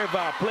by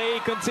Nierva. Play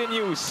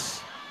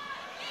continues.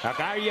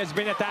 Akari has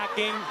been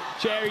attacking.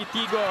 Chery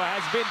Tiggo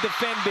has been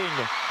defending.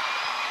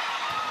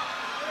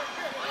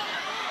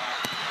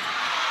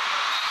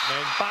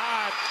 And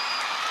Pat.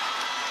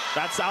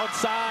 That's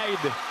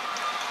outside.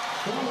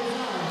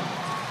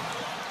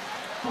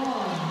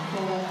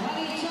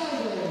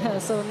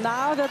 So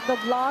now that the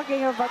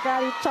blocking of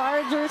Akari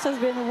Chargers has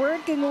been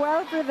working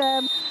well for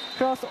them,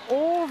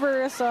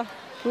 crossovers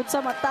with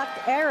some attack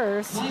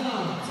errors.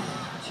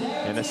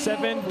 And a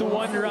 7-1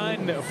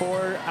 run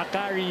for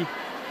Akari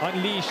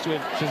unleashed,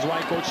 which is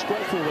why Coach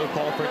Kofu will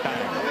call for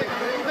time.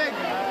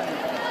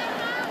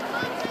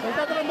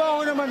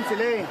 Nagtatrabaho naman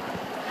sila eh.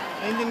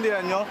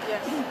 Naiintindihan nyo?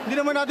 Yes. Hindi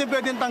naman natin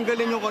pwedeng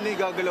tanggalin yung kung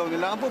igagalaw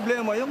nila. Ang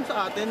problema yung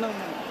sa atin ng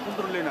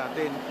kontrolin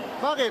natin.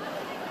 Bakit?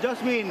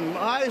 Jasmine,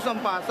 maayos ang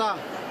pasa.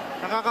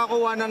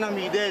 Nakakakuha na ng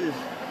middle.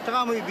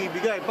 Tsaka mo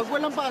ibibigay. Pag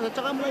walang pasa,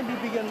 tsaka mo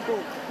ibibigyan ko.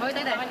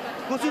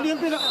 Kung sino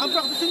yung ang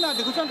practicein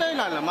natin, kung saan tayo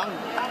lalamang.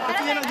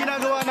 Kasi yan ang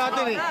ginagawa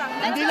natin eh.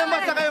 Hindi lang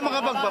basta kayo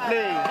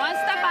makapagpa-play. One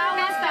step out,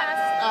 one step.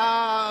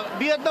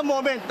 Be at the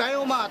moment,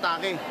 tayo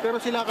umaatake. Pero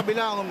sila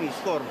kabila ang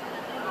umi-score.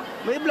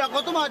 May block,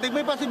 automatic,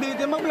 may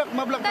possibility mag-block.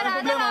 Mablock na ang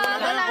problema. Wala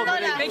tayong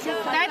coverage.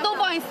 There are 2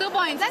 points, 2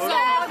 points. Let's go!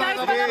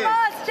 There's for the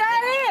balls,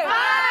 Chery!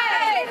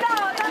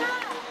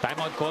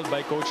 Timeout called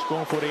by Coach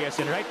Kung Furias,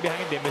 and right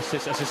behind him is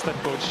his assistant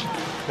coach,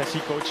 na si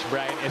Coach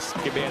Brian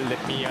Esquivel. Let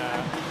me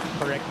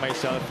correct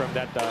myself from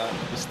that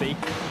mistake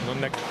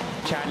nung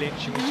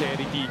nag-challenge yung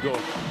Chery Tiggo.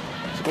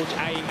 So Coach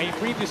ay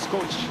previous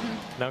coach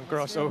ng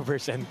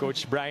crossovers, and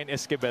Coach Brian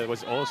Esquivel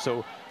was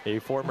also a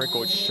former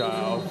coach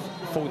of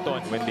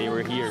Photon when they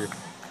were here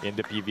in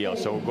the PVL.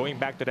 So going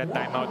back to that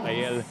timeout,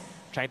 Ayel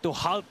trying to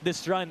halt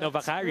this run of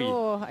Akari.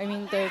 Oh, I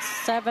mean, the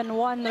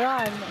 7-1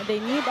 run. They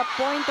need a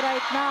point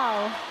right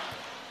now.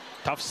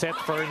 Tough set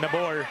for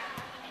Nabor.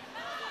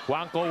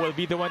 Juanco will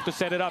be the one to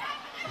set it up.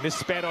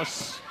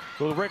 Nisperos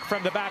will work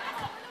from the back.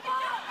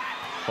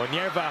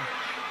 Onierva.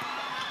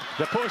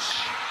 The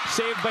push.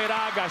 Saved by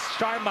Ragas.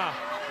 Sharma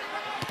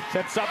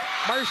sets up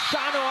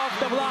Marciano off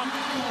the block.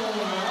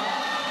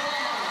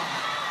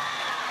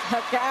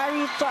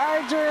 Akari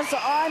Chargers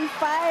on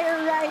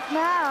fire right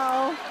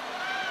now.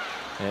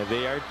 And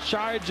they are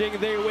charging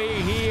their way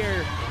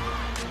here.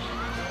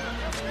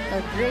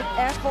 A great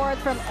effort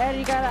from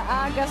Erika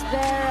Agas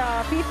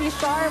there. Fifi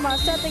Sharma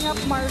setting up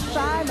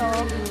Marciano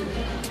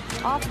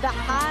off the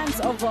hands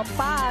of a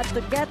pad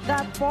to get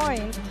that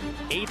point.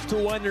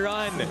 8-1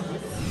 run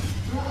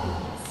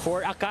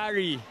for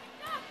Akari.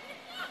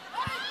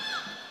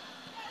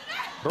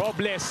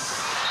 Robles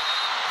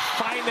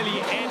finally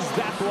ends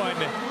that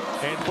one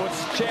and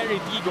puts Chery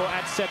Tiggo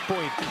at set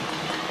point.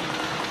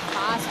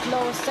 Fast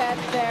flow set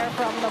there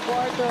from the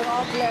board to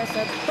Robles.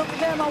 It took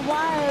them a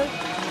while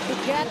to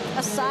get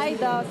a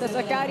side out as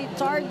Akari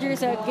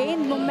Chargers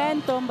gained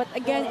momentum, but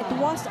again it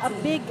was a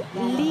big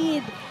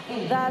lead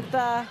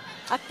that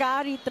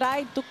Akari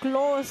tried to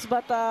close,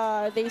 but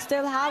they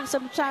still have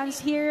some chance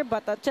here.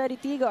 But Chery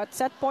Tiggo at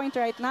set point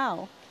right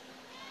now.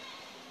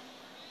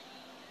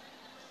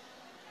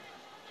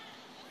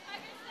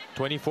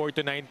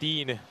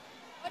 24-19.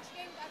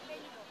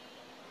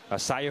 A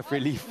sigh of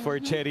relief for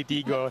Chery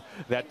Tiggo.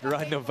 That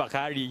run of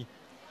Akari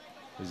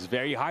is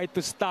very hard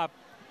to stop.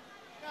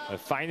 But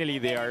finally,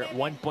 they are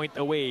 1 point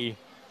away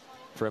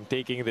from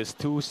taking this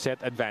 2-set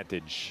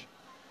advantage.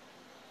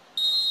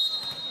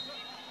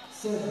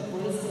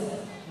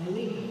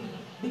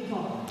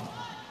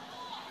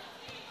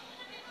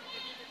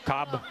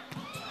 Cobb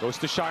goes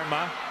to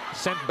Sharma,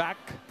 sent back.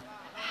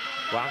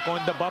 Wangko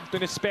on the bump to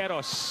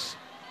Nisperos.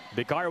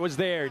 Vicar was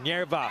there.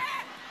 Nierva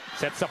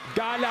sets up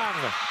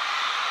Galang.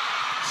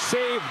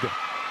 Saved.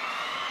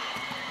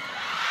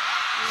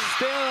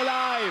 Still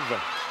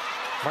alive.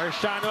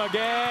 Marciano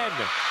again.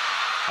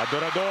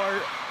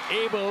 Adorador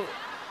able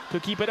to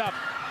keep it up.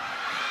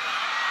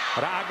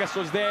 Ragas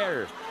was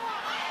there.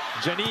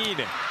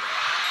 Janine.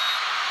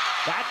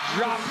 That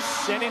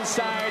drops and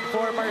inside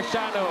for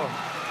Marciano.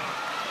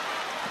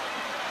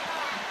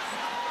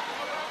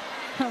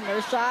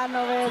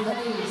 Marciano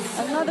with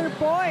another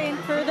point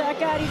for the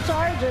Akari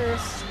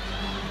Chargers.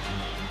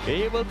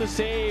 Able to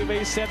save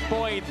a set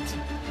point.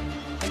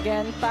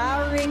 Again,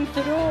 powering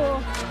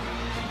through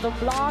the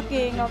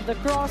blocking of the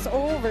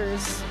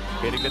crossovers.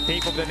 Getting the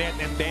tape of the net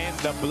and then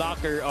the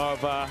blocker of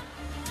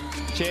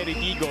Chery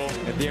Tiggo.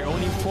 And they're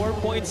only 4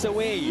 points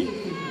away.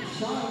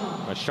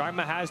 But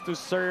Sharma has to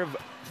serve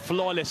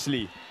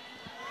flawlessly.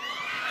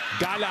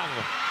 Galang.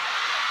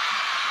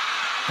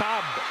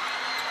 Cobb.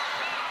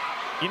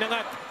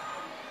 Inangat.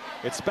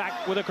 It's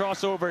back with the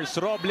crossovers.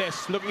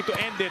 Robles looking to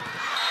end it.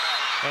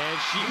 And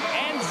she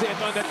ends it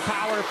on that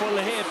powerful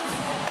hit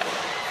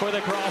for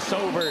the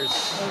crossovers.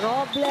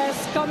 Robles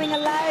coming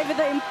alive with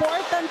the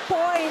important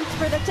point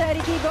for the Chery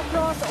Tiggo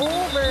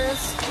crossovers.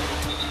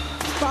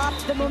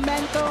 Stopped the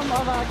momentum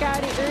of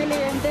Akari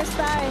earlier, and this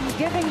time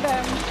giving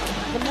them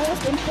the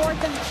most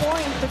important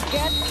point to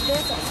get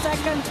this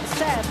second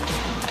set.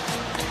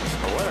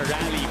 What a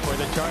rally for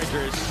the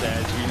Chargers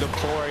as we look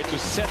forward to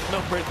set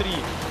number 3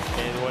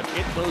 and what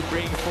it will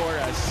bring for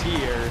us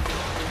here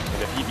in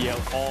the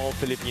PVL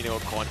All-Filipino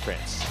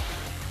Conference.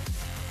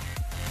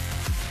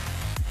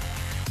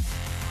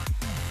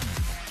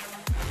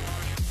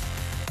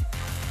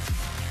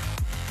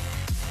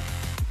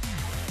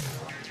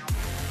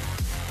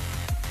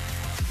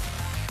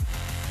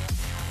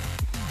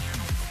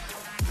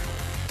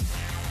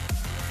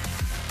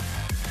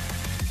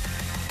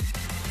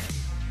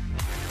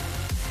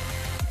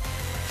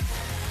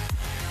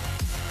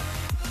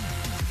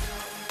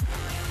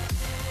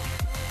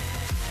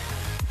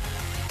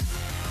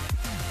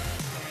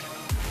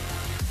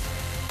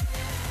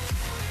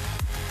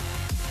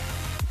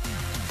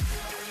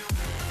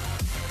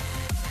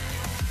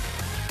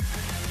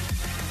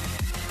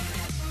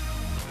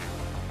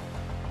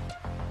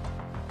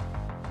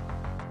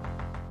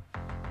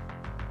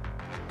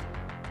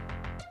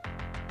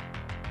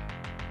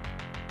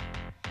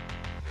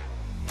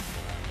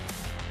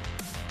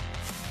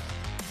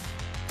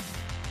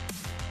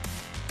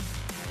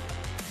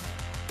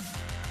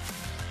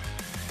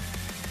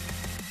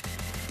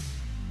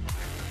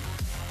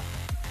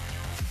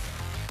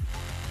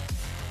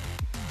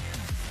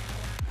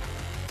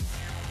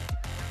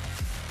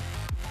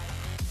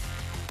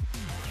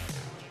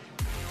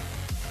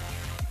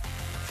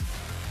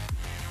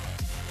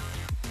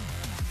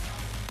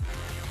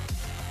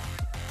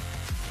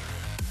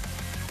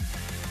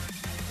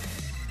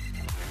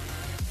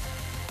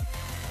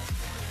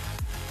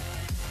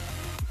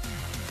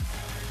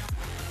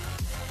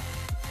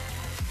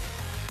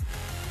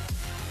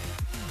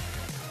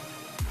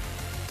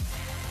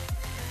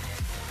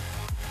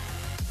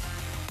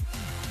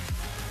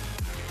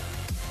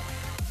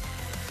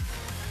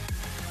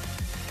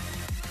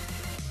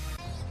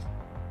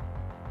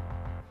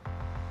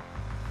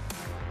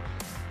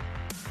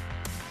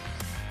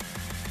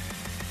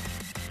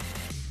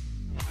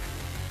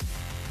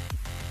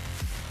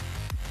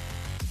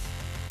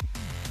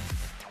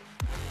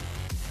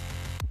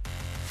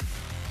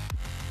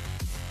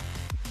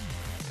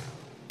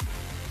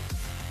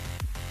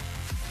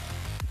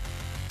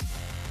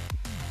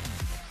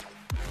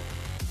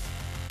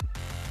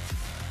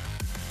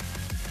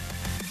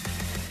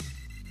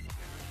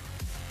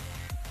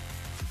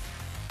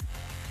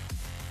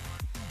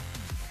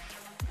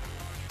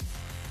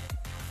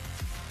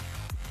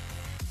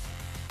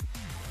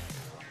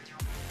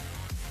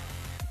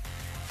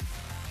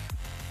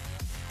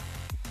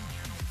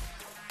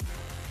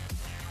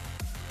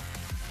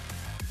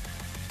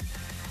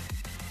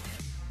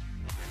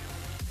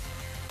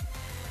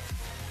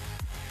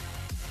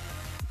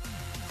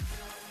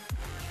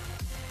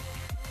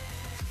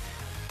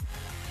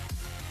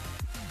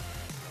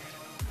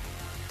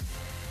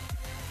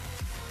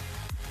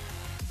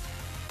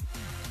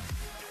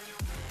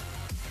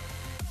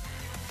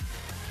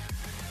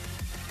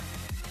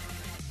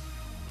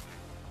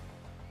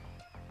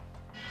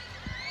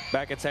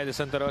 back inside the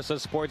Santa Rosa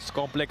Sports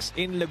Complex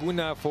in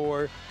Laguna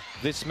for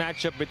this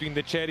matchup between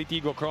the Chery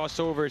Tiggo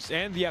Crossovers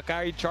and the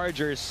Akari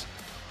Chargers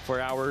for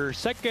our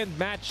second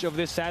match of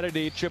this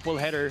Saturday triple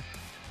header.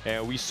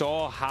 And we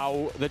saw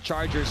how the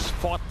Chargers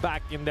fought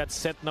back in that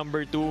set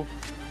number 2.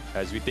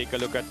 As we take a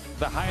look at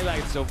the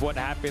highlights of what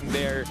happened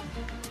there,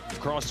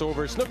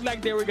 Crossovers looked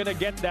like they were gonna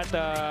get that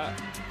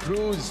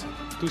cruise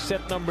to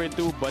set number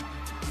 2, but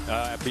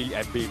I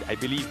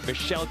believe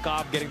Michelle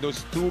Cobb getting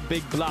those 2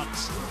 big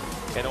blocks,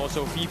 and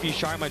also Fifi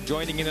Sharma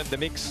joining in at the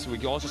mix.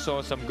 We also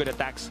saw some good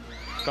attacks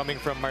coming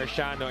from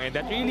Marciano, and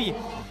that really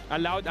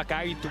allowed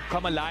Akari to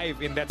come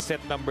alive in that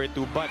set number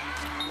 2. But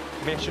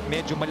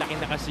medyo malaki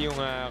na kasi yung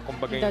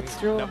kumbaga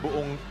yung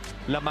nabuong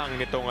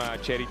lamang nitong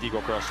Chery Tiggo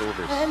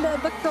Crossovers. And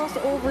the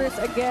Crossovers,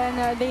 again,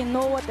 they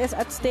know what is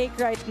at stake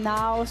right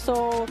now.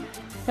 So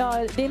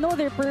they know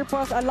their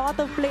purpose. A lot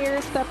of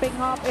players stepping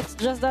up. It's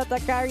just that the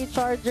Akari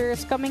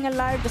Chargers coming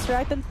alive just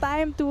right in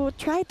time to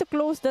try to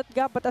close that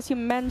gap. But as you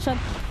mentioned,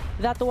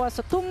 that was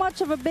too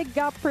much of a big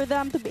gap for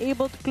them to be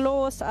able to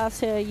close.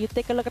 As you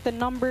take a look at the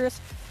numbers,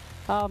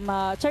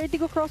 Chery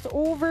Tiggo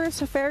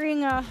Crossovers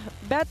faring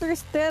better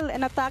still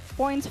in attack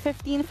points,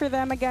 15 for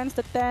them against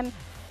the 10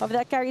 of the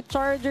Akari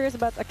Chargers.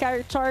 But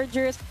Akari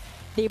Chargers,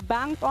 they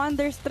banked on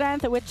their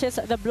strength, which is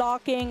the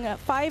blocking.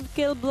 5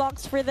 kill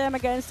blocks for them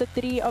against the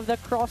 3 of the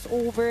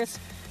Crossovers.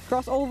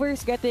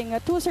 Crossovers getting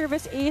 2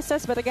 service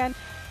aces, but again,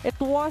 it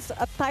was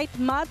a tight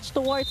match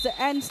towards the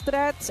end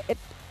stretch.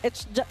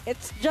 It's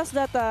just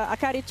that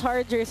Akari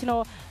Chargers,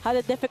 had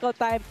a difficult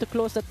time to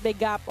close that big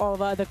gap of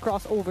the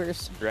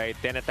Crossovers. Right,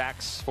 10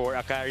 attacks for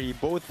Akari,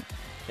 both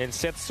in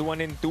sets 1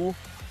 and 2.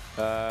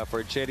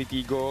 For Chery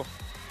Tiggo,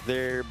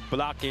 their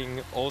blocking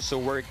also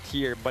worked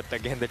here, but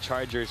again, the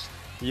Chargers,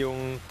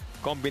 yung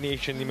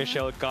combination ni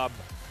Michelle Cobb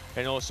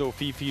and also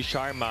Fifi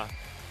Sharma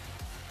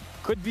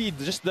could be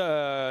just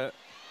the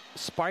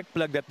spark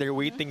plug that they're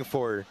waiting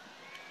for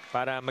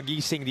para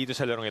magising dito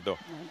sa larong ito.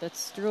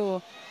 That's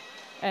true.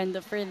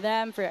 And for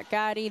them, for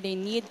Akari, they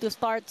need to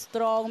start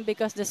strong,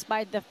 because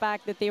despite the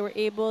fact that they were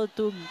able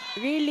to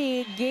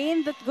really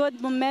gain that good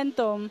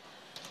momentum,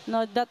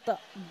 that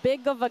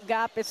big of a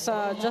gap is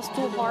just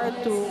too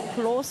hard to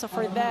close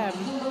for them.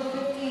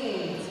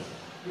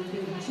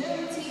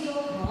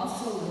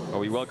 Well,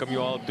 we welcome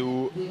you all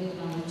to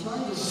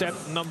set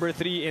number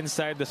 3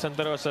 inside the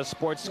Santa Rosa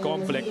Sports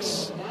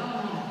Complex.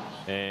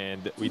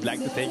 And we'd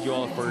like to thank you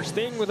all for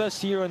staying with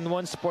us here on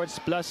One Sports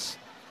Plus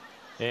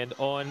and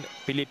on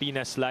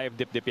Pilipinas Live.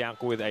 Dip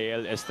Yanko with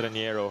Aiel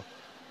Estraniero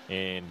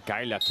and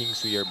Kyla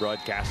Kingsu, your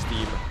broadcast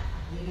team,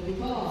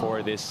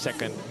 for this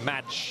second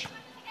match.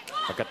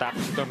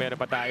 Pagkatapos ito, meron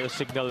pa tayo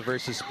Signal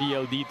versus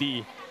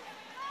PLDT.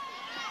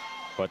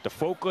 But the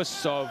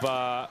focus of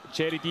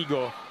Chery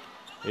Tiggo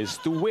is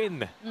to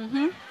win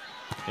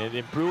and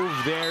improve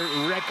their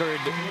record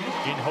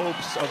in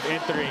hopes of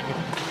entering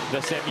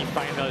the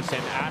semifinals.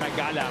 And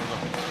Aragalang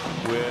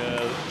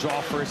will draw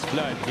first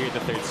blood here in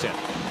the 3rd set.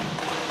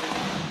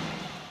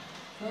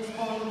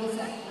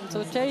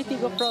 So Chery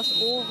Tiggo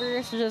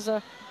Crossovers just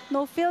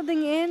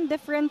fielding in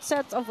different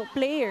sets of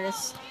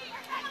players,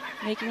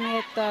 making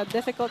it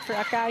difficult for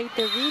Akari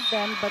to read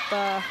them. But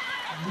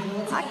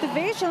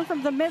activation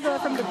from the middle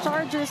from the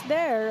Chargers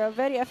there,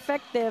 very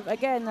effective.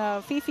 Again,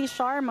 Fifi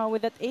Sharma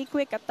with that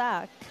A-quick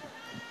attack.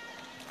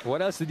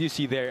 What else did you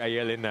see there,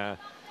 Aiel, in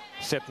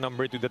set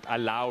number 2 that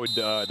allowed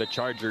the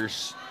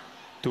Chargers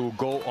to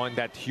go on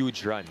that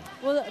huge run?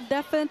 Well,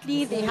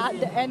 definitely they had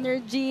the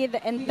energy,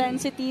 the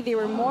intensity. They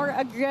were more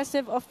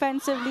aggressive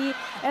offensively,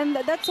 and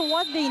that's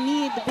what they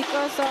need,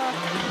 because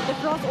the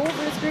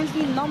Crossover is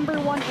currently number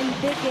 1 in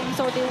digging,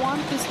 so they want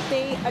to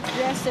stay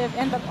aggressive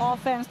in that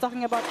offense.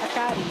 Talking about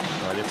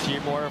Akari. Let's hear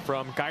more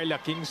from Kyla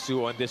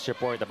Kingsu on this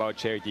report about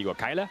Chery Tiggo.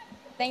 Kyla?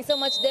 Thanks so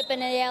much, Dip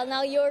and Ariel.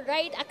 Now, you're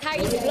right.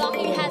 Akari's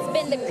blocking has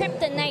been the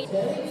kryptonite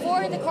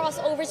for the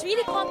Crossovers,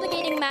 really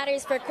complicating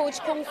matters for Coach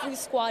Kung Fu's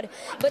squad.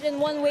 But in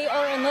one way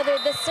or another,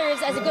 this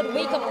serves as a good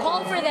wake-up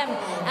call for them,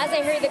 as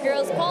I heard the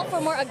girls call for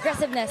more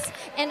aggressiveness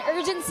and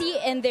urgency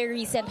in their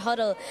recent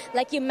huddle.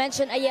 Like you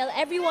mentioned, Ariel,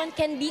 everyone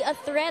can be a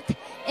threat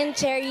in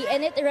Chery,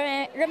 and it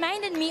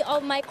reminded me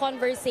of my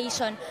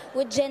conversation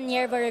with Jen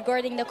Nierva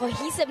regarding the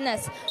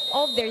cohesiveness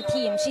of their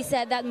team. She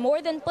said that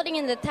more than putting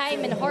in the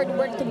time and hard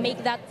work to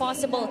make that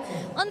possible,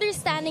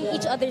 understanding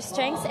each other's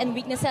strengths and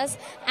weaknesses,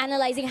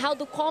 analyzing how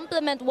to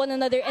complement one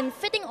another, and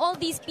fitting all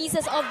these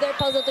pieces of their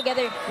puzzle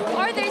together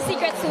are their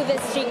secrets to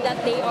this streak that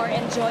they are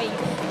enjoying.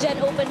 Jen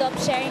opened up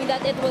sharing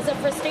that it was a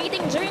frustrating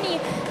journey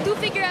to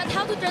figure out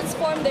how to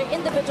transform their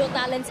individual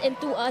talents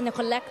into a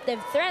collective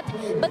threat,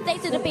 but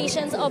thanks to the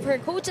patience of her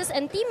coaches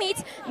and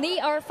teammates, they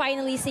are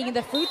finally seeing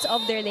the fruits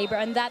of their labor.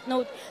 On that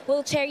note,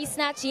 will Chery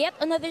snatch yet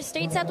another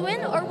straight set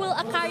win, or will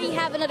Akari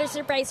have another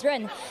surprise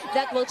run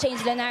that will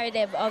change the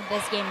narrative of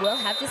this game? We'll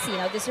have to see.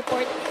 Now, this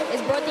report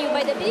is brought to you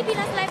by the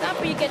Pilipinas Live app,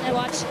 where you can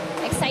watch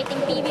exciting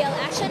PVL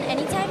action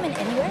anytime and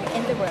anywhere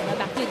in the world. Now,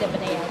 back to you,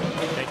 Depanaya.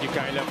 Thank you,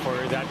 Kyla, for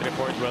that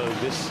report. Well,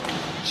 this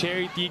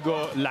Chery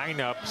Tiggo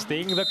lineup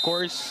staying the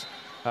course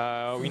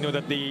We know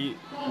that they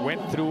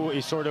went through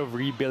a sort of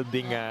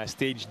rebuilding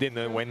stage din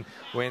when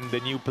the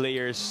new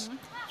players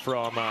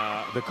from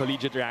the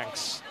collegiate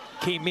ranks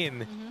came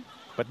in.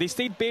 But they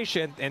stayed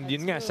patient, and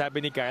yun nga,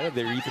 sabi ni Kyla,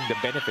 they're reaping the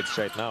benefits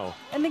right now.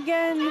 And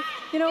again,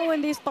 you know,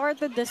 when they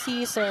started the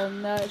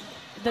season,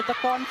 the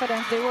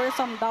confidence, there were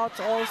some doubts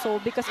also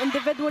because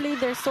individually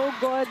they're so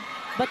good,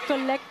 but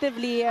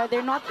collectively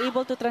they're not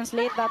able to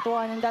translate that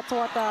one, and that's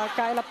what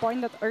Kyla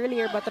pointed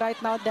earlier. But right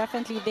now,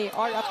 definitely they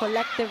are a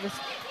collective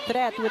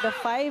threat with a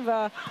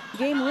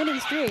 5-game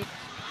winning streak.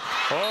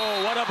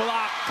 Oh, what a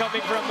block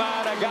coming from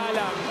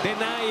Aragalang,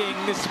 denying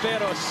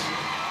Nisperos.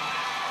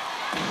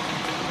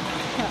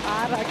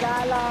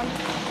 Aragalang.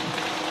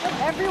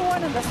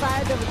 Everyone on the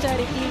side of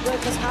Chery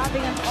Tiggo just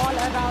having an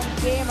all-around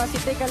game. As you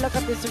take a look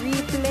at this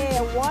replay,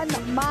 a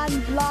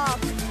one-man block.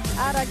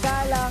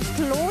 Aragalang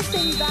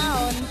closing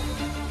down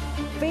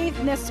Faith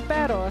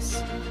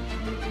Nisperos.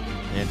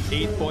 And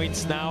 8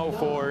 points now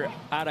for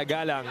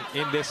Aragalang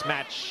in this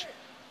match.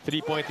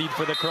 3-point lead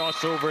for the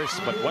Crossovers,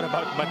 but what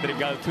about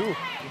Madrigal too?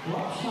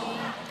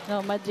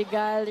 No,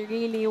 Madrigal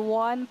really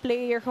one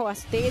player who has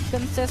stayed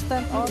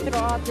consistent all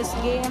throughout this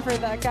game for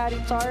the Akari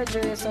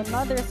Chargers.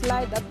 Another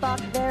slight attack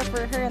there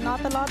for her.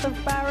 Not a lot of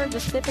power,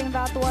 just tipping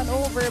that one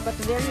over, but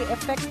very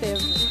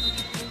effective.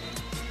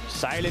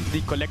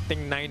 Silently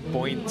collecting 9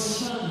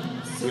 points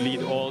to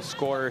lead all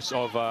scorers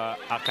of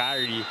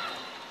Akari.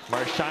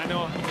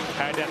 Marciano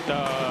had that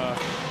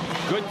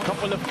good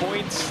couple of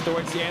points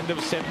towards the end of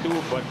set 2,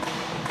 but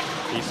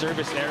a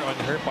service error on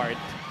her part.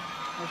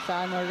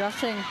 Marciano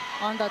rushing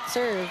on that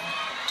serve.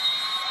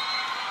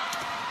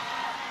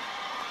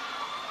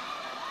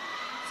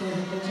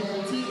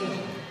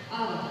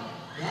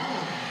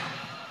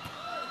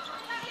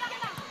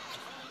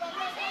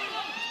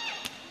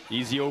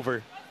 Easy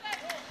over.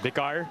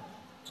 Bicar.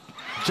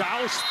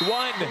 Joust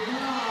won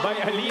by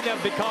Alina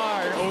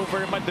Bicar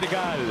over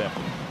Madrigal.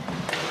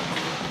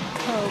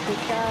 Oh,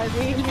 Bicar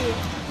really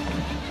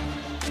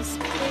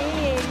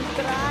staying,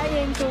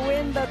 trying to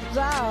win the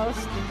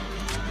joust.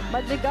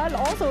 Madrigal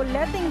also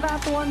letting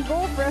that one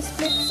go for a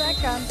split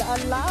second,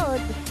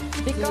 allowed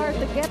Bicar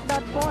to get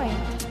that point.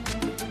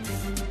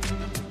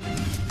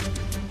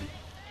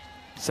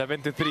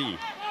 7-3.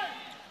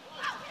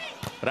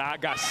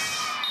 Ragas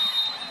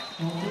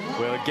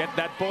will get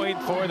that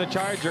point for the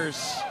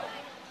Chargers.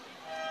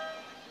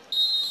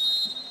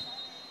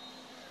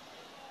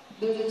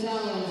 There's a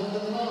challenge on the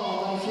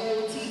call by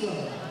Chery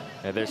Tiggo.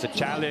 And there's a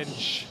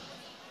challenge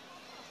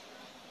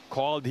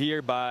called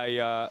here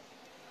by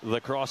the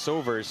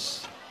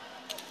Crossovers.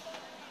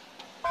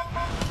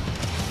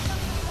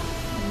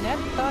 Net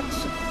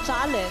touch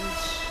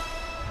challenge.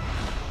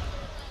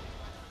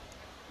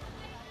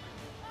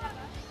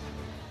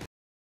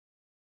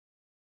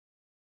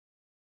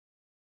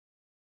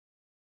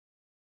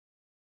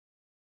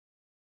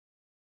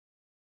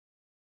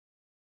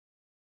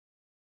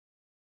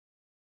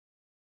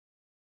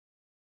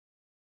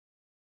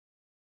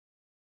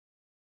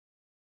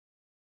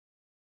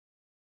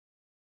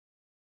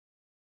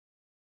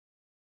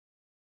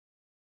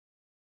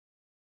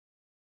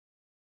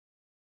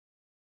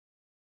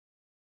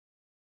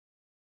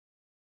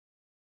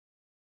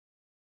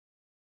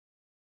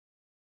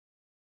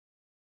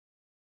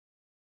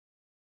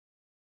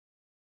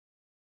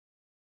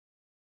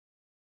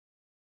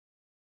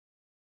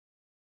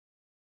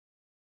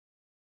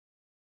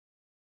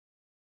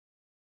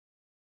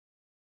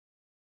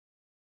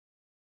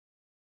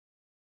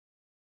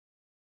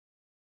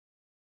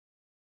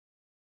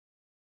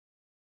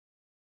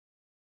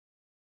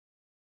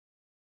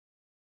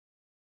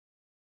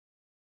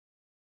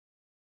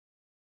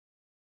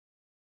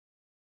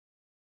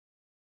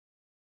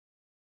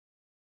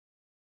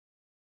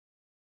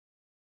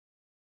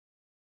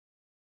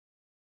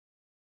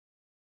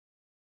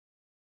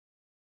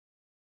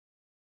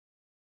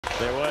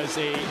 There was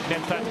a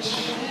net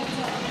touch.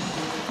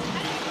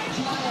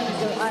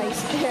 The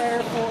ice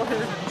there for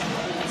the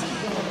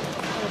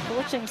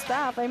coaching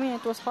staff. I mean,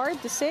 it was hard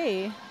to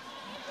say.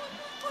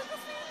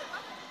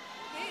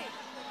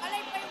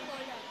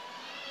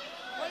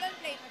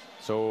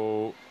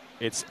 So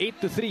it's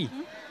 8-3.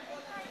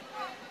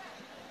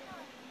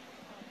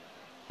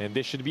 And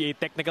this should be a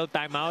technical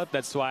timeout.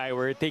 That's why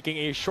we're taking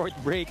a short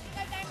break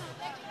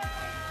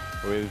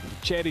with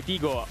Chery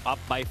Tiggo up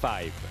by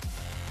 5.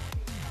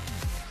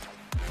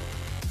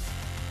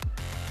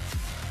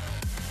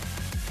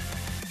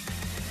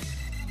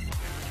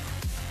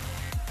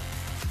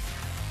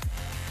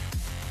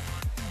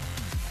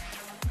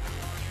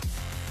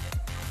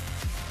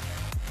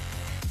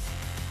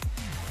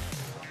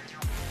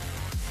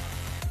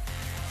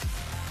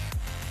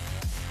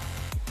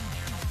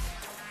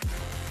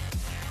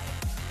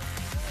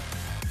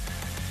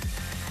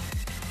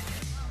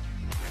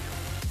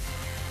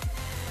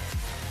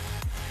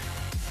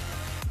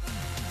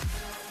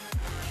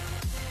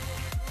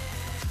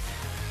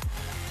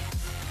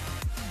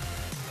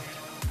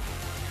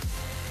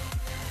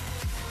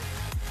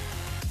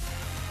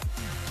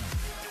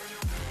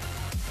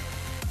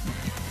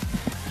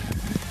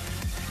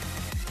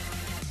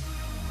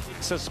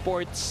 Rosa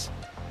Sports.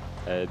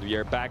 And we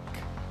are back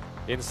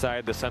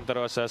inside the Santa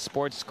Rosa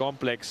Sports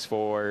Complex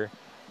for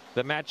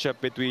the matchup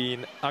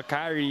between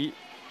Akari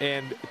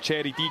and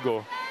Chery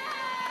Tiggo.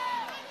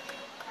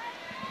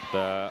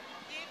 The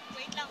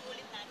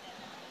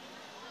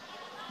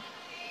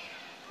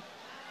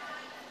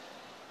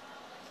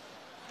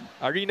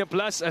Arena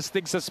Plus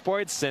Astigsa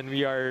Sports, and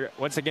we are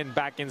once again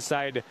back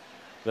inside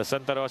the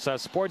Santa Rosa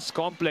Sports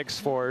Complex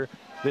for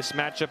this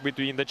matchup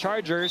between the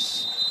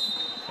Chargers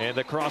and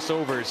the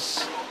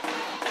Crossovers.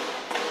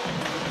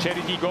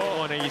 Chery Tiggo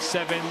on a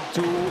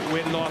 7-2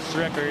 win-loss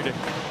record.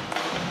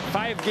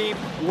 5-game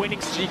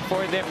winning streak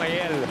for them,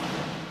 Ayel.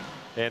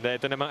 And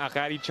ito namang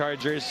Akari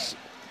Chargers,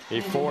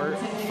 a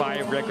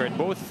 4-5 record.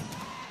 Both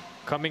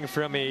coming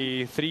from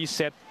a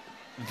 3-set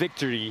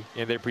victory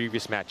in their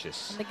previous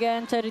matches. And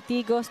again, Chery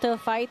Tiggo still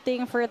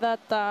fighting for that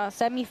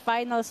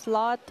semi-final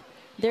slot.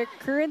 They're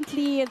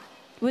currently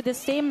with the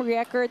same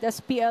record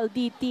as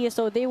PLDT,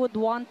 so they would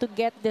want to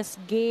get this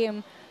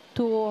game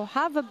to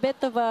have a bit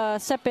of a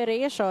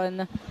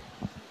separation.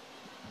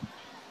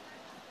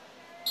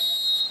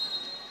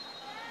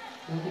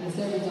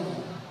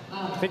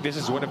 I think this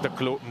is one of the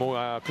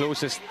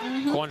closest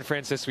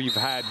conferences we've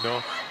had,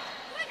 no?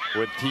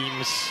 With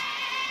teams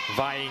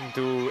vying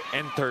to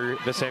enter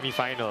the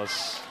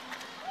semifinals.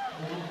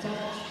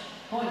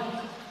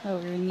 Oh,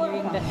 we're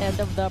nearing the end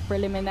of the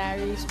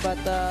preliminaries, but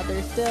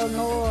there's still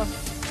no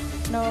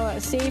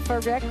safer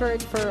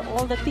record for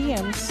all the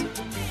teams.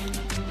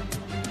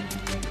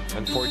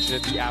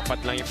 Unfortunately,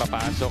 apat lang yung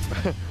papasok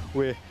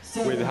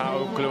with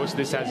how close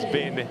this has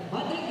been.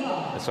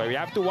 That's why we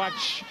have to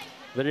watch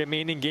the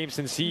remaining games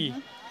and see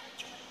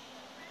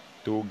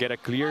to get a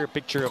clear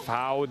picture of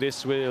how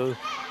this will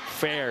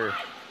fare.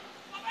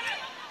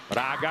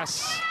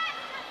 Ragas.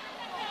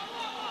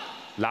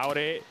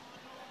 Laure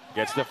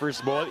gets the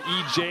first ball.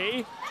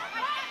 EJ.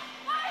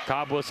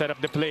 Cabo will set up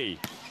the play.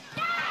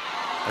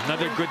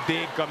 Another good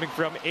dig coming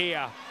from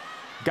Ea.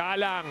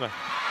 Galang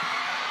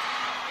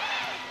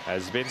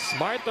has been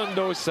smart on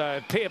those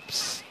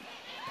tips.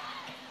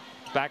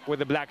 Back with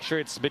the black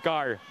shirts,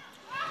 Bicar.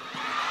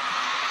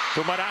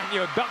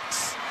 Tumaranyo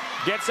ducks,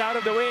 gets out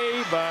of the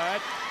way, but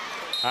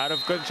out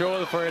of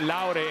control for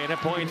Laure and a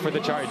point for the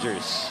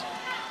Chargers.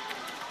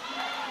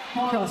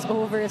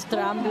 Crossover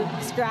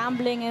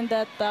scrambling in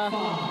that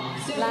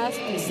last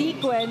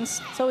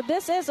sequence. So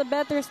this is a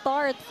better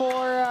start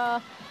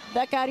for the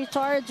Akari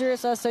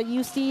Chargers. So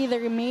you see the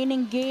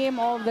remaining game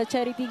of the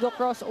Chery Tiggo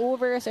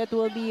Crossovers. It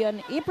will be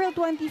on April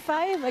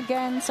 25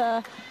 against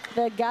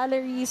the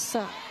Galleries.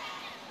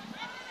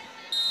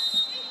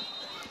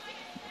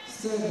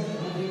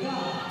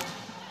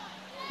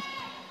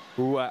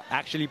 Who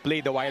actually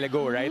played a while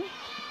ago, right?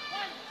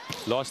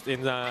 Lost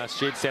in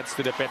straight sets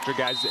to the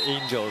Petrogas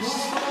Angels.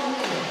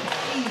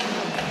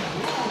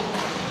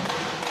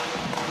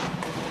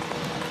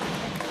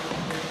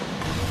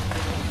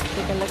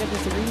 Take a look at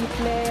this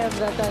replay of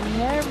that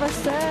Nerva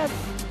set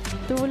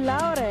to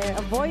Laure,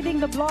 avoiding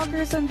the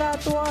blockers on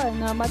that one.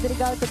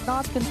 Madrigal could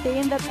not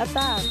contain that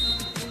attack.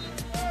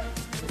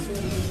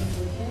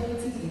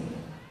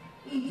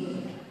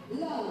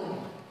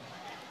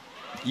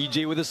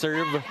 EJ with a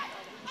serve.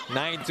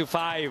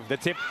 9-5. The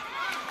tip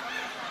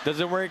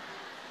doesn't work.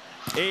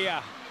 Ea.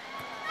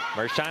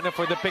 Marciano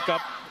for the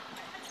pickup.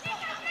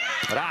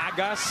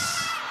 Ragas.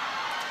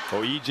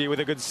 Oh, EJ with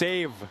a good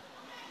save.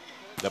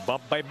 The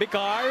bump by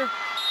Bicar.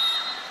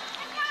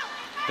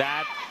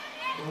 That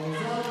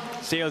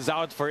sails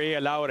out for Ea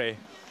Laure.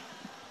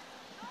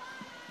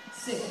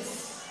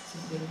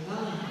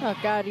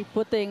 Akari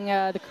putting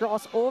the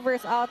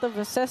crossovers out of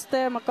the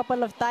system a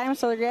couple of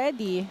times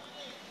already.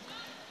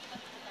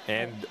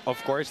 And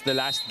of course, the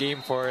last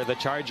game for the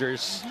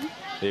Chargers,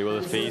 they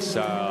will face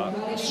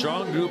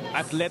Strong Group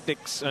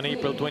Athletics on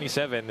April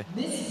 27.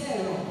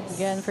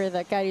 Again, for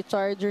the Akari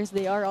Chargers,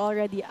 they are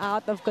already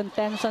out of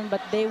contention, but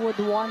they would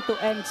want to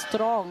end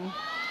strong.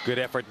 Good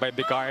effort by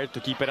Bicar to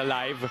keep it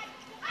alive.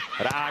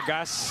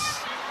 Ragas,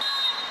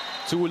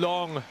 too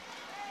long,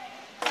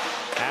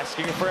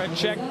 asking for a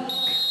check.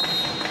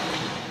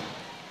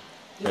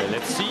 Well,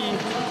 let's see,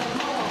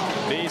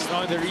 based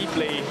on the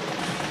replay.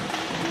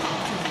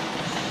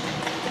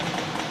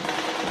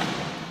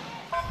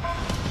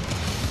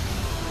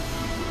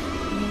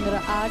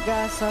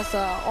 Agas has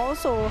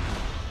also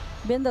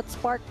been that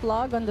spark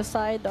plug on the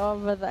side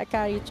of the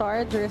Akari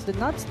Chargers. Did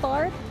not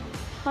start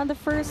on the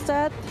first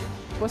set,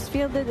 was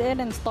fielded in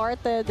and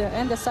started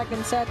in the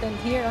second set and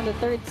here on the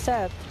third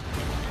set.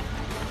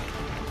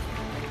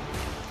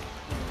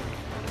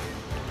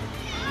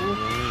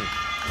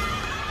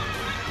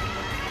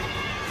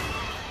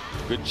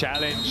 Good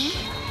challenge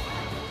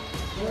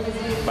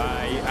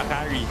by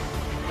Akari.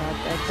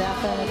 That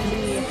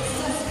definitely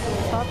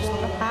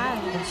touched the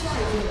hand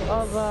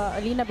of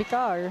Alina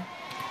Bicar.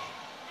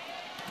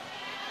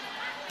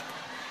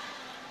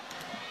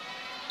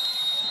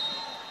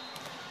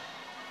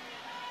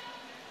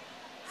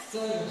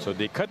 So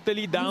they cut the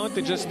lead down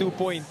to just 2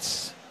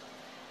 points.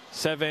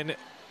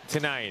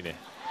 7-9.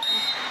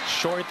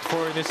 Short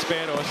for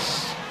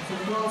Nisperos.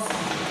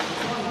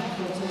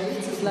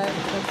 like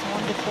that's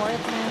one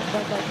department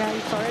that the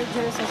Akari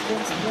Chargers has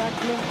been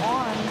struggling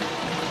on.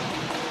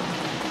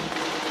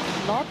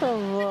 A lot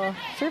of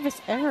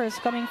service errors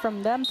coming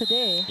from them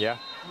today. Yeah.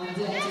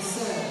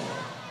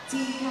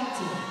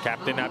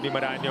 Captain Abby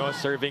Maranyo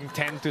serving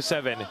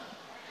 10-7.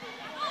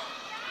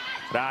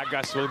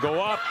 Ragas will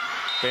go up.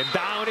 And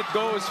down it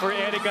goes for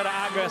Erica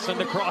Ragas on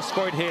the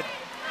cross-court hit.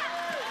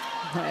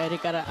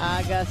 Erica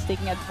Ragas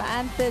taking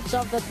advantage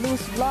of that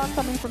loose block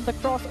coming from the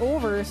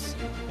crossovers.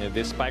 And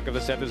this spike of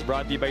the set is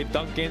brought to you by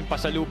Duncan,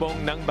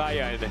 pasalubong ng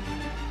bayan.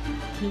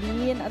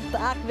 Clean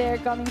attack there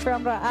coming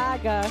from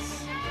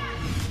Ragas.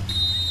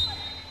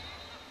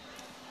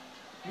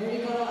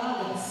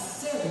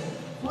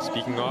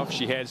 Speaking of,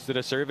 she heads to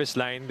the service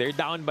line. They're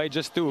down by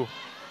just 2.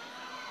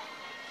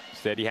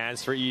 Steady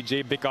hands for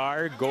EJ.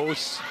 Bicar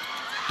goes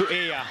to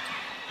Ea.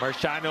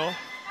 Marciano.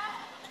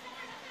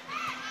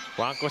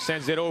 Juanco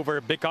sends it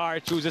over.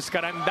 Bicar chooses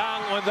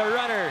Karandang on the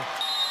runner.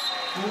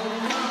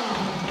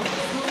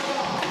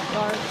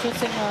 Bicar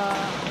choosing a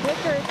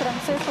quicker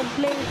transition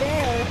play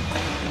there.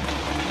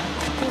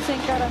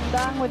 Choosing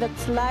Karandang with a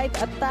slide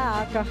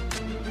attack.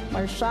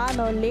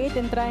 Marciano late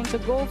in trying to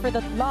go for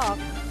that block.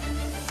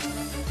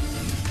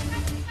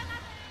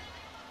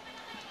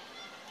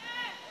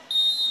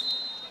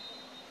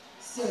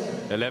 So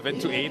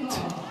 11-8.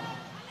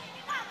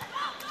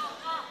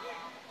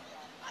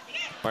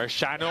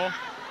 Marciano.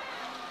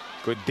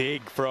 Good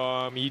dig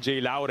from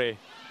EJ Laure.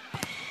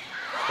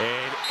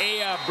 And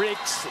Ea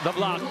breaks the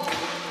block.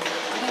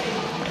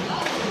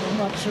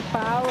 Much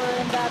power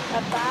in that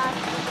attack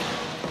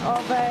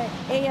of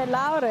Ea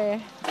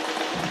Laure.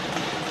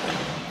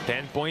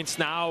 10 points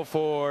now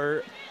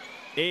for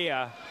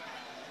Ea.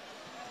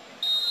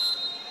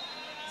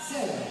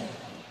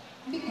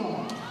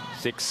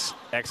 6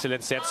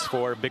 excellent sets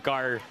for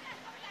Bicar.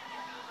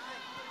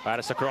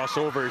 Para sa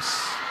crossovers.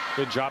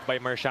 Good job by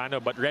Marciano,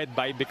 but read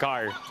by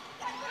Bicar.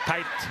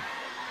 Tight.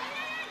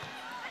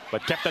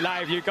 But kept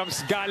alive. Here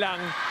comes Galang.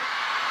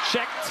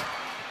 Checked.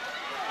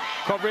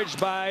 Coverage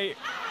by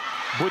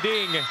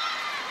Buding.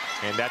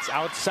 And that's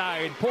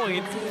outside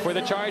point for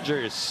the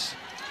Chargers.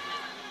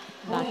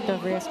 Lack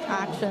of risk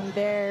action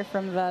there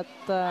from that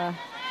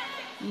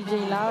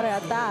EJ Laure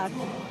attack.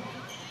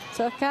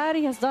 So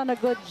Akari has done a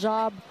good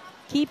job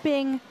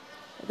keeping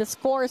the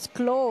scores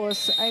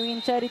close. I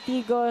mean, Chery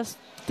Tiggo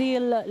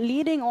still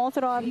leading all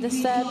throughout the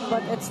set,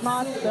 but it's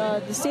not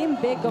the same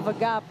big of a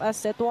gap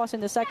as it was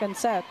in the second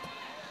set.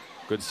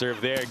 Good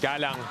serve there,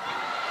 Galang.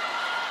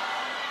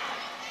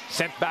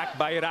 Sent back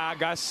by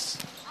Ragas.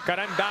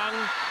 Karandang,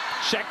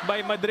 checked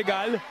by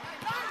Madrigal.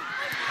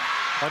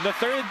 On the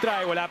third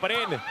try, wala pa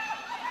rin.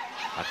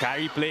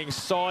 Akari playing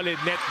solid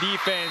net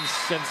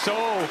defense. And so,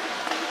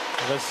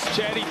 the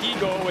Chery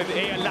Tiggo with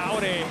Ea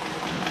Laure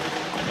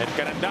and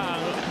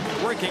Karandang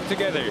working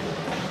together.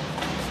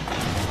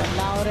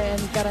 Laure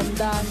and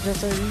Karandang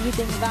just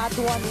reading that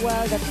one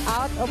well. That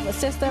out of a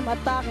system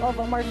attack of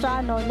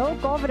Marciano. No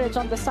coverage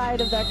on the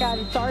side of the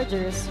Akari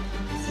Chargers.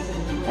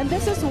 And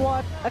this is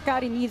what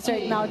Akari needs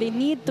right now. They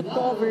need to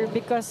cover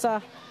because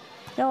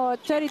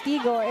Chery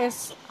Tiggo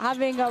is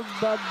having a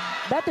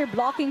better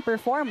blocking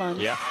performance.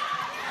 Yeah.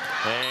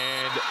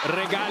 And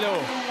regalo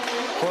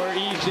for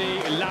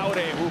EJ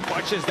Laure, who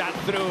punches that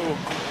through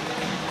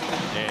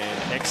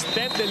and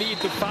extend the lead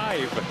to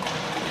 5.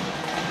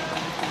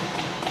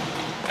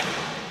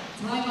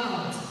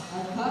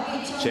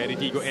 Chery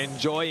Tiggo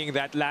enjoying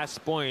that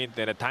last point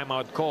and a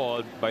timeout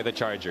called by the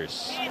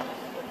Chargers.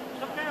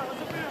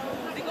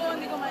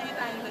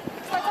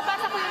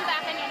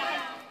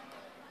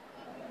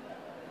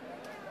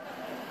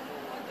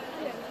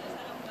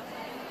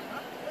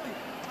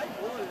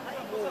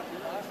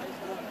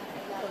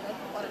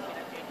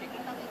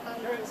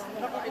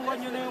 Nakukuha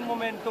nyo na yung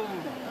momentum.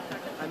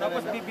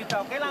 Tapos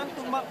bibitaw. Kailangan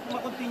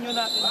makontinue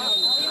natin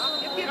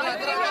yun.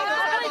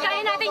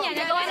 Kaya natin yan.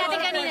 Nagawa natin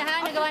kanina, ha?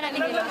 Nagawa natin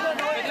kanina.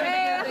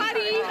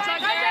 Akari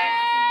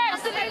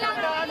Chargers!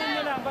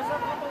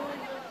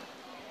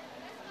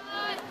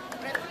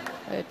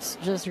 It's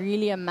just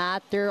really a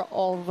matter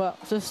of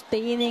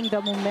sustaining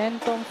the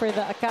momentum for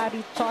the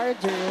Akari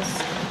Chargers.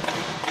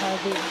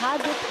 They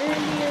had it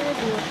earlier,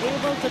 they were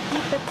able to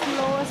keep it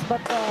close,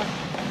 but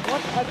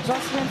what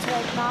adjustments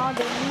right now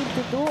they need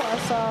to do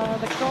as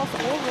the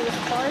crossover is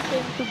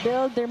starting to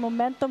build their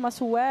momentum as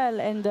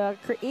well and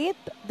create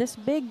this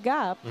big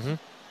gap.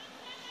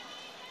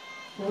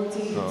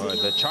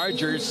 The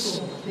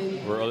Chargers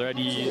were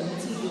already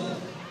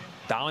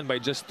down by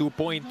just 2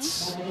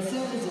 points.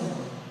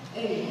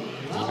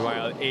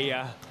 Meanwhile,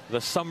 Ea, the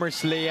Summer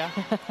Slayer,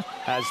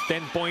 has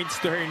 10 points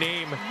to her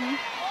name.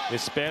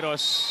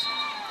 Vesperos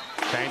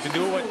trying to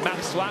do what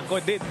Max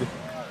Juanco did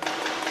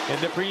in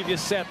the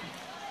previous set.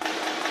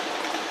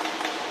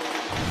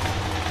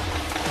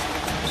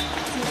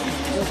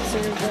 Good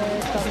serve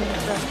coming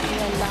from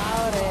Ea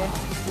Laure.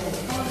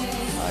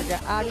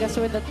 Agas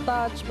with a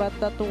touch, but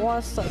that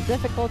was a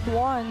difficult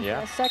one.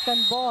 Yeah. The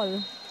second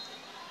ball.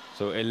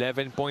 So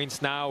 11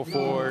 points now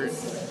for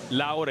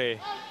Laure.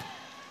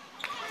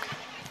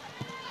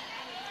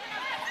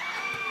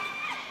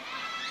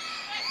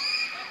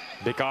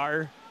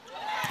 Vicar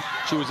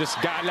chooses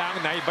Galang,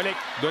 naibalik.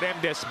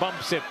 Doremdes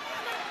bumps it.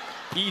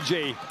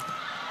 EJ.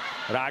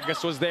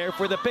 Ragas was there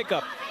for the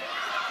pickup.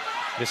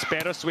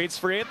 Desperos waits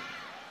for it.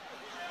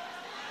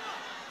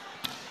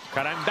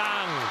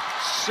 Carandang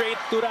straight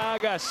to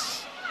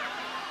Ragas.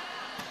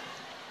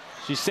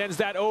 She sends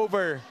that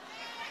over.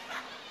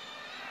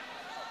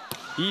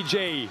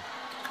 EJ.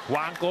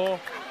 Juanco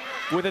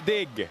with a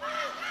dig.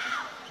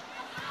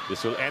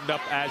 This will end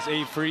up as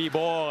a free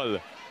ball.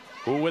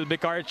 Who will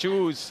Vicar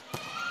choose?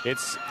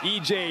 It's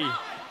EJ.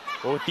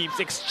 Both teams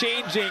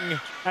exchanging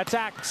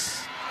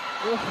attacks.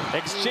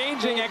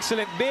 Exchanging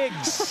excellent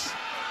digs.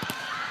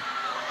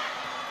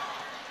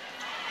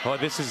 Oh,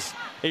 this is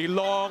a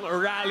long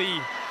rally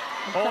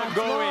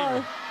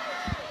ongoing.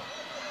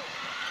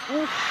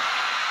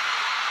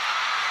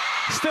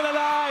 Still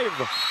alive.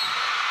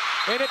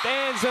 And it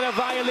ends in a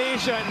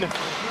violation.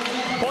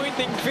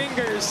 Pointing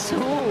fingers.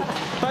 Who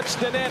touched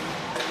the net?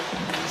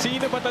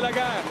 Sino ba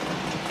talaga?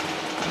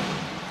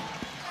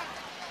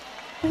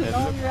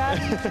 Long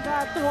rally for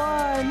that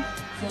one.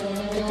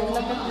 Take a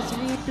look at this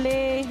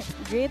replay.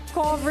 Great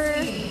cover.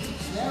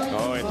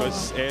 Oh, it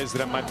was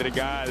Ezra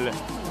Madrigal.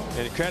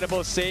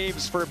 Incredible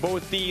saves for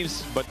both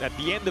teams, but at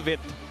the end of it,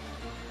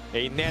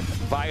 a net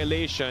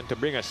violation to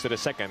bring us to the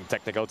second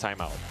technical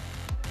timeout.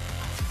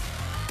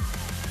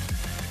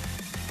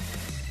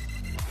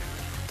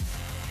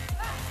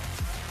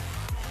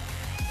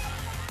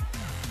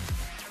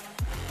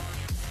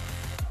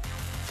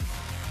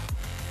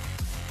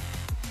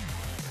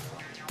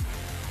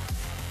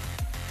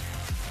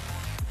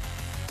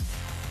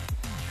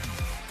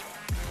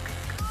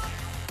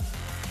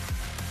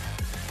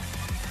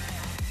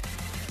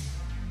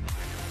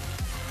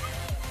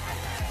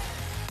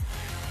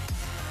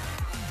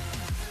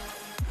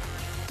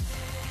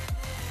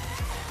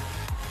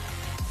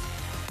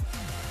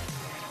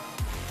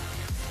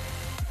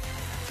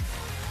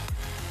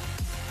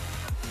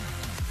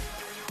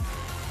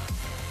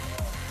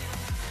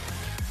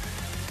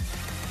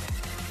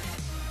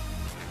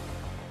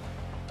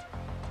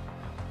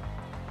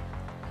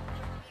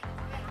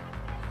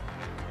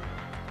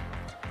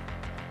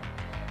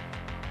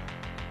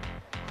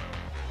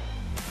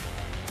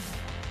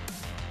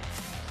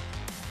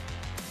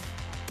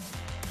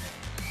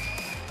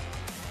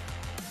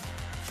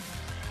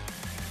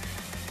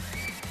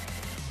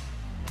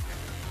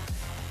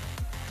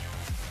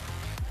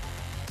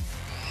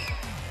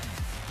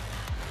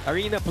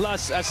 Arena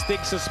Plus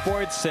Astigsa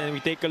Sports, and we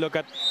take a look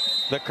at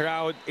the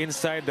crowd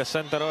inside the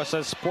Santa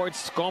Rosa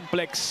Sports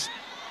Complex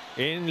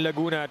in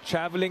Laguna.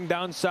 Traveling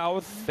down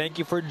south, thank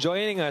you for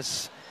joining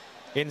us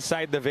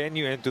inside the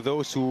venue, and to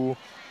those who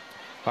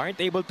aren't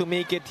able to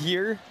make it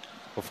here,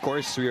 of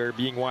course, we are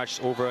being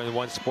watched over on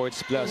One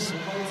Sports Plus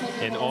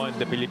and on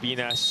the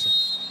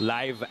Pilipinas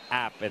live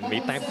app. And may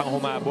time pang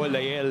humabol,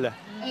 Lael.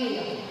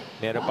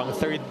 Meron pang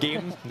third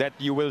game that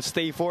you will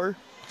stay for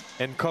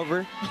and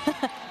cover.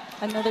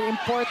 Another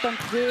important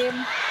game.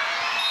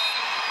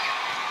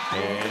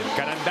 And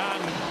Carandang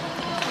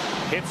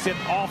hits it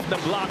off the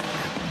block.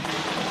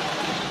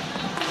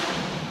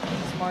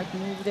 Smart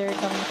move there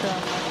coming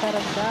from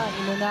Carandang.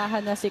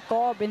 Inunahan na si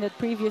Cobb in the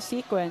previous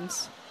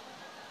sequence.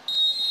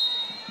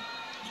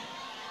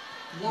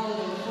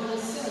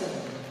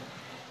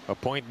 A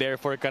point there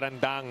for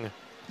Carandang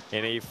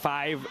in a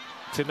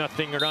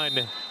 5-0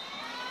 run.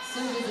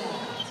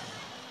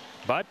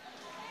 But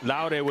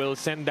Laure will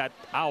send that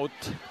out.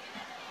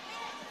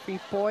 3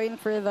 point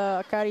for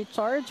the Akari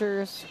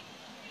Chargers.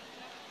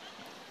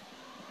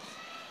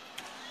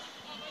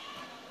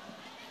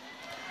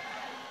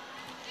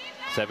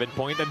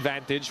 Seven-point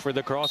advantage for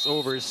the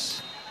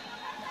Crossovers.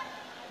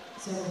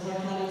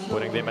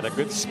 Putting them at a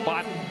good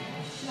spot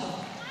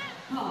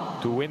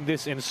to win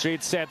this in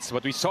straight sets.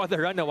 But we saw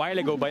the run a while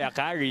ago by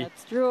Akari.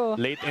 That's true.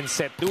 Late in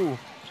set 2.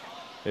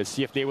 Let's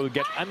see if they will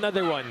get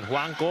another one.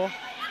 Juanco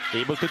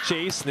able to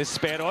chase.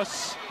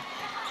 Nisperos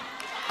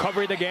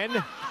covered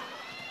again.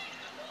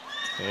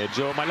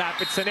 Medyo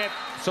malapit sa net.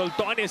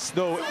 Soltones,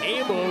 though,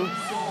 able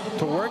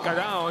to work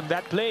around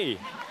that play.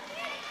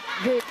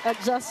 Great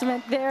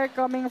adjustment there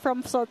coming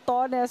from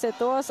Soltones. It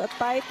was a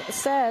tight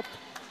set,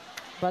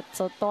 but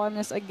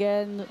Soltones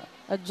again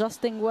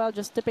adjusting well,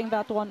 just tipping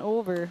that one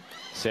over.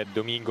 Said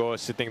Domingo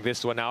sitting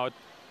this one out.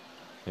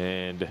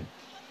 And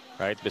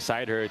right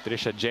beside her,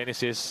 Trisha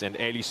Genesis and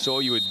Ellie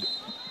Soyud.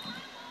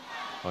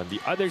 On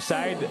the other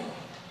side,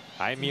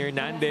 Jaime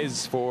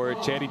Hernandez for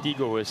Chery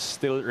Tiggo, who is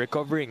still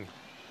recovering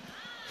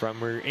from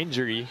her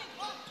injury.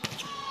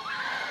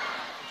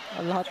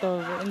 A lot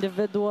of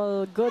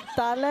individual good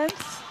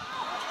talents.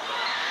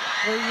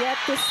 We're yet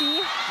to see.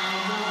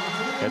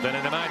 Ito na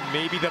naman,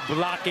 maybe the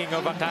blocking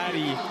of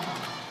Akari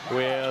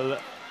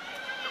will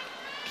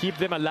keep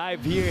them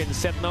alive here in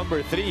set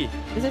number 3.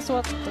 This is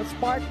what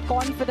sparked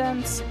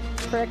confidence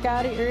for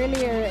Akari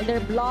earlier.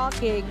 They're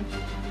blocking.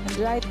 And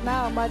right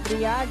now,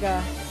 Madrigal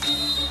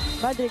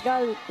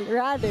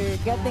rather,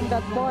 getting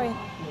that point.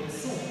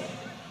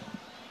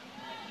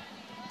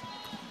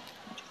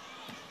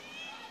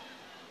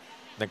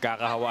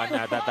 Nagkakahawaan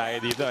ata tayo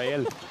dito,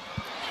 Ayel.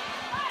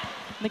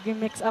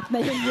 Nag-mix up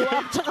na yung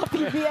UAP tsaka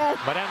PVL.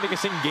 Marami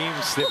kasing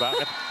games, di ba?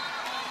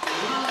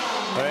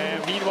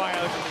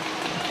 Meanwhile,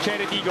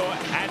 Chery Tiggo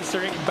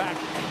answering back.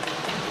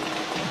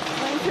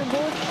 For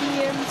both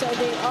teams,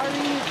 they are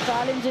really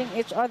challenging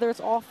each other's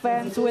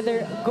offense with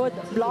their good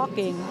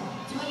blocking.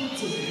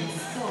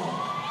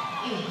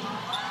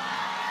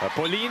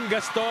 Pauline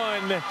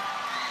Gaston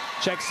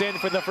checks in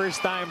for the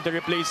first time to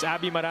replace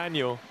Abby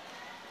Maranyo.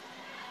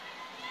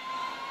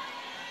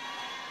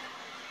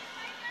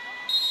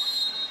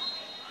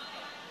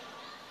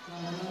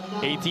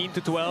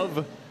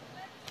 (18-12)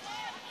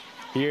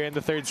 here in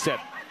the third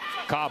set.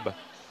 Cobb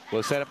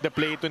will set up the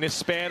play to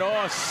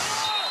Nisperos.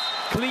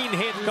 Clean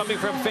hit coming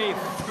from Faith.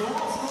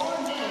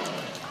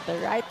 The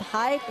right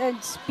height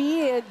and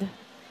speed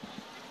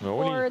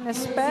for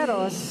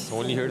Nisperos.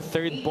 Only her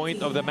third point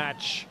of the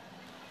match.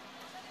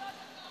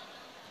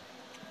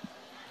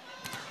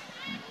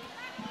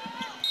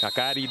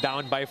 Akari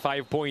down by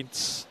 5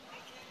 points.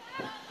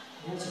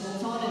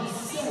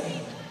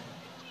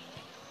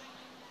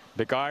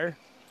 Bekar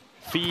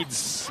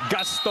feeds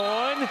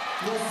Gaston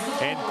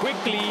and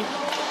quickly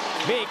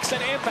makes an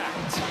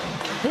impact.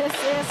 This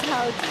is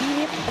how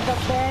deep the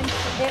bench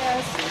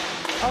is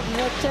of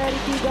the Chery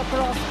Tiggo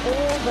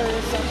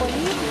Crossovers.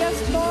 Pauline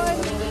Gaston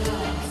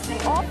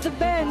off the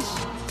bench.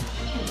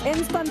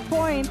 Instant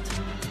point.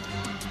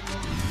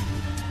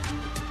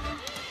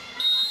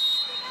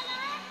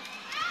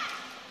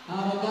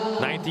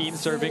 (19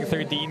 serving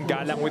 13).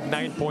 Galang with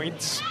 9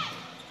 points.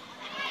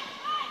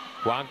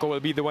 Juanco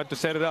will be the one to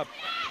set it up.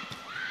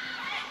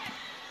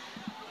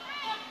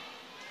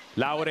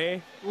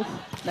 Laure.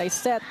 Nice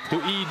set. To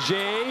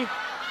EJ.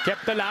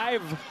 Kept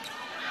alive.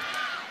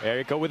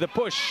 Erica with a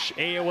push.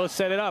 Aya will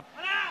set it up.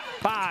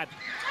 Pat.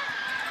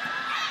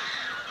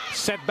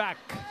 Set back.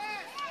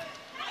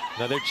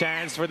 Another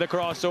chance for the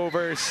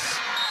crossovers.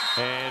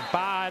 And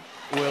Pat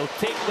will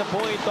take the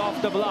point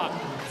off the block.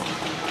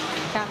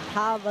 Can't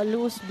have a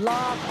loose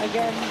block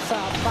against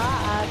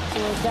Pat.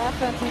 Will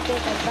definitely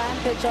take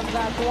advantage of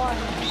that one.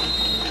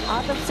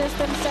 Out of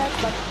system set,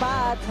 but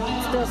Pat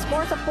still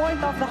scores a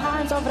point off the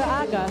hands of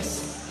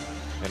Raagas.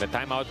 And a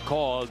timeout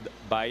called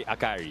by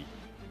Akari.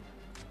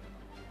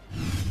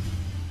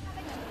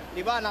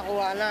 Diba,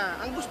 nakuha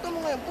na. Ang gusto mo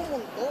ngayon,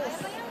 pumuntos.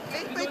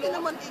 Eh,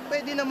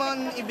 pwede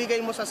naman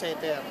ibigay mo sa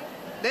setter.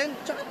 Then,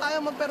 tsaka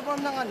tayo mag-perform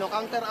ng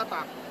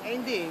counter-attack. Eh,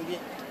 hindi.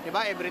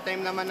 Diba, every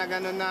time naman na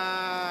gano'n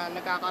na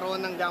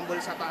nagkakaroon ng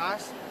gamble sa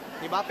taas,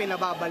 diba,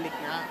 pinababalik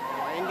nga.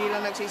 Hindi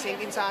lang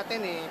nagsisingkin sa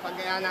atin eh, pag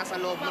kaya nasa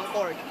loob ng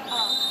court.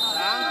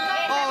 Ha?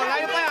 Oh,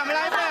 layo pa yan,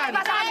 malayo pa yan.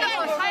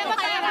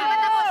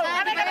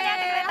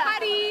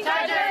 Akari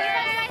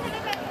Chargers!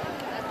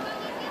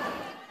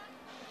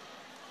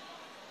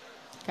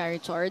 Akari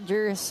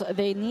Chargers,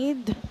 they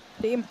need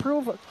to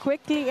improve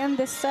quickly in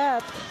this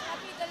set.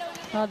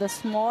 The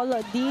small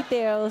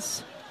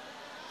details,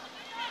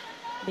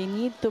 they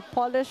need to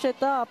polish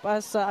it up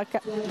as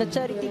the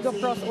Chery Tiggo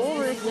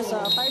Crossovers just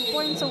 5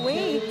 points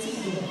away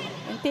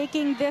in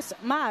taking this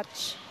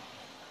match.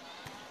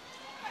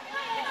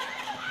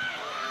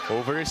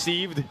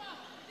 Over-received.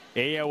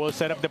 Aya will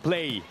set up the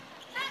play.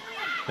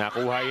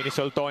 Nakuha yun ni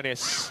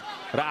Soltones.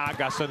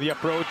 Raagas on the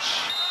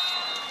approach.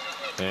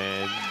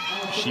 And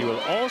she will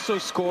also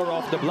score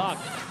off the block.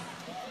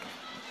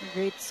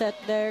 Great set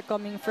there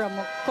coming from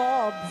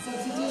Cobb.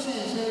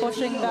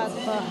 Pushing that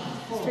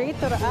straight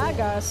to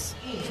Raagas.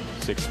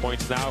 6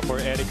 points now for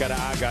Erica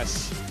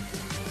Raagas.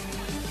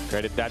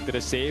 Credit that to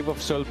the save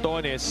of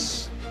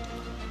Soltones.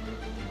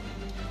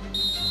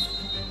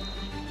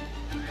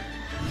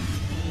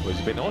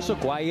 It's been also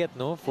quiet,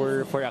 no,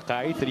 for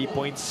Akari. 3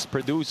 points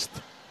produced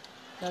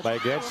by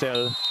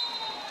Gretzel.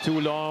 Too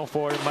long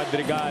for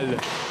Madrigal.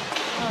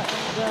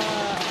 The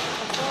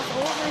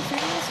crossovers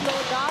really slow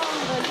down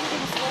the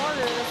leading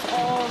scorers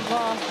of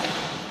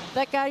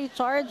the Akari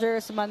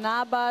Chargers.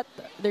 Manabat,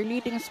 their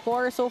leading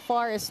scorer so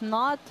far, is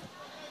not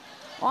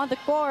on the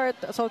court.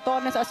 So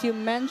Tones, as you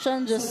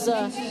mentioned, just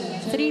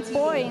 3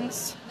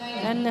 points.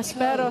 And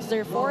Nesperos,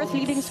 their fourth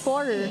leading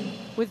scorer,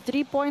 with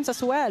 3 points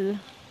as well.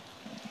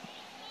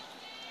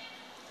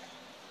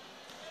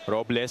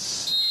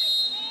 Robles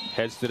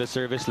heads to the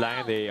service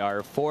line. They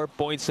are 4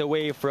 points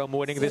away from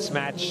winning this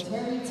match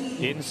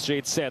in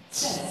straight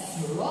sets.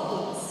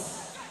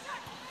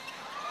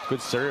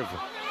 Good serve.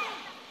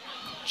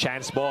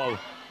 Chance ball.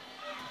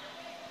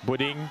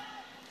 Buding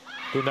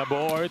to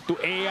Nabor, to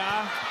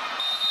Aya.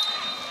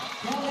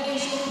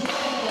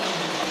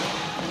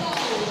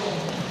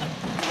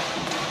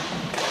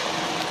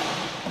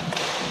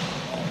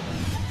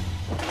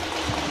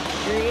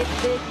 Great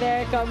dig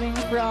there coming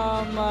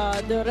from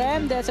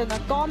Duremdes, and a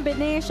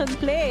combination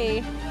play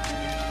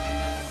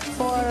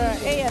for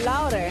Aya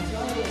Laure.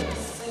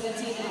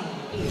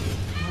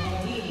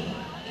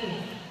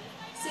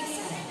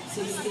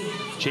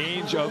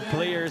 Change of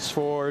players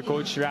for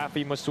Coach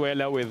Rafi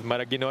Mosuela with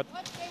Maraginot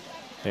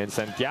and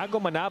Santiago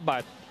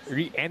Manabat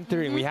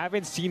re-entering. We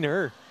haven't seen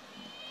her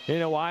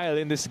in a while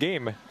in this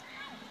game.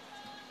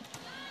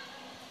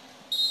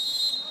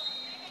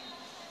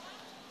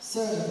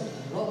 Sir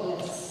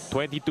Robles.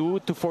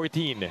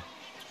 22-14.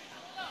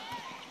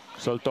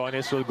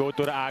 Soltones will go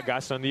to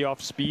Raagas on the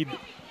off-speed.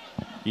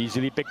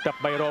 Easily picked up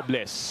by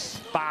Robles.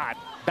 Pat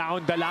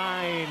down the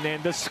line,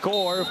 and the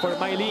score for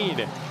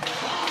Mylene.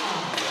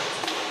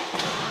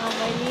 Oh,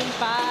 Mylene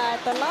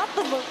Pat, a lot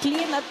of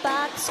clean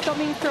attacks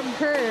coming from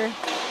her.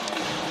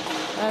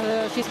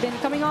 She's been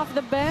coming off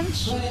the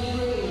bench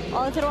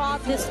all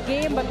throughout this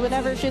game, but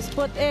whenever she's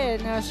put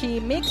in, she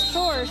makes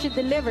sure she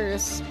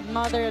delivers.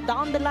 Another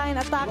down-the-line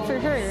attack for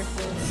her.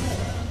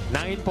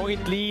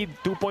 9-point lead,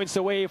 2 points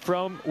away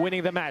from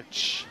winning the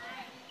match.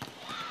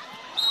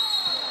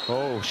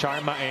 Oh,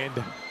 Sharma and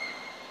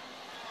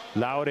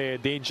Laure,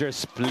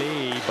 dangerous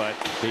play, but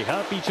they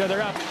help each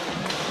other up.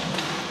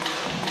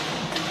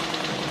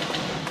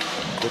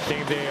 Good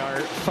thing they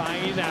are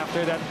fine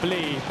after that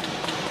play.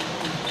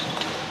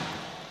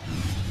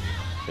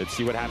 Let's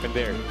see what happened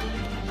there.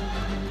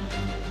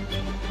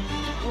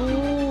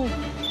 Ooh,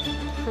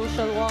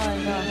 crucial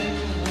one.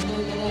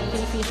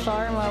 PC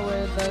Sharma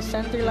with the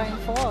center line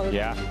fall.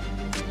 Yeah.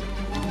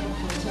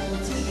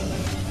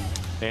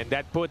 And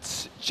that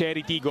puts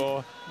Chery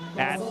Tiggo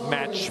at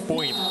match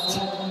point.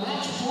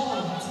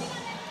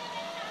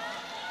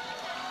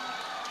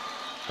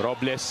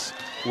 Robles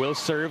will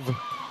serve.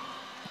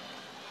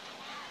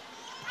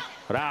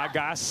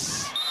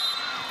 Raagas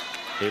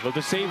able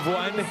to save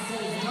one.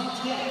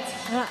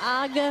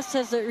 Raagas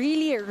has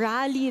really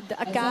rallied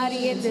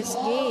Akari in this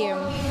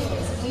game.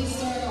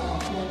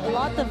 A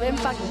lot of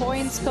impact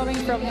points coming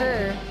from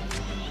her.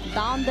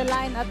 Down the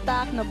line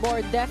attack,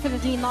 Nabor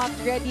definitely not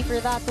ready for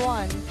that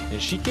one.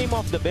 And she came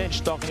off the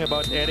bench talking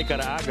about Erica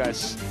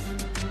Raagas.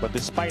 But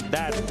despite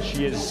that,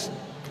 she is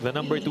the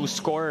 #2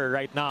 scorer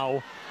right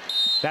now.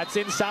 That's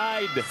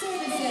inside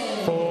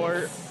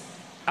for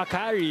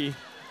Akari,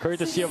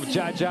 courtesy of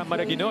Jaja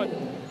Maraginot.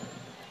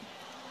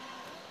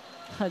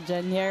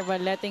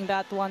 Janierva letting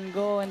that one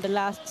go in the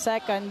last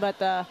second, but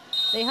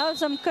they have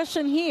some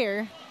cushion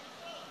here.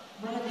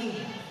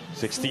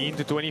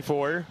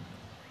 16-24.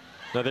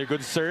 Another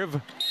good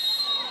serve.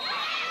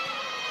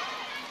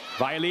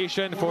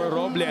 Violation for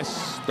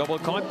Robles. Double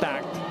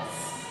contact.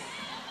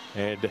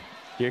 And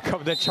here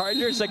come the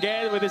Chargers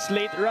again with this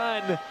late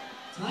run.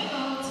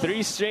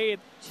 3 straight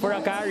for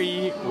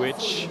Akari,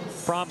 which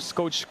prompts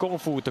Coach Kung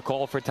Fu to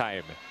call for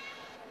time.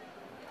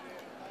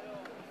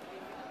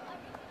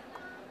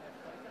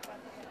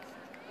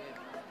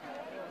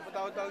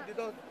 Tawag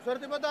dito.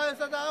 Swerte pa tayo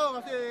sa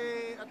tao kasi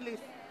at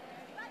least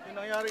yung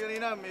nangyari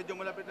kanina medyo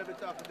malapit-lapit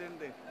sa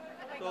aksidente.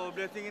 So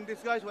blessing in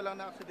disguise, walang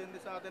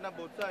na-aksidente sa atin na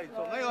both sides.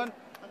 So ngayon,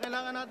 ang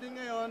kailangan natin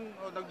ngayon,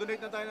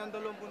 nag-donate na tayo ng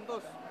 2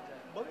 puntos.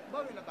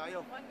 Bawi na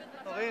tayo.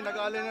 Okay,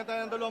 nag-aalay na tayo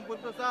ng 2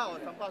 puntos ha. O,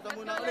 sampasa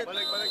muna ulit.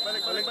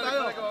 Balik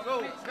tayo.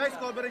 Go. Guys,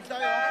 coverage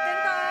tayo. Atin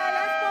ka,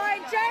 last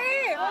point,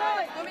 Chery!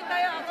 Tumit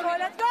tayo, Afro,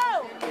 let's go!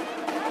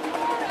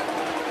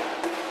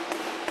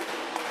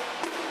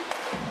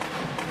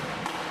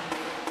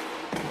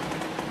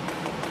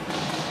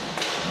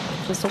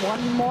 Just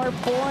one more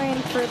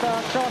point for the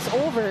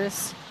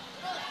crossovers.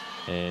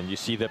 And you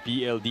see the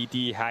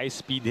PLDT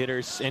high-speed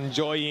hitters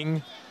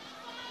enjoying,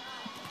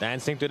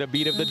 dancing to the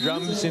beat of the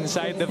drums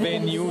inside the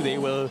venue. They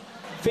will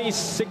face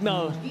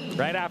Signal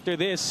right after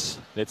this.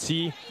 Let's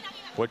see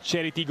what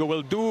Chery Tiggo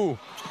will do.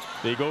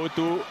 They go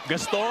to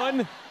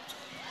Gaston.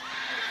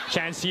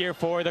 Chance here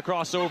for the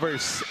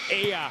crossovers.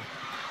 Aya.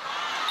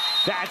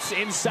 That's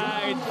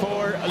inside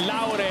for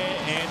Laure.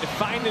 And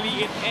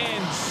finally it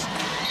ends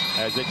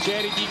as the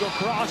Chery Tiggo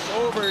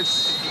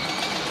Crossovers.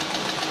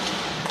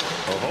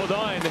 Oh, hold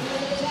on.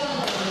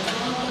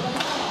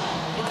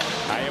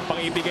 Ayaw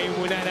pang ibigay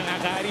muna ng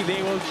Akari.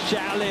 They will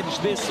challenge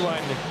this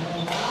one.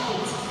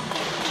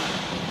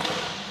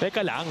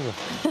 Teka lang.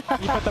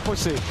 Hindi pa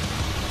tapos eh.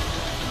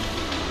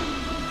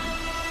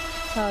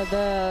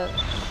 The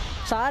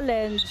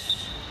challenge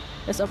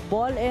is a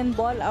ball-in,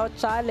 ball-out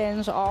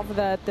challenge of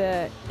that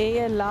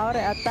Aya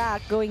Laure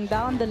attack going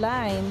down the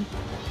line.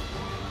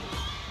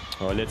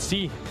 Oh, let's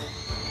see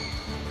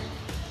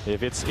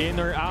if it's in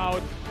or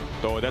out.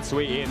 Oh, that's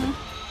way in.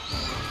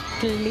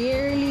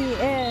 Clearly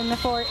in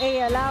for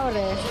Aya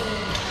Laure.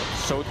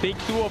 So take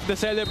 2 of the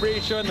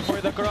celebration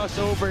for the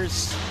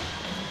crossovers.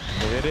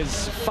 And it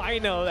is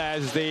final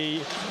as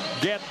they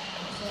get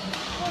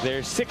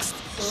their 6th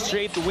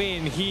straight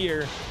win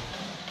here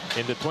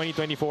in the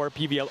 2024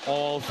 PVL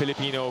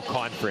All-Filipino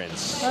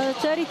Conference.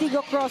 Chery Tiggo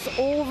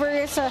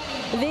Crossovers,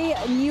 they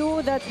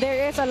knew that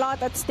there is a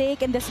lot at stake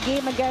in this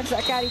game against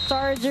Akari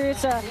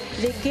Chargers.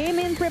 They came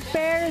in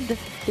prepared.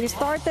 They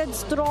started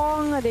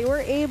strong. They were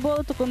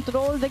able to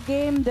control the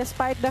game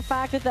despite the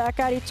fact that the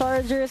Akari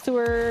Chargers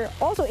were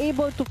also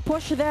able to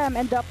push them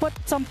and put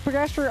some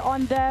pressure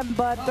on them.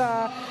 But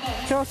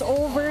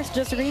Crossovers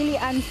just really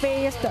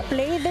unfazed,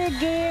 played their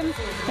game,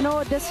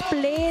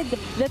 displayed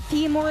the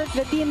teamwork,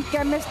 the team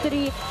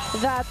chemistry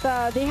that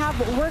they have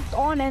worked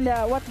on and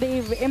what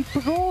they've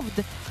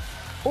improved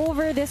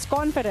over this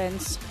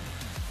conference.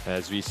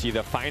 As we see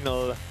the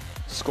final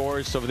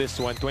scores of this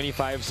one,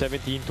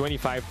 25-17,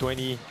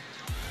 25-20,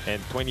 and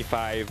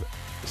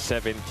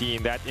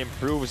 25-17. That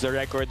improves the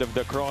record of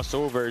the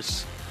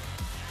crossovers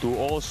to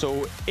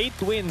also 8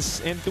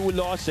 wins and 2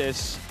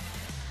 losses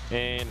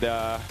and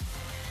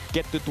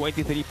get to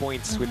 23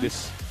 points with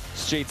this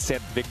straight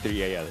set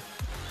victory, AL.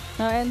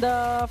 And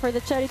for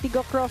the Chery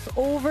Tiggo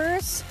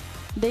Crossovers,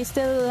 they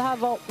still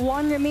have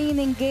one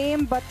remaining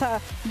game, but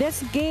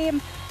this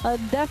game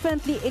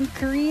definitely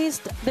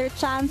increased their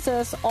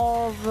chances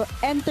of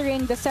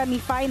entering the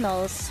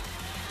semifinals.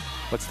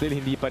 But still,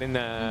 hindi pa rin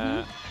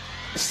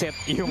set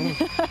yung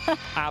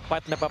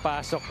apat na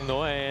papasok,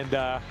 no? And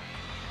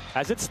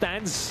as it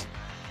stands,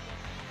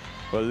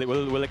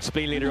 we'll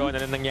explain later on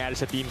ano nangyari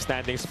sa team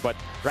standings. But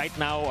right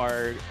now,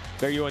 our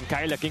very own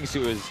Kyla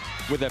Kingsu is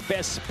with the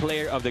best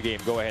player of the game.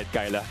 Go ahead,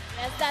 Kyla.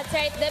 Yes, that's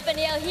right,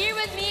 Depaniel. Here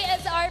with me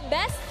is our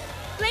best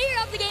player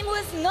of the game, who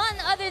is none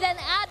other than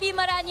Abby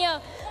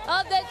Maranyo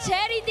of the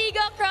Chery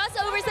Tiggo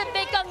Crossovers. A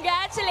big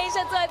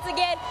congratulations once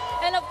again.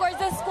 And of course,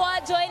 the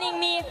squad joining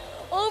me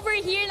over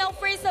here. Now,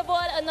 first of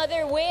all,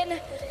 another win,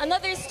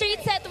 another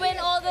straight set win.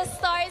 All the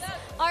stars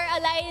are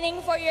aligning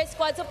for your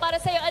squad. So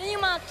para sa'yo, ano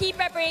yung mga key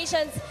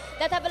preparations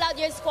that have allowed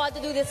your squad to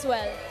do this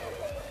well?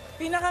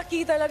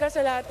 Pinaka-key talaga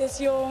sa lahat is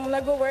yung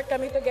nag-work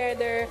kami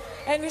together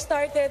and we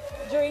started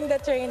during the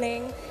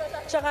training.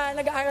 Tsaka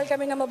nag-aaral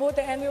kami na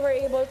mabuti and we were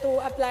able to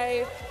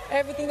apply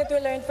everything that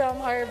we learned from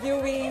our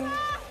viewing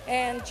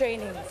and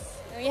trainings.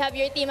 We have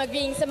your team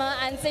agreeing sa mga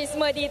answers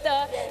mo dito.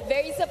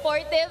 Very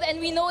supportive, and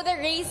we know the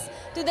race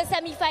to the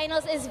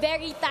semifinals is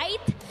very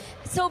tight.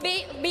 So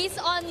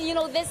based on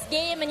this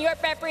game and your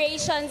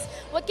preparations,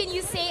 what can you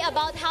say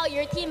about how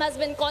your team has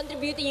been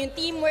contributing in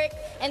teamwork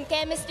and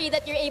chemistry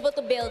that you're able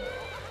to build?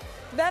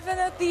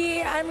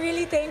 Definitely, I'm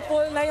really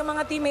thankful na yung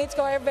mga teammates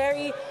ko are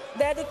very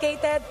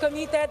dedicated,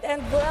 committed,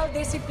 and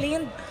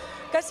well-disciplined.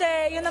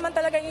 Kasi yun naman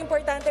talaga yung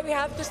importante. We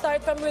have to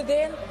start from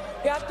within.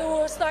 We have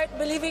to start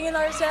believing in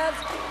ourselves.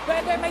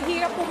 Whether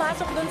mahirap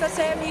pumasok dun sa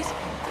semis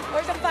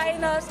or sa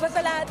finals,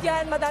 basta lahat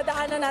yan,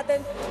 madadaanan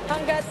natin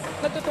hanggat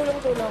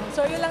nagtutulong-tulong.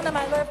 So yun lang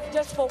naman, we're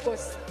just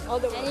focused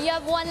all the way. And you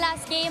have one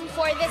last game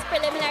for this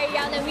preliminary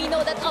round, and we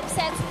know that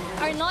upsets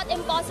are not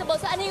impossible.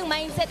 So ano yung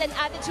mindset and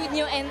attitude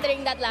niyo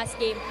entering that last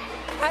game?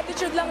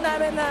 Attitude lang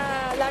namin na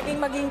laging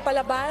maging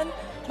palaban,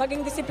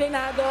 maging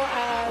disiplinado,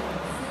 at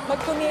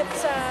mag-commit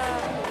sa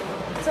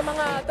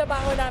mga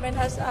trabaho namin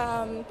as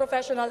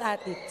professional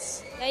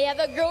athletes. Now you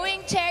have a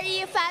growing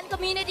Chery fan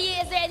community.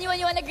 Is there anyone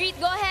you want to greet?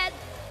 Go ahead.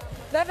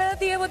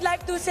 Definitely, I would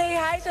like to say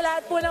hi sa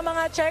lahat po ng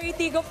mga Chery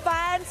Tiggo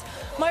fans.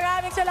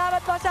 Maraming salamat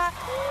po sa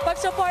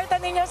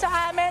pagsuporta ninyo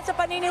sa amin, sa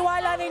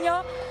paniniwala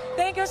ninyo.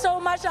 Thank you so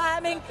much sa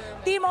aming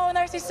team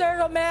owner, si Sir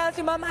Romel,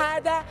 si Ma'am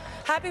Ada.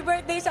 Happy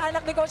birthday sa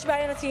anak ni Coach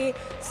Brian at si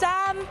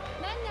Sam.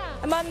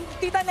 Ma'am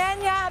Tita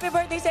Nenya, happy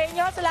birthday sa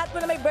inyo. Sa lahat po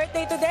na may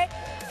birthday today,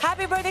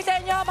 happy birthday sa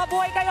inyo.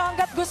 Mabuhay kayo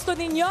hanggat gusto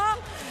ninyo.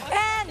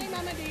 And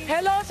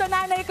hello sa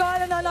nanay ko,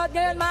 nanonood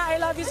ngayon, Ma.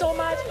 I love you so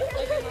much.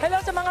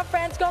 Hello sa mga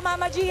friends ko.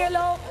 Mama G,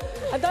 hello.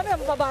 Ang dami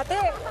ang pabate.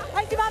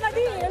 Ay, si Mama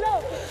D,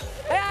 hello.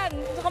 Ayan,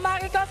 sa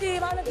kumari ko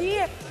si Mama D.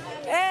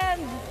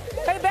 And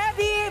kay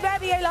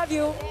Baby, I love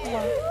you.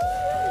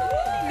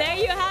 There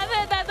you have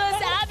it. That was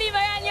Abby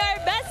Maranyo,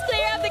 our best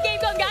player of the game.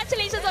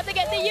 Congratulations once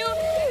again to you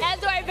and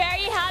to our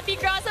very happy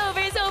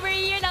crossovers over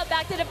here. Now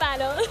back to the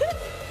panel.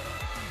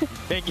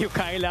 Thank you,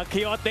 Kyla.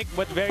 Chaotic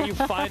but very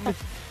fun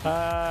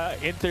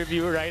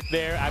interview right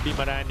there. Abby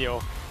Maranyo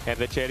and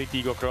the Chery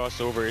Tiggo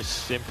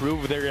Crossovers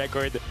improve their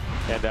record.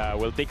 And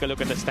we'll take a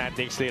look at the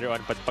standings later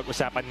on.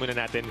 Pag-usapan muna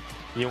natin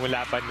yung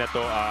laban na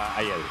to,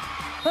 Ayel.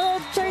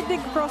 Well, Chery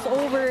Tiggo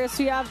Crossovers,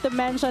 we have to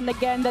mention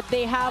again that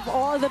they have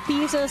all the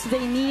pieces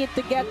they need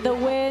to get the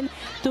win,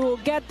 to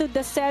get to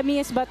the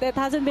semis, but it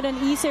hasn't been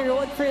an easy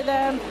road for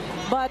them.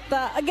 But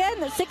again,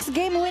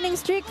 6-game winning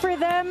streak for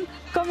them,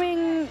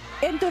 coming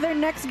into their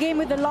next game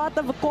with a lot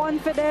of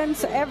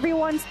confidence.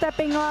 Everyone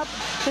stepping up.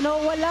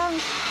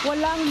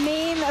 Walang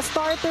main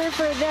starter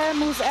for them.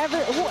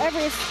 Whoever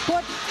is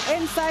put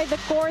inside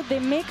the court,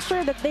 they make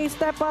sure that they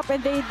step up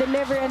and they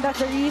deliver, and that's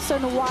the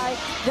reason why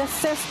the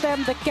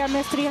system, the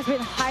chemistry has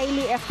been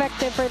highly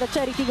effective for the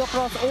Chery Tiggo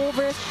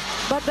Crossovers.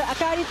 But the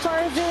Akari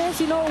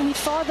Chargers,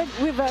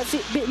 we've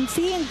been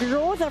seeing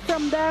growth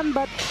from them,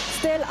 but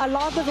still a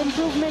lot of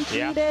improvement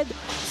needed.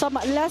 Some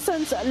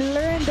lessons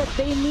learned that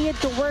they need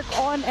to work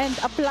on and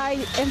apply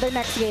in their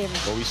next game.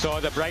 Well, we saw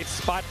the bright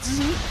spots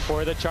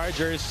for the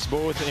Chargers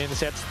both in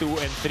sets 2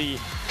 and 3.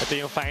 Ito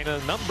yung final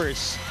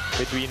numbers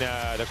between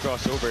the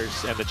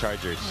Crossovers and the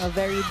Chargers. A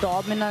very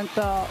dominant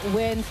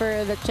win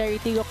for the Chery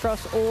Tiggo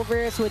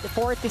Crossovers with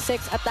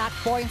 46 attack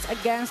points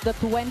against the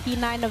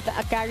 29 of the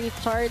Akari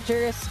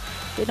Chargers.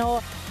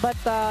 But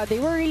they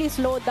were really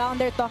slowed down.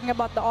 They're talking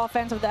about the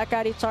offense of the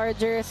Akari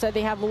Chargers.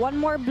 They have one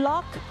more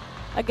block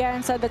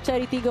against the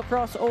Chery Tiggo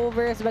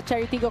Crossovers. But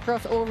Chery Tiggo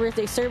Crossovers,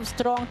 they serve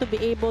strong to be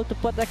able to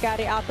put the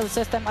Akari out of the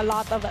system a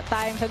lot of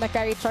times. And the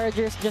Akari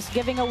Chargers just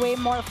giving away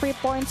more free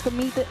points,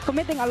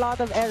 committing a lot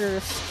of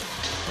errors.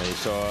 Okay,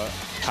 so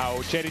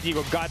how Chery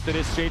Tiggo got to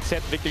this straight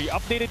set victory.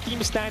 Updated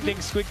team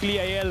standings quickly,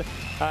 Ayel,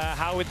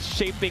 how it's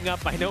shaping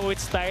up. I know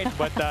it's tight,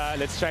 but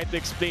let's try to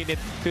explain it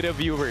to the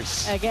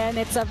viewers. Again,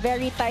 it's a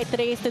very tight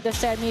race to the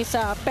semis.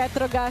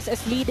 Petrogas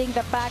is leading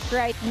the pack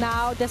right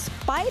now.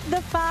 Despite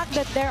the fact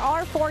that there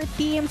are 4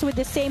 teams with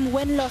the same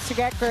win-loss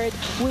record,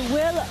 we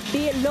will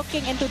be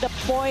looking into the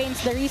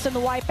points. The reason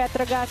why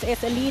Petrogas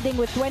is leading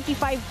with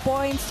 25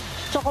 points,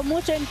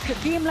 Chocomucho and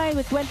Creamline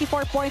with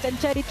 24 points, and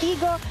Chery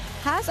Tiggo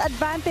has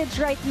advantage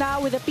right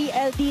now with the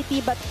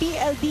PLDT, but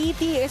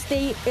PLDT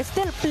is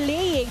still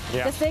playing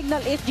the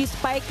Signal HG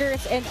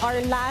Spikers in our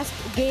last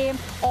game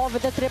of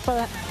the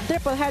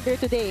triple header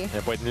today.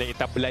 Pwede nilang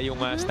itabla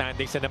yung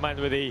standings na naman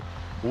with a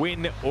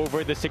win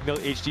over the Signal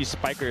HG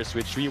Spikers,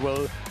 which we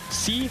will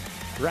see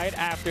right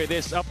after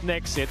this. Up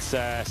next, it's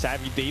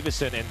Savvy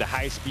Davison and the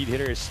high-speed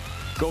hitters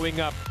going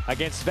up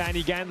against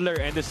Vanny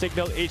Gandler and the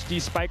Signal HG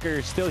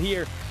Spikers, still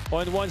here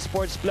on One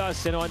Sports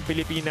Plus and on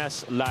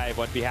Pilipinas Live.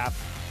 On behalf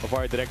of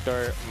our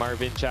director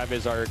Marvin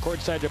Chavez, our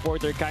courtside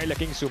reporter Kyla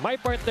Kingsu, my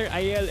partner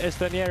Ayel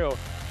Estaniero,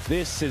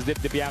 this is Dip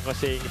Dipiaco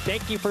saying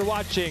thank you for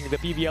watching the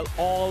PVL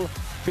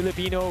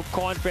All-Filipino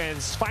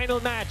Conference final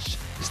match.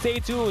 Stay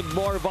tuned,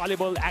 more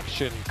volleyball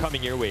action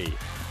coming your way.